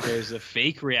was a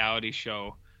fake reality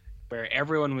show where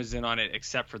everyone was in on it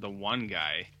except for the one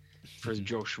guy, for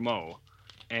Joe Schmo.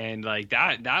 And like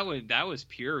that was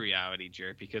pure reality,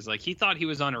 Jared, because like he thought he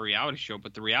was on a reality show,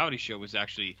 but the reality show was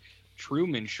actually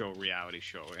Truman Show reality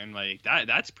show, and like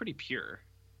that's pretty pure.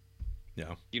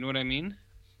 Yeah. You know what I mean?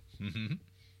 Mm-hmm.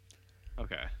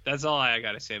 Okay, that's all I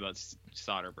got to say about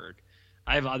Soderbergh.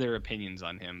 I have other opinions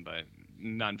on him, but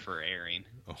none for airing.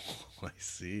 Oh, I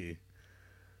see.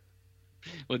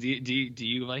 Well, do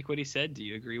you like what he said? Do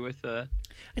you agree with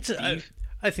Steve?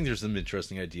 I think there's some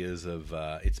interesting ideas of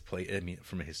its play. I mean,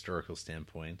 from a historical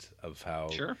standpoint of how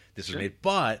this was made.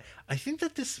 But I think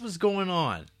that this was going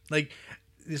on. Like,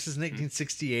 this is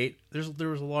 1968. There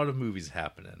was a lot of movies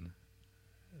happening.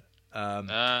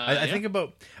 I think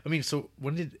about. I mean, so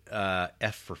when did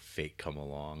F for Fake come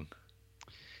along?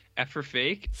 F for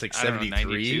Fake? It's like I don't know,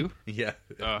 73. 92?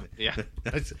 Yeah. Yeah.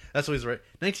 That's always right.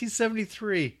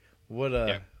 1973. What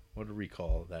a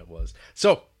recall that was.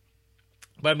 So,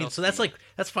 but I mean, so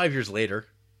that's 5 years later.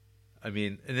 I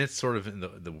mean, and it's sort of in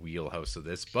the wheelhouse of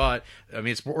this, but I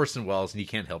mean, it's Orson Welles, and he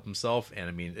can't help himself. And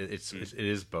I mean, it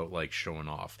is about like showing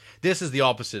off. This is the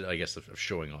opposite, I guess, of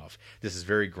showing off. This is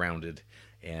very grounded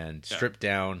and stripped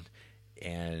down,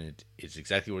 and it's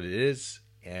exactly what it is.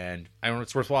 And I don't know,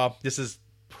 it's worthwhile. This is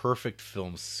perfect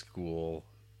film school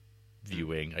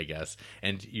viewing, I guess.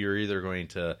 And you're either going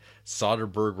to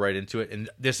Soderbergh right into it,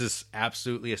 and this is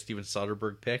absolutely a Steven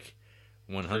Soderbergh pick,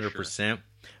 100%.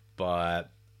 But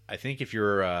I think if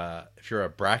you're a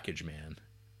Brackage man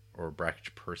or a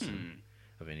Brackage person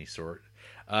of any sort,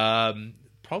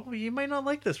 probably you might not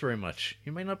like this very much.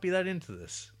 You might not be that into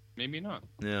this. Maybe not.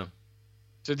 Yeah.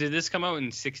 So did this come out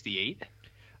in 68?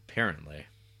 Apparently.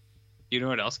 You know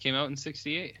what else came out in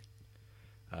 68?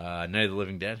 Night of the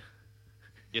Living Dead.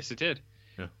 Yes, it did.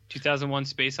 Yeah. 2001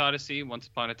 Space Odyssey, Once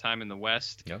Upon a Time in the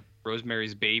West, Yep.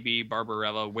 Rosemary's Baby,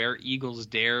 Barbarella, Where Eagles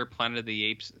Dare, Planet of the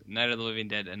Apes, Night of the Living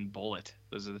Dead, and Bullet.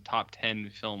 Those are the top 10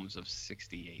 films of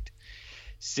 68.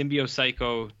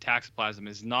 Symbio-Psycho Taxoplasm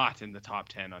is not in the top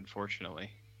 10, unfortunately.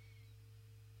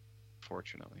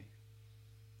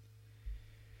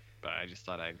 But I just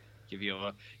thought I'd give you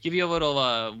a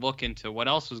little look into what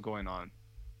else was going on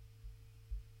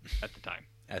at the time.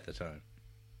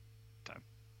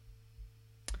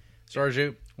 So,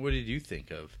 RJ, what did you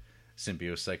think of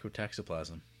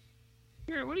Symbio-Psycho-Taxoplasm?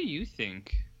 Here, what do you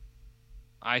think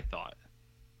I thought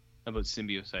about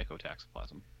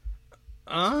Symbio-Psycho-Taxoplasm?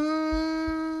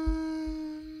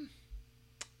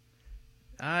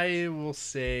 I will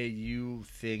say you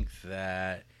think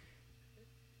that...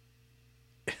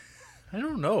 I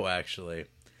don't know, actually.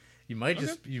 You might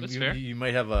you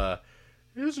might have a...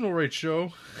 It was an alright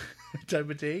show type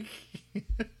of take.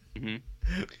 Mm-hmm.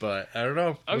 But I don't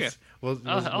know. Okay.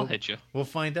 I'll hit hit you. We'll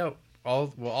find out.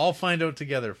 We'll all find out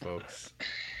together, folks.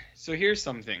 So here's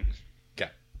something.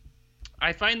 Okay.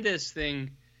 I find this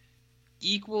thing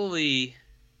equally,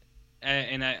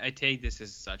 and I take this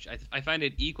as such. I find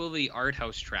it equally art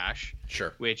house trash.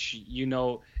 Sure. Which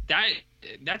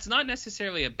that's not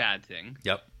necessarily a bad thing.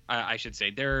 Yep. I should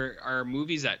say there are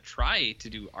movies that try to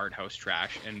do art house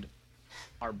trash and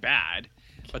are bad,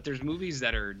 but there's movies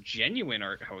that are genuine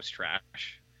art house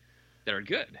trash that are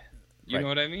good. You know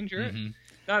what I mean, Jared?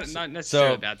 Mm-hmm. Not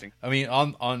necessarily a bad thing. I mean,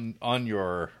 on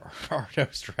your art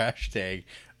house trash tag,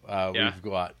 we've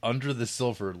got Under the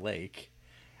Silver Lake.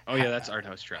 Oh yeah, that's art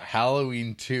house trash.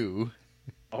 Halloween 2.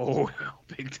 Oh,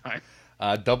 big time.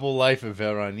 Double Life of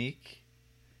Veronique.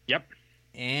 Yep.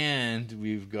 And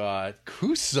we've got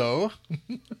Kuso.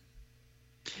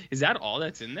 Is that all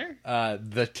that's in there?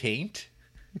 The Taint.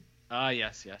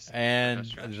 Yes. And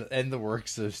the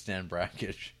works of Stan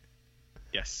Brakhage.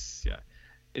 Yes, yeah.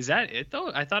 Is that it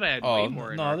though? I thought I had way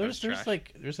more. No, there's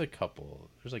a couple.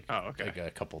 There's like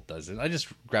a couple dozen. I just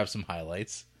grabbed some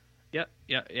highlights. Yeah.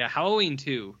 Halloween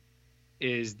 2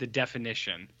 is the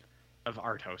definition of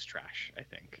art house trash, I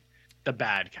think. The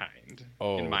bad kind,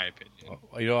 in my opinion.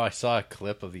 You know, I saw a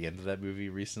clip of the end of that movie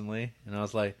recently, and I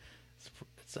was like,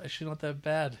 it's actually not that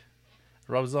bad.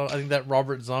 I think that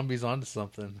Robert Zombie's onto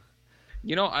something.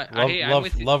 You know,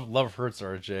 love hurts,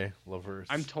 RJ. Love hurts.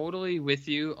 I'm totally with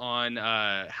you on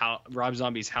Rob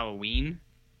Zombie's Halloween,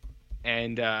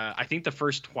 and I think the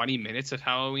first 20 minutes of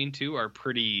Halloween 2 are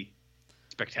pretty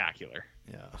spectacular.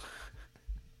 Yeah.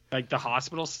 Like the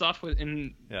hospital stuff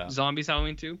in Zombies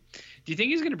Halloween 2. Do you think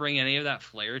he's going to bring any of that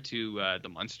flair to the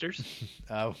Munsters?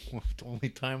 Only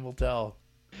time will tell.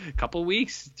 A couple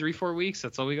weeks, 3-4 weeks.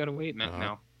 That's all we got to wait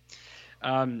now.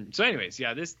 So anyways,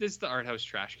 yeah, this is the art house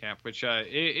trash camp, which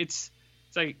it's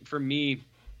like, for me,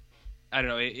 I don't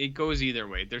know, it goes either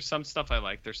way. There's some stuff I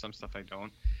like, there's some stuff I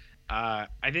don't.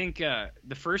 I think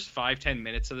the first 5-10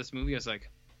 minutes of this movie, I was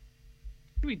like,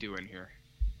 what are we doing here?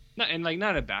 Not in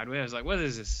a bad way. I was like, what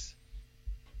is this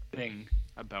thing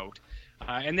about?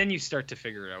 And then you start to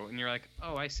figure it out, and you're like,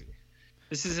 oh, I see.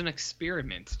 This is an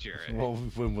experiment, Jared. Well,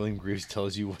 when William Greaves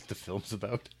tells you what the film's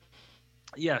about.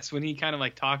 Yes, when he kind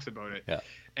of talks about it. Yeah.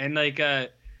 And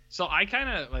so I kind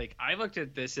of I looked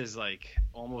at this as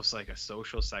almost like a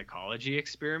social psychology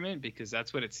experiment, because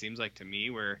that's what it seems like to me,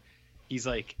 where he's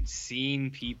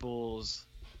seeing people's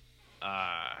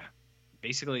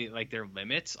basically their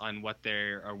limits on what they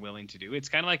are willing to do. It's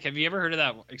kind of have you ever heard of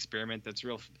that experiment that's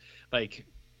real like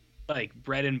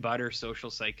bread and butter social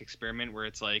psych experiment, where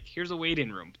it's here's a waiting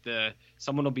room,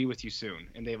 someone will be with you soon,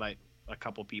 and they let a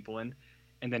couple people in,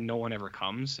 and then no one ever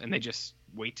comes, and they just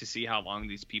wait to see how long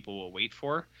these people will wait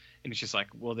for. And it's just like,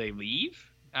 will they leave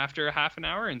after a half an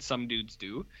hour? And some dudes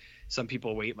do. Some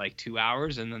people wait like 2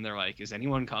 hours, and then they're like, is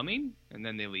anyone coming? And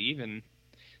then they leave. And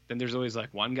then there's always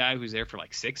like one guy who's there for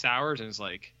like 6 hours, and is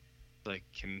like,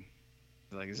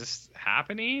 is this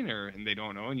happening? And they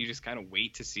don't know. And you just kind of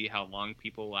wait to see how long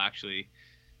people will actually,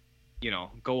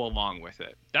 go along with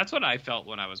it. That's what I felt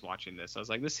when I was watching this. I was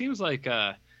like, this seems like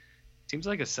a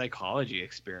psychology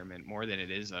experiment more than it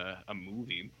is a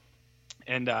movie.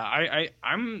 And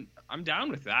I'm down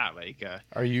with that. Like,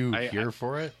 are you here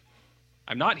for it?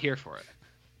 I'm not here for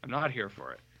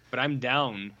it. But I'm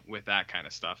down with that kind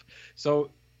of stuff. So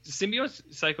symbiote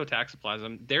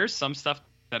psychotoxoplasm, there's some stuff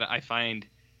that I find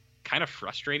kind of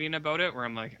frustrating about it, where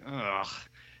I'm like, ugh,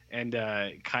 and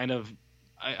kind of,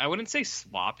 I wouldn't say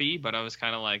sloppy, but I was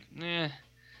kind of like, I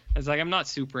was like, I'm not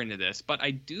super into this. But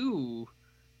I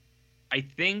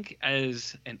think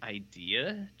as an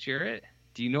idea, Jarrett,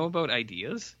 do you know about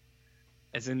ideas?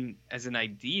 As an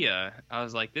idea, I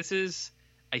was like,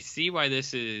 I see why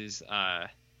this is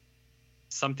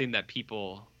something that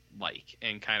people like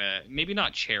and kind of maybe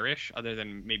not cherish, other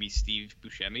than maybe Steve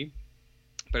Buscemi.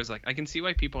 But it's like, I can see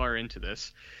why people are into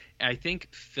this. And I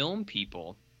think film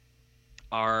people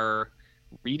are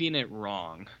reading it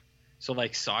wrong. So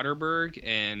like Soderbergh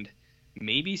and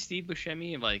maybe Steve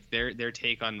Buscemi, like their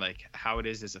take on like how it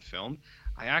is as a film,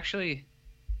 I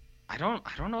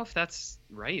don't know if that's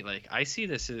right. Like, I see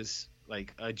this as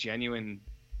like a genuine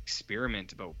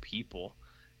experiment about people,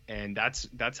 and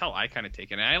that's how I kind of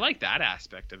take it. And I like that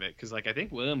aspect of it, because like I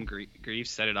think William Greaves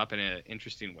set it up in an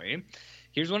interesting way.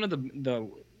 Here's one of the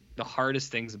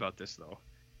hardest things about this, though,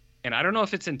 and I don't know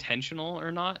if it's intentional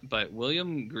or not, but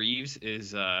William Greaves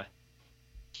is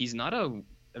he's not a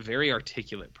very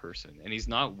articulate person, and he's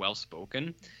not well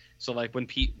spoken. So like when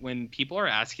people are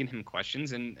asking him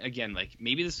questions, and again, like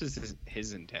maybe this was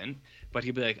his intent, but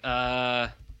he'd be like,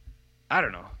 I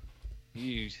don't know.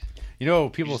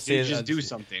 People say just do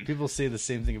something. People say the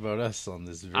same thing about us on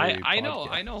this very I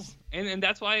know, and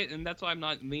that's why I'm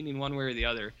not leaning one way or the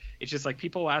other. It's just like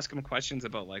people ask him questions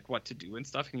about like what to do and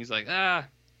stuff, and he's like, I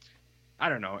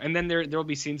don't know. And then there'll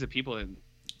be scenes of people in,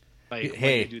 like,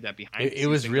 hey, when they do that behind. It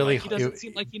was really. Like, he doesn't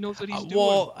seem like he knows what he's doing.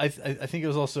 Well, I think it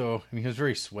was also. I mean, he was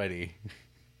very sweaty.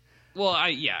 Well,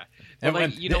 yeah.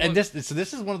 But this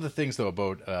is one of the things though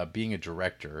about being a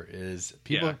director is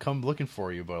people come looking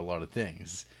for you about a lot of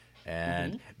things,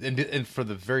 and for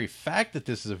the very fact that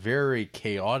this is a very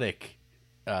chaotic,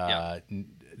 the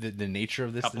nature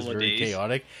of this is very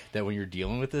chaotic. That when you're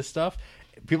dealing with this stuff,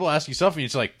 people ask you stuff and you're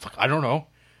just like, fuck, I don't know.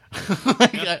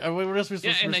 What else are we supposed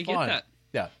to respond? I get that.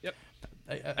 Yeah. Yep.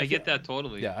 I get that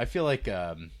totally. Yeah, I feel like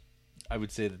I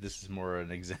would say that this is more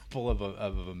an example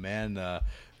of a man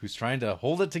who's trying to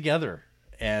hold it together,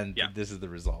 and this is the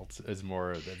result. Is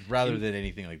more rather than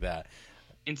anything like that.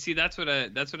 And see, that's what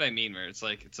I mean. Where it's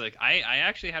like I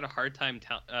actually had a hard time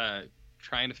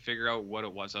trying to figure out what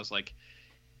it was. I was like,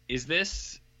 is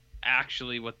this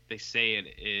actually what they say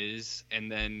it is?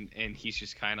 And he's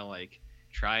just kind of like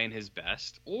trying his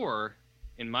best, or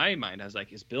in my mind, I was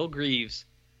like, is Bill Greaves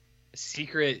a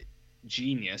secret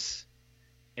genius,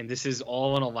 and this is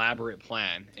all an elaborate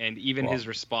plan? And even his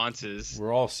responses,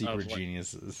 we're all secret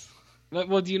geniuses.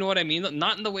 Well, do you know what I mean?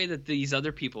 Not in the way that these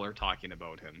other people are talking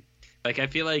about him. Like, I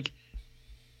feel like,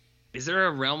 is there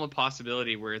a realm of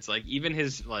possibility where it's like even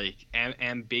his like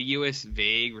ambiguous,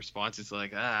 vague responses,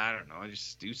 like, I don't know,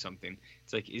 just do something.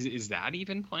 It's like, is that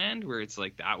even planned? Where it's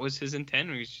like that was his intent,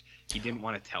 or he didn't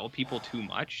want to tell people too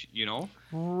much,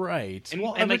 Right.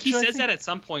 And like he says that at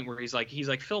some point where he's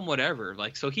like film whatever.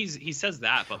 Like, so he says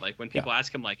that, but like when people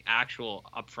ask him like actual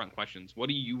upfront questions, what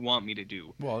do you want me to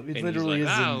do? Well, it and literally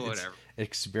like, is whatever.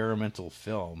 Experimental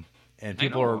film. And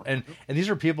people are, and these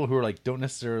are people who are like, don't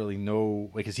necessarily know,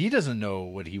 because he doesn't know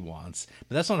what he wants,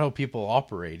 but that's not how people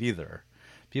operate either.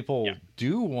 People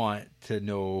do want to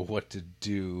know what to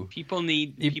do.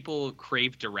 People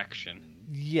crave direction.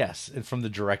 Yes, and from the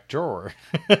director.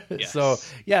 Yes. So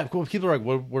yeah, cool. People are like,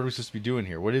 what are we supposed to be doing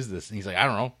here? What is this? And he's like, I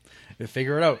don't know.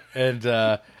 Figure it out. And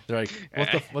they're like,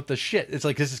 what the shit? It's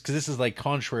like, this is like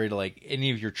contrary to like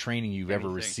any of your training you've ever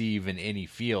received in any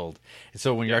field. And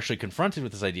so when you're actually confronted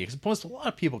with this idea, because a lot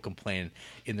of people complain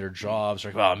in their jobs,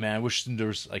 like, oh man, I wish there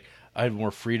was like, I had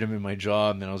more freedom in my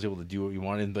job, and then I was able to do what we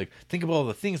wanted. And like, think about all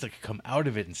the things that could come out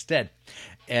of it instead.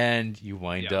 And you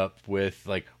wind up with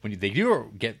like, when they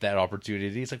do get that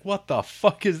opportunity, it's like, what the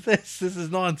fuck is this? This is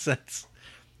nonsense.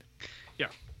 Yeah.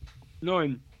 No,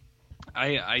 and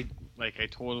I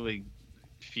totally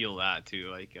feel that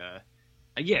too. Like,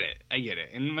 I get it.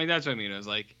 And like, that's what I mean. I was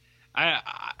like,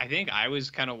 I think I was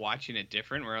kind of watching it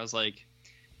different, where I was like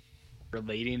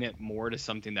relating it more to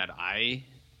something that I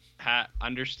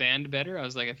understand better. I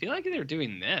was like, I feel like they're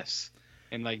doing this,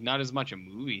 and like not as much a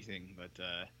movie thing. But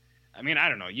I mean, I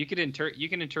don't know. You can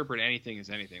interpret anything as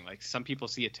anything. Like some people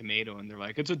see a tomato and they're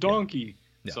like, it's a donkey.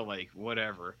 Yeah. So like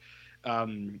whatever.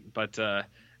 But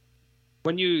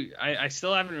when I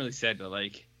still haven't really said, but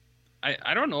like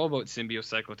I don't know about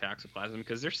symbiocyclotoxoplasm,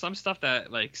 because there's some stuff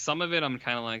that like some of it I'm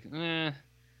kind of like, I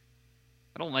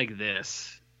don't like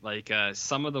this. Like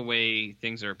some of the way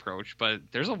things are approached, but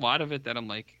there's a lot of it that I'm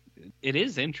like, it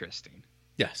is interesting.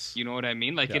 Yes. You know what I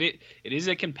mean? Like Yeah. it is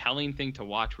a compelling thing to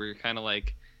watch, where you're kind of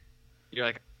like,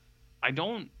 I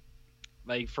don't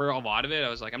like, for a lot of it, I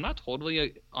was like, I'm not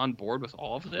totally on board with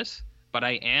all of this, but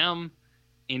I am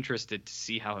interested to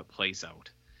see how it plays out.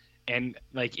 And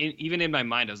like, even in my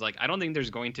mind, I was like, I don't think there's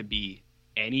going to be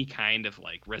any kind of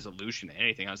like resolution to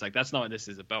anything. I was like, that's not what this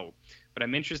is about. But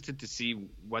I'm interested to see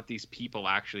what these people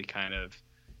actually kind of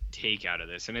take out of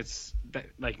this. And it's that,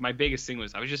 like, my biggest thing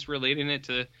was I was just relating it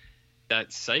to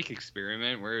that psych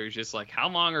experiment, where it was just like, how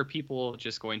long are people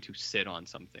just going to sit on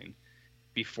something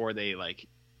before they like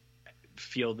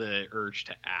feel the urge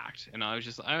to act? And I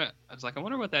was like, I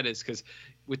wonder what that is, because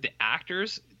with the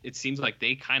actors, it seems like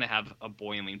they kind of have a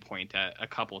boiling point at a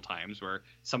couple times, where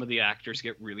some of the actors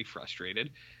get really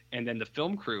frustrated, and then the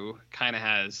film crew kind of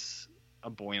has a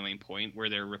boiling point where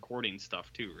they're recording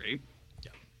stuff too, right?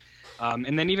 Yeah.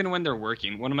 And then even when they're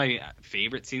working, one of my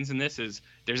favorite scenes in this is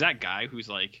there's that guy who's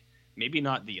like maybe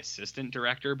not the assistant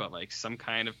director, but like some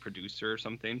kind of producer or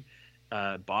something,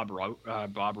 Bob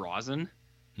Rosen.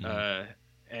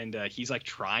 And he's like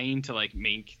trying to like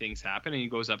make things happen, and he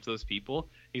goes up to those people.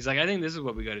 He's like, I think this is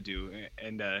what we got to do.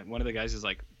 And one of the guys is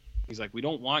like, he's like, we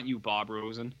don't want you, Bob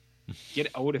Rosen. Get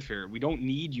out of here. We don't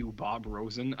need you, Bob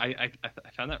Rosen. I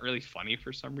found that really funny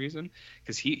for some reason,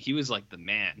 because he was like the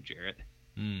man, Jarrett.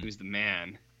 He was the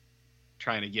man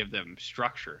trying to give them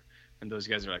structure, and those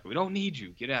guys are like, we don't need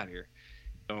you. Get out of here.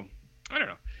 So I don't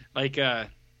know. Like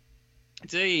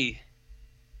it's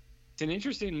an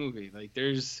interesting movie. Like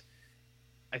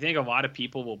I think a lot of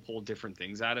people will pull different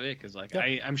things out of it, because like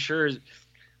I'm sure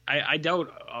I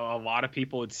doubt a lot of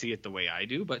people would see it the way I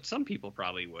do, but some people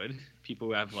probably would. People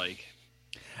who have like,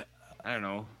 I don't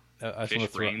know, fish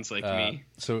brains like me.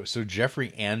 So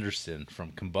Jeffrey Anderson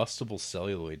from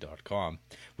combustiblecelluloid.com,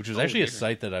 which was actually a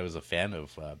site that I was a fan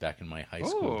of back in my high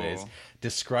school days,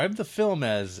 described the film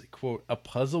as, quote, a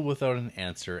puzzle without an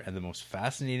answer, and the most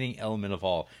fascinating element of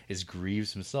all is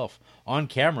Greaves himself. On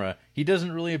camera, he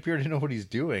doesn't really appear to know what he's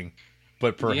doing,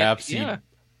 but perhaps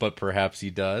he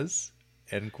does,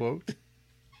 end quote.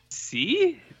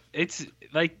 See? It's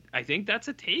like, I think that's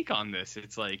a take on this.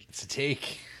 It's like, it's a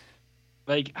take.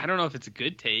 Like, I don't know if it's a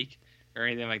good take or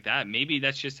anything like that. Maybe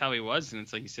that's just how he was, and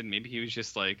it's like you said, maybe he was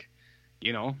just like,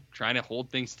 you know, trying to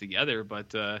hold things together.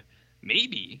 But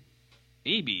maybe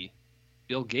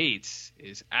Bill Gates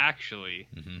is actually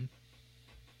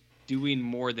doing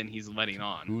more than he's letting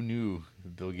on. Who knew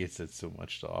Bill Gates had so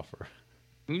much to offer?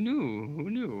 Who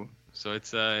knew? So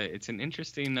it's an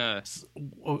interesting.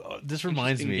 This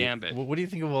reminds me. Gambit. What do you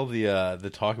think of all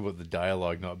the talk about the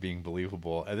dialogue not being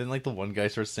believable? And then like the one guy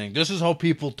starts saying, "This is how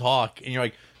people talk," and you're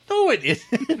like, "No, it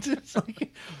isn't." It's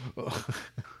like,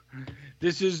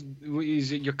 this is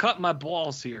you're cutting my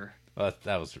balls here.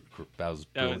 That was different. That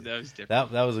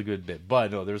was a good bit,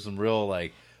 but no, there's some real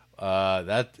like.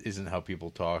 That isn't how people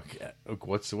talk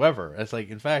whatsoever. It's like,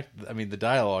 in fact, I mean, the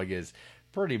dialogue is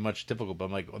pretty much typical, but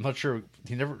I'm like, I'm not sure.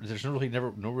 There's no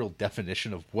real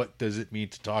definition of what does it mean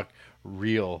to talk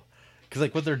real, because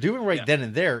like what they're doing then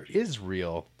and there is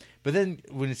real, but then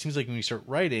when it seems like when you start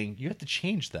writing, you have to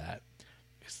change that.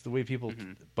 It's the way people.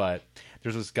 But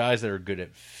there's those guys that are good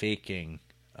at faking.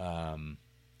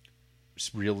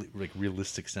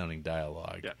 Realistic sounding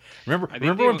dialogue. Yeah.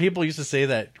 Remember when people used to say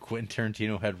that Quentin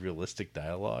Tarantino had realistic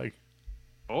dialogue?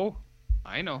 Oh,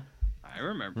 I know. I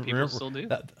remember. People still do.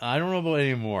 I don't know about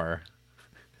anymore.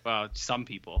 Well, some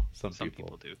people. Some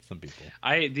people do. Some people.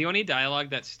 The only dialogue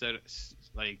that stood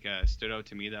out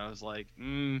to me that I was like,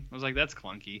 that's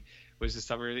clunky, was the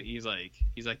stuff where he's like,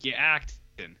 you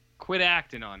acting. Quit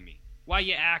acting on me. Why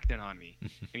you acting on me?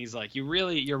 And he's like, you're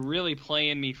really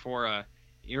playing me for a.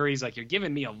 Or he's like, you're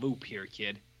giving me a loop here,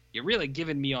 kid. You're really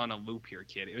giving me on a loop here,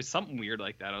 kid. It was something weird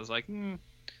like that. I was like,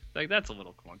 like that's a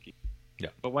little clunky. Yeah.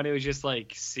 But when it was just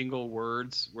like single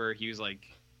words where he was like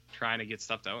trying to get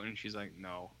stuff out, and she's like,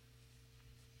 no.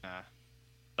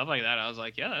 Stuff like that, I was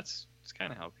like, yeah, that's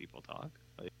kind of how people talk.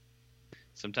 Like,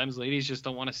 sometimes ladies just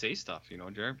don't want to say stuff, you know,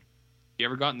 Jared. You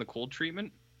ever gotten the cold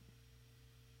treatment?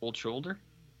 Cold shoulder?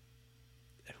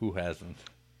 Who hasn't?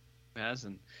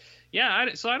 hasn't?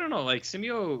 Yeah, so I don't know. Like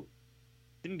Symbiote,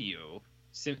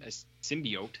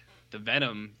 the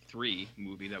Venom 3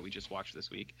 movie that we just watched this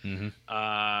week. Mm-hmm.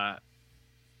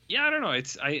 Yeah, I don't know.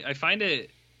 I find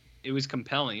it was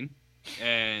compelling,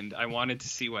 and I wanted to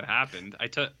see what happened.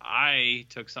 I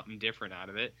took something different out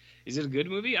of it. Is it a good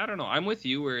movie? I don't know. I'm with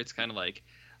you where it's kind of like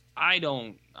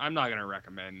I'm not gonna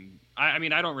recommend. I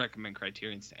mean, I don't recommend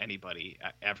Criterion's to anybody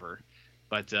ever,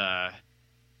 but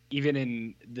even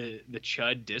in the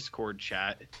Chud Discord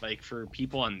chat, like for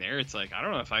people on there, it's like I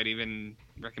don't know if I'd even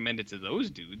recommend it to those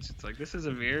dudes. It's like this is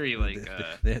a very like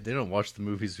they don't watch the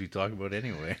movies we talk about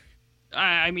anyway.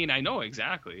 I mean, I know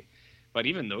exactly, but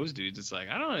even those dudes, it's like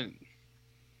I don't.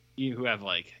 You who have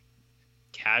like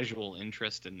casual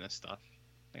interest in this stuff,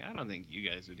 like I don't think you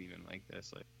guys would even like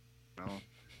this. Like, no.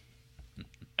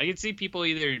 I could see people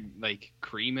either like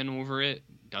creaming over it,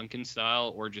 Duncan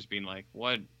style, or just being like,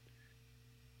 "What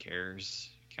cares?"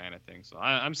 kind of thing. So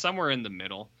I'm somewhere in the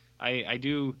middle. I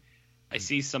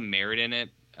see some merit in it,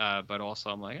 but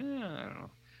also I'm like, I don't know.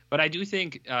 But I do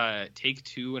think Take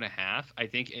 2.5. I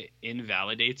think it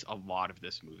invalidates a lot of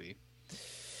this movie.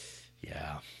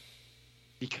 Yeah.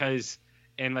 Because,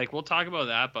 and like we'll talk about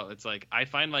that, but it's like I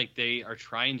find like they are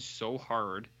trying so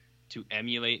hard to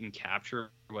emulate and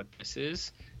capture what this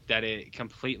is that it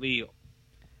completely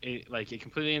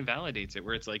invalidates it.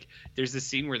 Where it's like there's this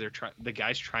scene where the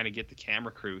guy's trying to get the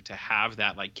camera crew to have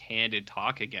that like candid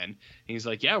talk again, and he's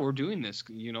like, "Yeah, we're doing this."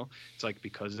 It's like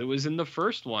because it was in the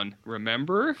first one,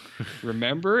 remember,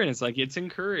 and it's like it's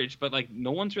encouraged, but like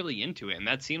no one's really into it, and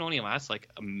that scene only lasts like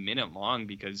a minute long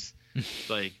because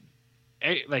like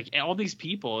all these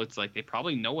people, it's like they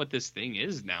probably know what this thing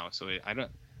is now, so I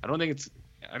don't think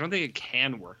it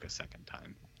can work a second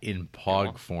time in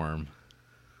POG form.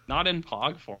 Not in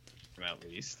POG form, at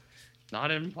least. Not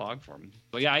in POG form.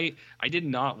 But yeah, I did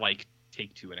not like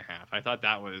Take 2.5. I thought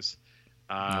that was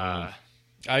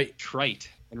trite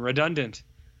and redundant.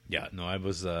 Yeah, no, I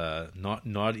was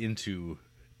not into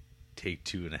Take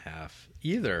 2.5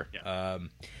 either. Yeah.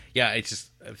 It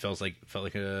felt like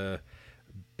a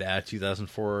bad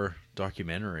 2004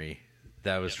 documentary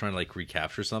that was trying to like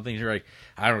recapture something. You're like,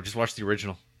 I don't know, just watch the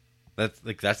original. That's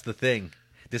the thing.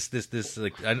 This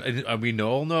like we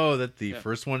all know that the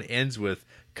first one ends with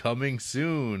coming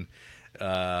soon,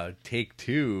 Take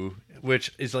 2,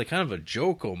 which is like kind of a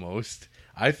joke almost.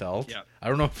 I felt. Yeah. I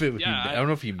don't know if it. Yeah, I don't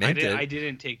know if he meant it. I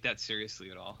didn't take that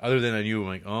seriously at all. Other than I knew, I'm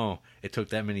like, oh, it took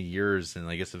that many years, and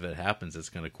I guess if it happens, it's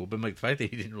kind of cool. But like the fact that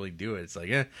he didn't really do it, it's like,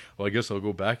 well, I guess I'll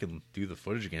go back and do the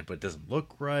footage again. But it doesn't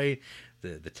look right.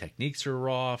 The techniques are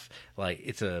off. Like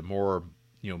it's a more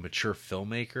mature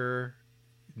filmmaker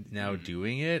now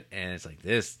doing it, and it's like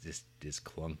this is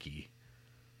clunky.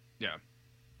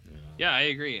 Yeah, I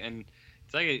agree, and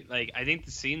it's like I think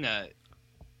the scene that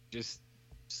just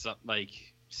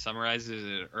summarizes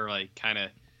it or like kind of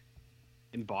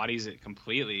embodies it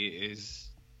completely is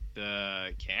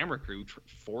the camera crew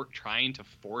trying to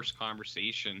force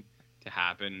conversation to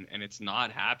happen, and it's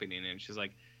not happening, and it's just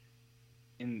like,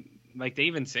 and like they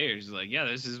even say it's just like, yeah,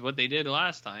 this is what they did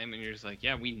last time, and you're just like,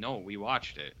 yeah, we know, we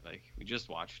watched it, like we just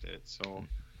watched it. So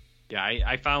yeah,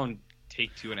 I found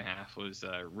Take 2.5 was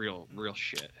real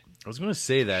shit. I was going to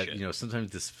say that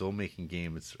sometimes this filmmaking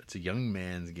game, it's a young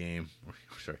man's game,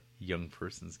 sorry, young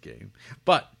person's game.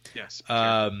 But yes,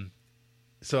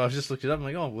 so I was just looking it up. I'm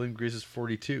like, oh, William Greaves is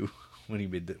 42 when he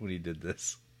did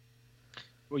this.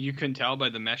 Well, you couldn't tell by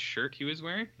the mesh shirt he was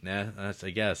wearing. Nah, I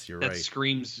guess you're right. That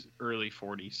screams early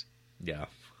 40s. Yeah.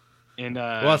 And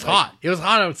well, it's hot. It was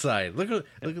hot outside. Look at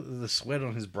the sweat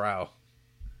on his brow.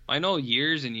 I know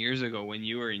years and years ago when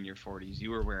you were in your 40s,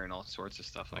 you were wearing all sorts of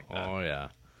stuff like that. Oh yeah.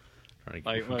 Trying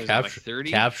to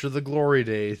capture the glory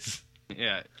days.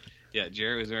 Yeah.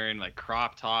 Jerry was wearing like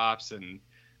crop tops and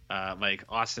like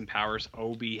Austin Powers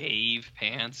 "Oh Behave"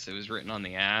 pants. It was written on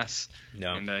the ass.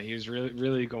 No. And he was really,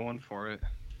 really going for it.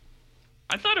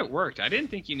 I thought it worked. I didn't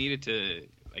think you needed to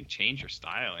like change your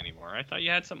style anymore. I thought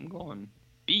you had something going.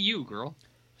 Be you, girl.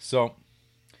 So,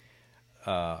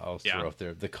 I'll throw out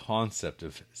there the concept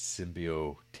of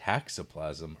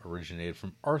symbiotaxoplasm originated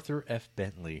from Arthur F.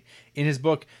 Bentley in his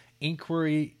book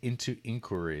Inquiry into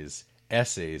Inquiries,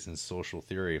 Essays in Social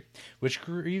Theory, which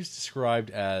Greaves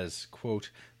described as, quote,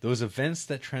 those events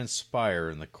that transpire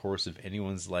in the course of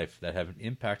anyone's life that have an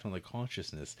impact on the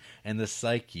consciousness and the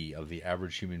psyche of the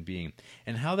average human being,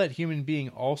 and how that human being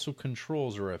also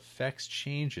controls or affects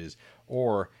changes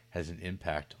or has an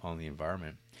impact on the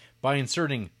environment. By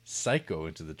inserting psycho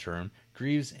into the term,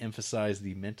 Greaves emphasized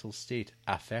the mental state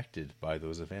affected by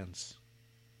those events.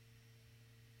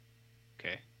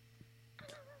 Okay.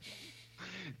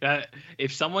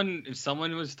 If someone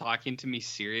was talking to me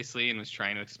seriously and was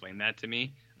trying to explain that to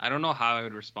me, I don't know how I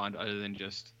would respond other than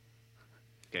just,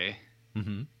 okay.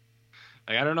 Mm-hmm.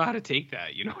 Like, I don't know how to take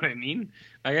that. You know what I mean?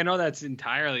 Like, I know that's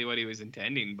entirely what he was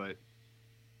intending, but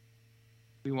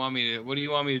what do you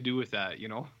want me to do with that? You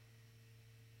know?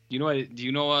 Do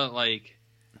you know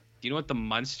what the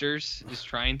Munsters is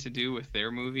trying to do with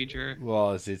their movie, Jared?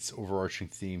 Well, is its overarching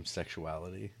theme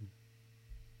sexuality?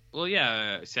 Well,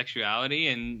 yeah, sexuality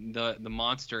and the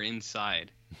monster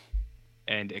inside,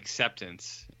 and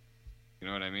acceptance. You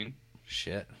know what I mean?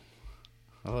 Shit.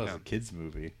 Oh, that was a kids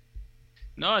movie.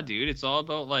 No, dude, it's all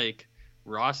about like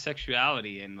raw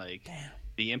sexuality and like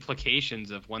the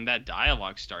implications of when that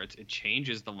dialogue starts. It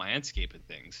changes the landscape of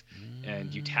things,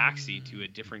 and you taxi to a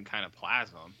different kind of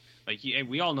plasm. Like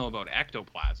we all know about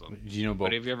ectoplasm. Do you know about?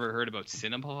 But have you ever heard about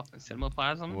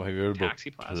cinemaplasm? Well, have you heard about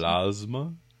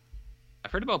plasma?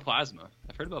 I've heard about plasma.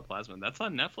 That's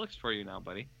on Netflix for you now,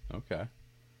 buddy. Okay.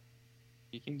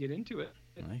 You can get into it.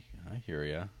 I hear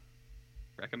ya.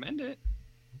 Recommend it.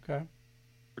 Okay.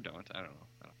 Or don't. I don't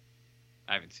know.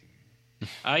 I haven't seen it.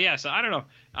 Yeah, so I don't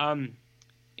know.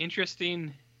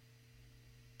 Interesting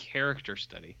character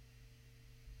study.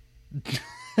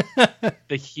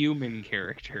 The human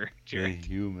character. Jared. The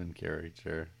human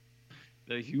character.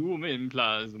 The human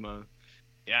plasma.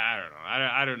 Yeah, I don't know.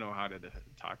 I don't know how to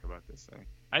talk about this thing.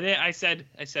 I said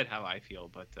how I feel,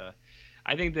 but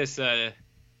I think this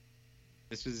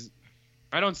was.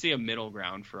 I don't see a middle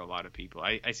ground for a lot of people.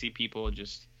 I see people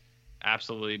just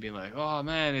absolutely being like, oh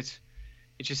man, it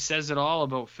just says it all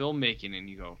about filmmaking, and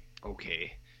you go,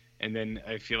 okay. And then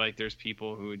I feel like there's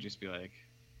people who would just be like,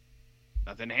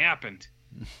 nothing happened.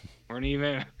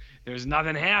 There's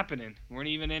nothing happening. Weren't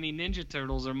even any Ninja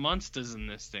Turtles or Munsters in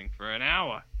this thing for an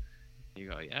hour. You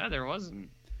go, yeah, there wasn't.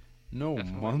 No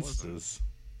Definitely monsters.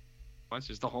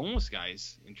 Munsters. The homeless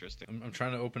guy's interesting. I'm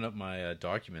trying to open up my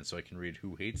document so I can read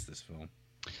who hates this film.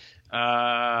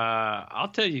 I'll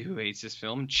tell you who hates this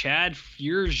film. Chad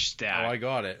Feuerstadt. Oh, I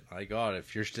got it.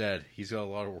 Feuerstadt. He's got a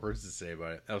lot of words to say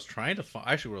about it. I was trying to find,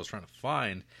 actually what I was trying to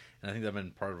find, and I think that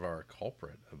been part of our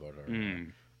culprit about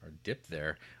our dip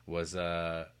there, was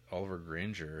Oliver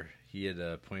Granger. He had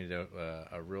pointed out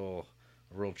a real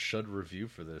chud review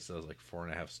for this. That was like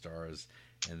 4.5 stars,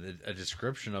 and a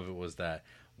description of it was that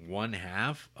one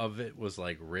half of it was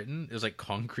like written. It was like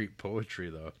concrete poetry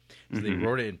though. So they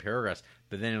wrote it in paragraphs,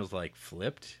 but then it was like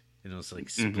flipped and it was like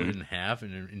split in half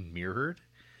and mirrored.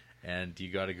 And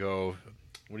you got to go.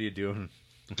 What are you doing?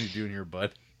 What are you doing here,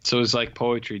 bud? So it's like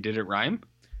poetry. Did it rhyme?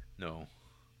 No.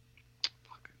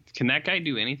 Can that guy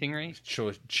do anything right?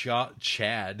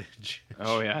 Chad.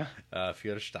 Oh yeah.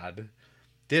 Feuerstadt.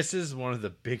 This is one of the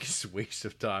biggest wastes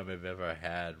of time I've ever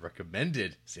had.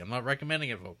 Recommended. See, I'm not recommending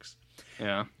it, folks.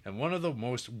 Yeah. And one of the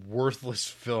most worthless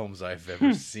films I've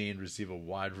ever seen receive a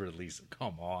wide release.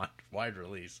 Come on, wide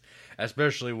release.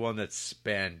 Especially one that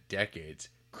spanned decades.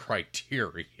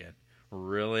 Criterion.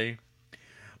 Really?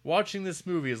 Watching this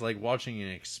movie is like watching an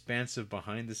expansive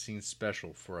behind-the-scenes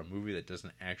special for a movie that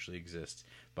doesn't actually exist.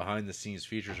 Behind-the-scenes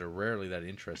features are rarely that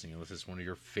interesting unless it's one of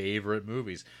your favorite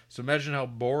movies. So imagine how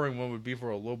boring one would be for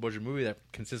a low-budget movie that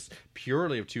consists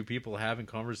purely of two people having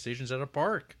conversations at a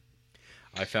park.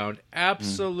 I found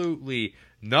absolutely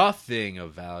nothing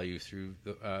of value through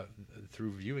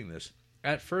viewing this.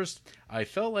 At first, I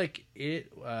felt like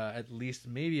it at least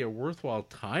maybe a worthwhile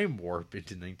time warp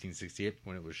into 1968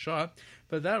 when it was shot,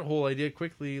 but that whole idea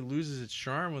quickly loses its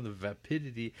charm when the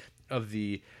vapidity of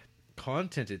the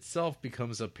content itself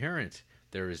becomes apparent.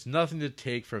 There is nothing to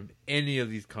take from any of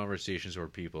these conversations or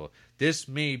people. This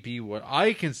may be what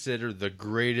I consider the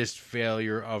greatest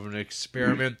failure of an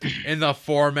experiment in the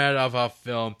format of a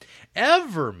film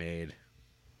ever made.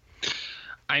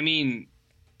 I mean,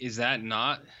 is that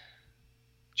not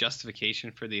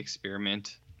justification for the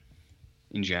experiment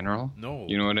in general? No.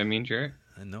 You know what I mean, Jared?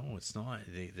 No, it's not.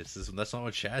 That's not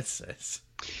what Chad says.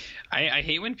 I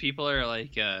hate when people are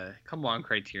like, come on,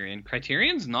 Criterion.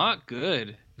 Criterion's not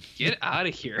good. Get out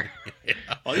of here. Yeah.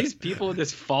 All these people with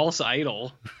this false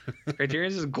idol.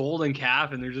 Criterion's this golden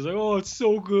calf, and they're just like, oh, it's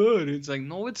so good. It's like,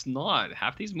 no, it's not.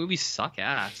 Half these movies suck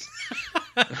ass.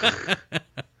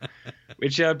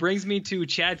 Which brings me to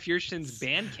Chad Feuerstadt's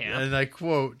Bandcamp. And I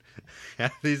quote,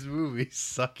 half these movies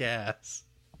suck ass.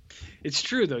 It's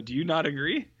true, though. Do you not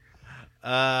agree?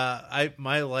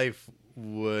 My life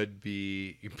would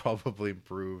be probably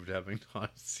improved having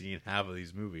not seen half of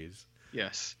these movies.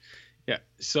 Yes. Yeah.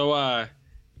 So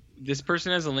this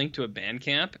person has a link to a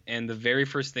Bandcamp, and the very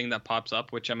first thing that pops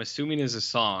up, which I'm assuming is a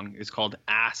song, is called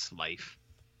Ass Life.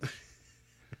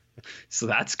 So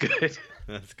that's good.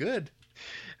 That's good.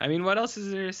 I mean, what else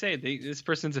is there to say? This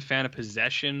person's a fan of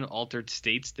Possession, Altered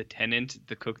States, The Tenant,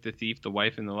 The Cook, The Thief, The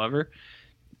Wife, and the Lover.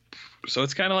 So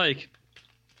it's kind of like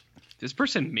this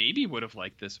person maybe would have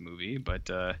liked this movie, but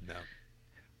No.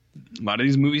 a lot of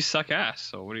these movies suck ass.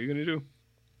 So what are you gonna do?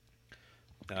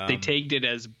 They tagged it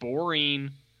as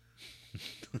boring.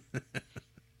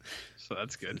 So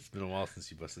that's good. It's been a while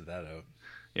since you busted that out.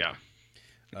 Yeah.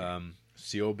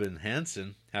 Siobhan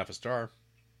Hansen, half a star.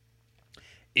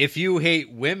 If you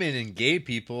hate women and gay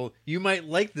people, you might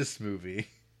like this movie.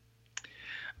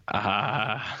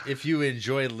 If you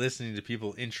enjoy listening to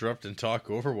people interrupt and talk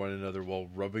over one another while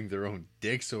rubbing their own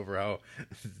dicks over how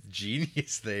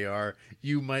genius they are,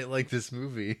 you might like this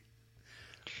movie.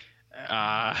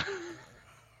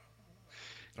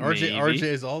 RJ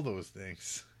is all those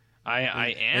things.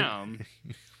 I am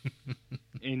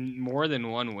in more than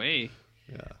one way.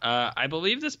 Yeah. I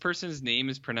believe this person's name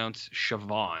is pronounced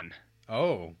Siobhan.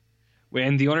 Oh.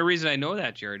 And the only reason I know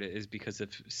that, Jared, is because of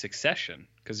Succession.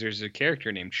 Because there's a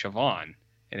character named Siobhan,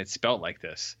 and it's spelled like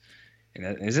this.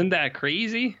 And isn't that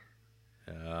crazy?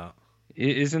 Yeah.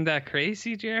 Isn't that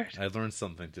crazy, Jared? I learned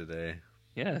something today.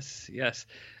 Yes.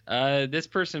 This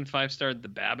person 5-starred The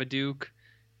Babadook,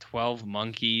 12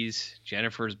 Monkeys,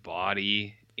 Jennifer's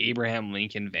Body, Abraham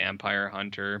Lincoln Vampire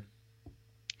Hunter.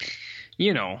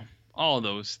 You know, all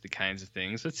those the kinds of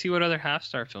things. Let's see what other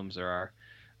half-star films there are.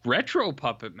 Retro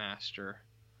Puppet Master.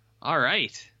 All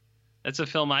right. That's a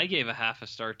film I gave a half a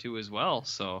star to as well,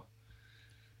 so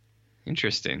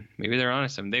interesting. Maybe they're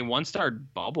honest. I mean, they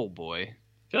 1-starred Bubble Boy. I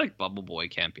feel like Bubble Boy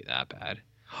can't be that bad.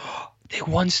 They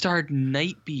 1-starred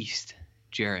Night Beast,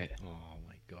 Jarrett. Oh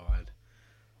my god.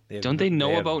 Don't they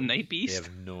know about Night Beast? They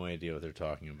have no idea what they're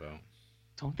talking about.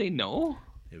 Don't they know?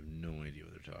 They have no idea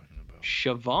what they're talking about.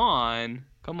 Siobhan.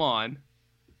 Come on.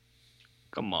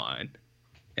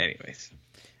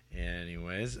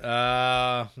 Anyways,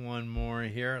 one more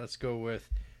here. Let's go with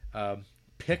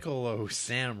Piccolo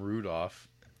Sam Rudolph.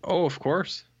 Oh, of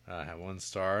course. 1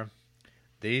 star.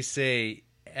 They say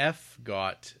F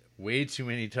got way too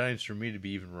many times for me to be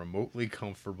even remotely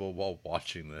comfortable while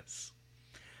watching this.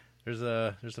 There's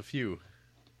a few.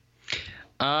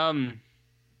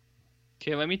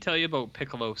 Okay, let me tell you about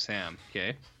Piccolo Sam.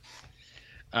 Okay.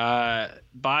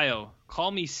 Bio.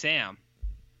 Call me Sam.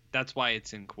 That's why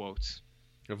it's in quotes.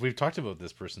 We've talked about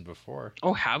this person before.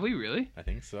 Oh, have we really? I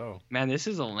think so. Man, this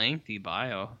is a lengthy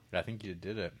bio. I think you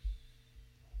did it.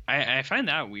 I find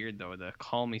that weird, though, the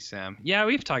Call Me Sam. Yeah,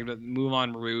 we've talked about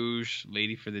Moulin Rouge,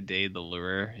 Lady for the Day, The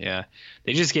Lure. Yeah.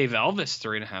 They just gave Elvis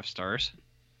 3.5 stars.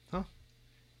 Huh.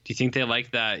 Do you think they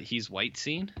like that he's white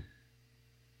scene?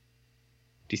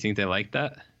 Do you think they like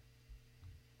that?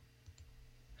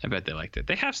 I bet they liked it.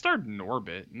 They have starred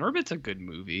Norbit. Norbit's a good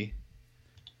movie.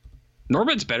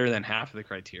 Norbit's better than half of the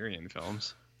Criterion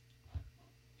films.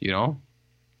 You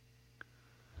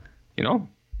know?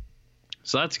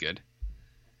 So that's good.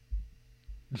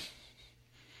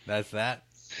 That's that.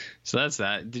 So that's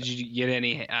that. Did you get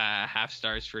any half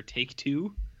stars for Take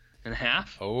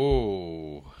 2.5?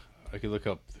 Oh, I could look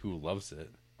up Who Loves It.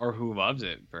 Or Who Loves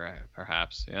It,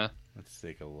 perhaps, yeah. Let's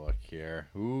take a look here.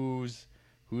 Who's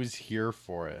here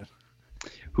for it?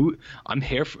 I'm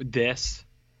here for this.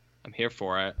 I'm here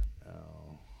for it.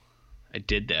 Oh. I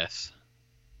did this.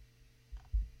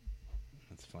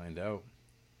 Let's find out.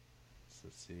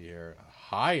 Let's see here.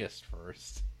 Highest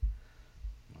first.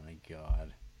 My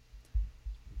God.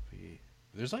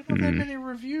 There's like not that many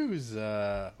reviews.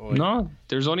 No,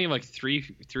 there's only like three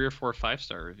or four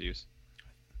 5-star reviews.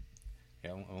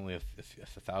 Yeah, only a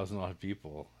 1,000 odd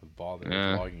people have bothered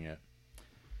blogging it.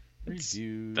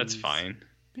 Reviews. That's fine.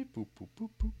 Beep, boop, boop, boop,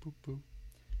 boop, boop, boop.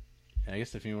 And I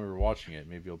guess if you were watching it,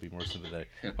 maybe you'll be more sympathetic.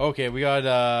 Okay, we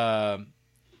got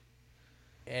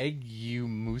Egg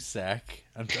Musak.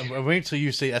 I'm waiting until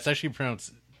you say that's actually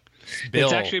pronounced Bill.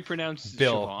 It's actually pronounced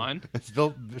Bill. Siobhan. It's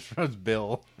pronounced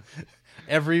Bill.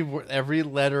 Every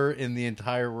letter in the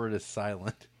entire word is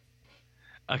silent.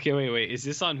 Okay, wait. Is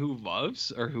this on Who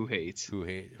Loves or Who Hates? Who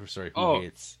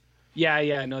hates?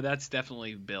 Yeah. No, that's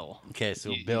definitely Bill. Okay,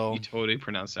 so Bill. You totally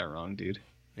pronounced that wrong, dude.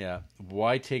 Yeah.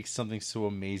 Why take something so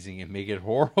amazing and make it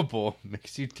horrible?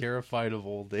 Makes you terrified of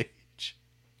old age.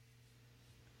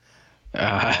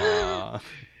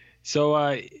 So,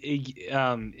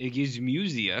 Iggy's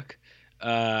music,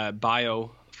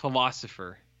 bio,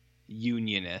 philosopher,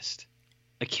 unionist,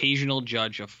 occasional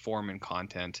judge of form and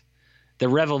content. The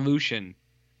revolution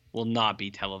will not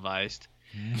be televised,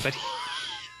 but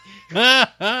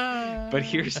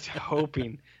here's to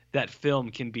hoping that film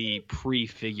can be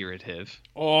prefigurative.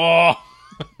 Oh.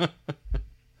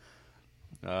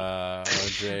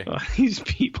 RJ. These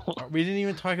people. We didn't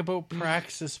even talk about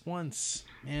Praxis once,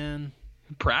 man.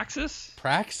 Praxis?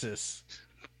 Praxis.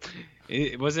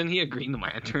 Wasn't he a Green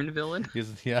Lantern villain?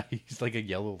 He's like a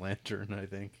Yellow Lantern, I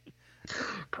think.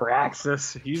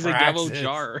 Praxis. He's a yellow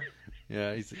jar.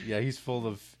 Yeah, he's full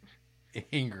of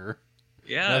anger.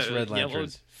 Yeah, that's Red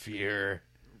Lantern's fear.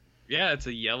 Yeah, it's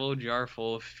a yellow jar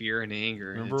full of fear and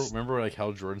anger. Remember like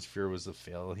how Jordan's fear was a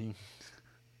failing?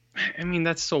 I mean,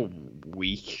 that's so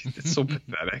weak. That's so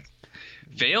pathetic.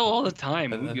 Fail all the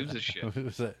time. Who gives a shit?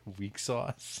 Was that weak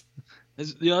sauce?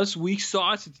 It's weak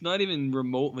sauce. It's not even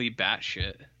remotely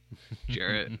batshit,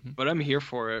 Jarrett. But I'm here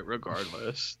for it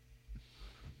regardless.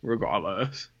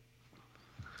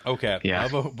 Okay. Yeah.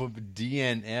 How about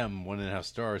DNM 1.5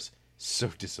 stars? So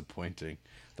disappointing.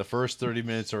 The first 30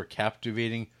 minutes are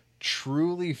captivating,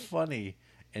 truly funny,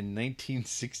 and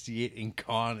 1968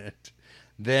 incarnate.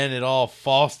 Then it all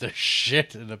falls to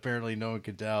shit, and apparently no one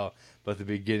can tell. But the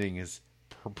beginning is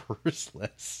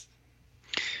purposeless.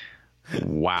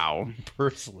 Wow.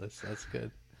 Purposeless. That's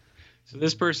good. So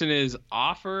this person is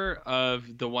offer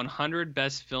of the 100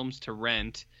 best films to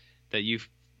rent that you've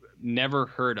never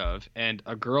heard of, and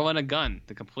A Girl and a Gun,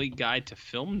 the complete guide to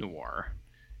film noir,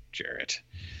 Jarrett.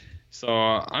 So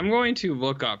I'm going to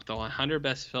look up the 100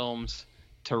 best films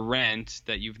to rent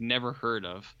that you've never heard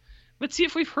of. Let's see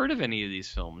if we've heard of any of these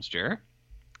films, Jarrett.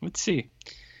 Let's see.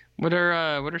 What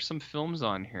are some films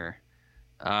on here?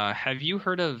 Have you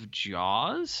heard of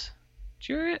Jaws,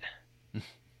 Jarrett?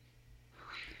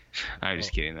 I'm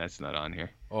just kidding. That's not on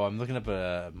here. Oh, I'm looking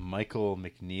up Michael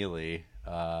McNeely.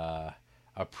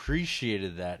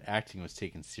 Appreciated that acting was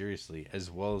taken seriously, as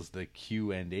well as the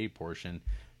Q&A portion.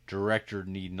 Director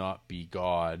need not be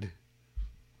God.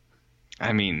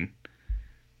 I mean,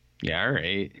 yeah, all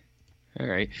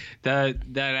right. That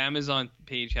Amazon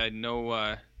page had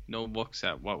no looks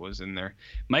at what was in there.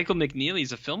 Michael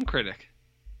McNeely's a film critic.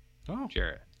 Oh,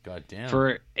 Jarrett. Goddamn.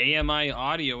 For AMI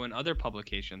Audio and other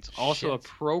publications. Also Shit. a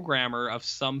programmer of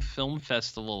some film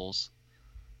festivals.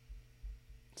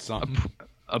 Some.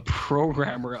 A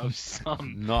programmer of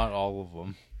some. Not all of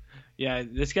them. Yeah,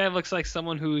 this guy looks like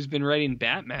someone who's been writing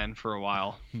Batman for a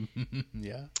while.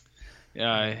 Yeah.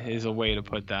 Is a way to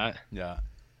put that. Yeah.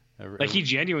 Like he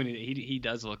genuinely, he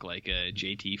does look like a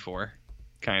JT4,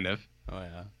 kind of. Oh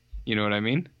yeah. You know what I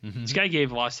mean? Mm-hmm. This guy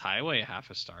gave Lost Highway a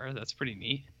 0.5 star. That's pretty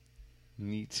neat.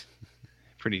 Neat.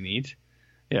 Pretty neat.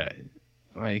 Yeah.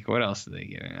 Like what else did they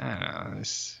get? I don't know.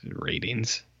 It's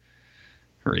ratings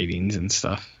and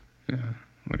stuff. Yeah.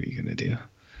 What are you gonna do?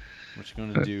 What you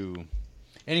gonna do?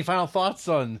 Any final thoughts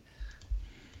on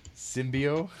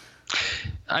Symbio?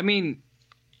 I mean,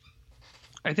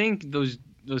 I think those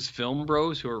film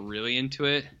bros who are really into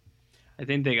it, I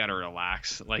think they gotta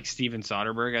relax. Like Steven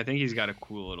Soderbergh, I think he's got to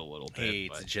cool it a little bit. Hey,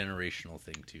 it's a generational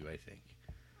thing too, I think.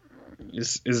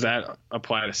 Is that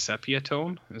apply to Sepia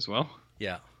Tone as well?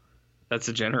 Yeah. That's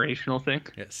a generational thing?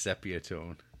 Yeah, Sepia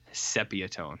Tone. Sepia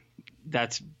Tone.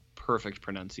 That's perfect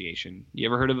pronunciation. You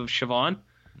ever heard of Siobhan?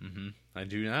 Mm-hmm. I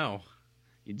do now.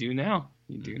 You do now.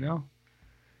 You do now.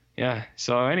 Yeah.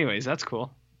 So anyways, that's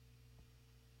cool.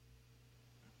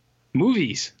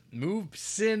 Movies.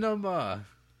 Cinema.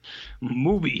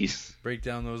 Movies. Break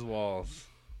down those walls.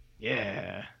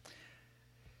 Yeah.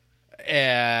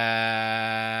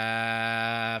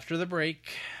 After the break.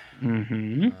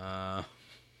 Mm-hmm.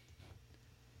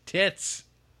 Tits.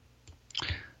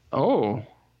 Oh.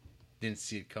 Didn't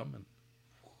see it coming.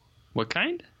 What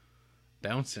kind?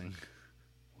 Bouncing.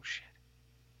 Oh shit.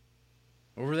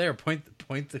 Over there, point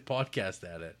the podcast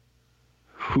at it.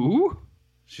 Who?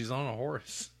 She's on a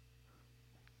horse.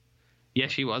 Yeah,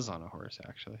 she was on a horse,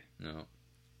 actually. No.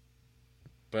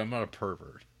 But I'm not a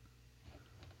pervert.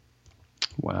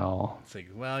 Well. It's like,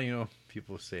 well, you know,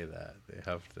 people say that. They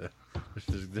have to.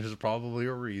 There's probably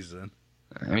a reason.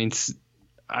 I mean,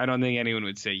 I don't think anyone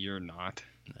would say you're not.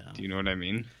 No. Do you know what I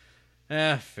mean?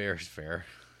 Fair is fair.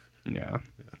 Yeah.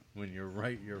 When you're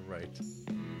right, you're right.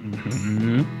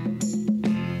 Mm-hmm.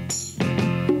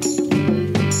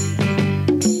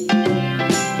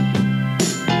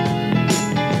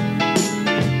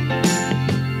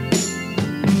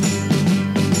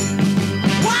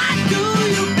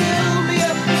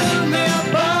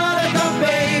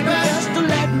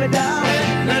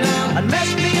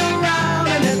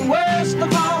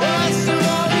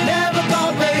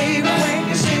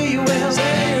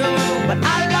 But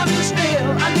I love you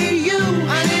still. I need you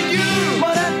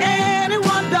more than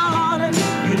anyone, darling.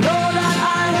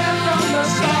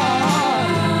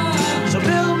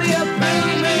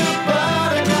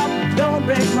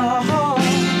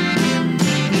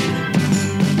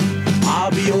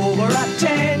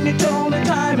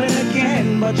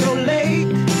 at your lake.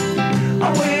 I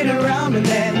wait around and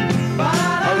then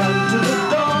I run to the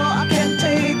door. I can't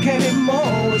take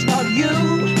anymore. It's not you.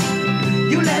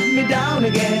 You let me down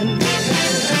again.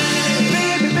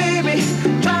 Baby, baby,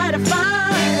 try to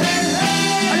find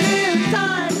a little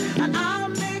time and I'll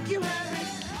make you happy.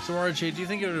 So RJ, do you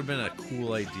think it would have been a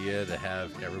cool idea to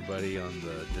have everybody on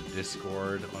the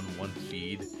Discord on one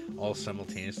feed, all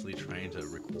simultaneously trying to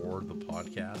record the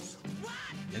podcast,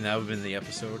 and that would have been the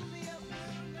episode?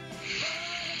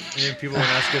 And then people would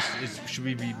ask us, should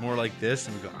we be more like this?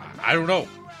 And we go, I don't know.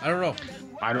 I don't know.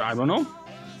 I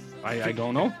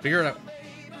don't know. Figure it out.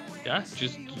 Yeah,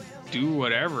 just do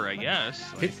whatever, I guess.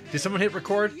 Like, Did someone hit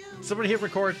record? Somebody hit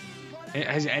record.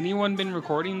 has anyone been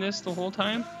recording this the whole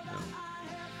time?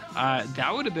 No.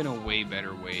 That would have been a way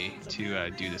better way to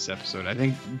do this episode. I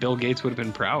think Bill Gates would have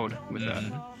been proud with that.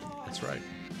 That's right.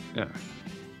 Yeah.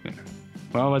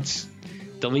 Well, let's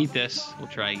delete this. We'll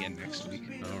try again next week.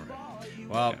 All right.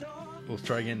 Well, we'll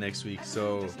try again next week.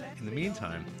 So, in the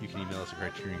meantime, you can email us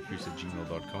at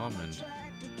criterioncruise@gmail.com, and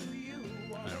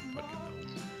I don't fucking know.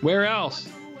 Where else?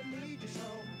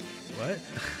 What?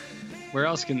 Where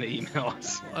else can they email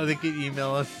us? I think you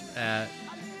email us at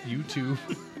YouTube.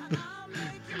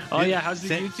 Oh yeah, how's the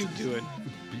Send- YouTube doing?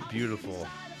 Beautiful.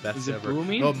 Best Is it ever.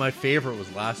 booming? Oh, my favorite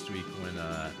was last week when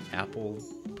Apple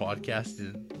Podcast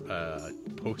didn't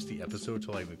post the episode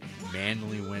till I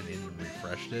manually went in and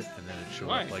refreshed it, and then it showed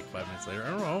Why? up like 5 minutes later. I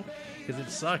don't know, because it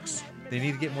sucks. They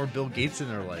need to get more Bill Gates in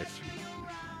their life.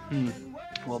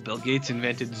 Well, Bill Gates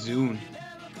invented Zune.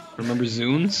 Remember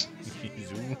Zunes?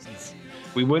 Zooms.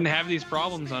 We wouldn't have these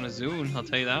problems on a Zune, I'll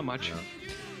tell you that much. Yeah.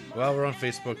 Well, we're on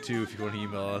Facebook too. If you want to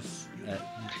email us at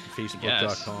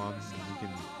facebook.com, you can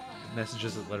message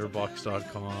us at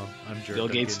letterbox.com. I'm Jared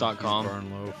BillGates.com.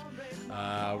 Barnloaf.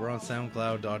 We're on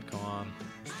SoundCloud.com,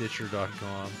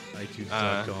 Stitcher.com,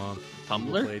 iTunes.com,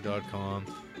 Tumblr? Play.com,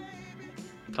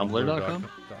 Tumblr.com?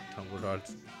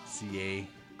 Tumblr.ca,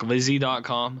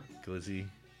 Glizzy.com. Glizzy.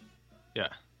 Yeah.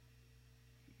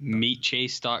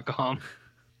 Meatchase.com.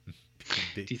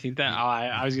 Do you think that?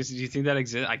 I was gonna say, do you think that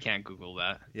exists? I can't Google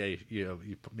that. Yeah, you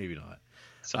maybe not.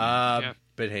 Yeah.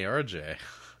 But hey, RJ,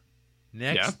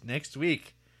 next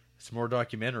week, some more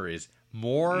documentaries.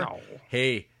 More. No.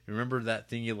 Hey, remember that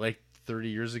thing you liked 30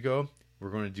 years ago? We're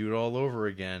going to do it all over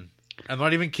again. I'm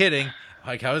not even kidding.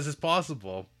 Like, how is this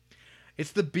possible?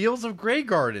 It's the Beals of Grey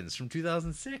Gardens from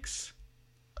 2006.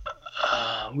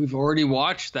 We've already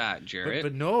watched that, Jarrett.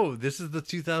 But no, this is the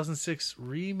 2006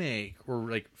 remake or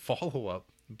like follow up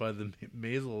by the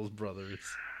Maisels brothers.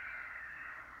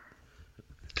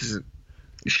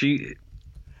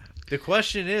 The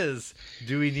question is,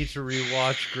 do we need to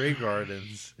rewatch Grey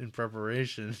Gardens in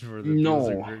preparation for the Beals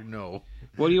of Grey? No.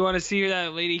 What do you want to see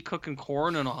that lady cooking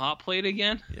corn on a hot plate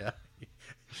again? Yeah.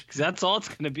 Because that's all it's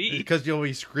going to be. Because you'll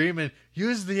be screaming,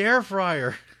 use the air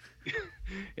fryer.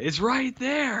 It's right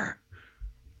there.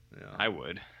 Yeah. I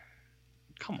would.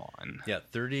 Come on. Yeah,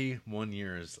 31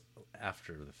 years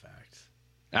after the fact.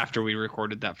 After we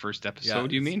recorded that first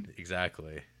episode, you mean?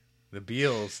 Exactly. The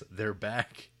Beals, they're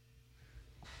back.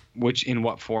 Which, in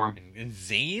what form? And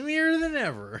zanier than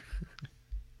ever.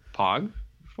 Pog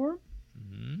form?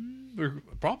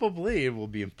 Probably it will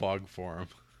be in Pog form.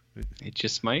 It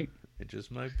just might. It just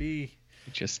might be.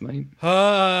 It just might.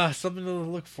 Something to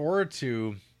look forward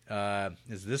to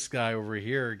is this guy over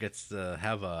here gets to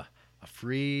have a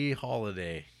free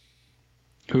holiday.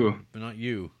 Who? But not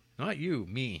you. Not you,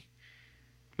 me.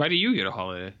 Why do you get a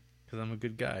holiday? Because I'm a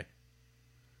good guy.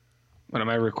 What, am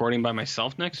I recording by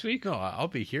myself next week? No, I'll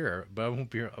be here, but I won't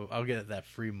be here. I'll get that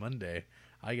free Monday.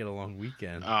 I get a long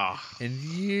weekend. And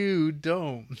you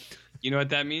don't. You know what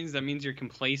that means? That means you're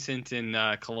complacent in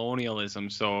colonialism.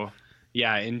 So,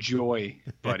 yeah, enjoy,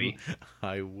 buddy.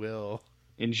 I will.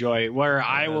 Enjoy. Where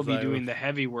I will be doing the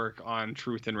heavy work on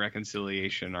truth and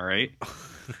reconciliation, all right?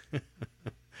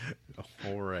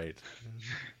 All right.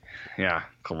 Yeah,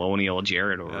 colonial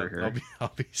Jared over here.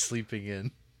 I'll be sleeping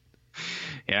in.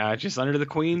 Yeah, just under the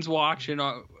Queen's watch and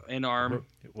arm.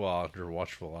 Well, under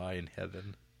watchful eye in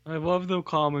heaven. I love the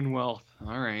Commonwealth.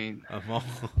 All right.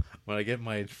 When I get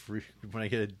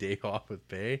a day off with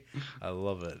pay, I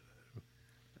love it.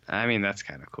 I mean, that's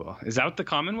kind of cool. Is that what the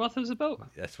Commonwealth is about?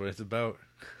 That's what it's about.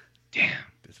 Damn.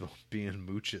 It's about being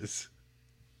mooches.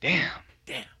 Damn.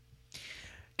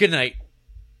 Good night.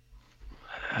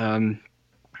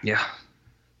 Yeah.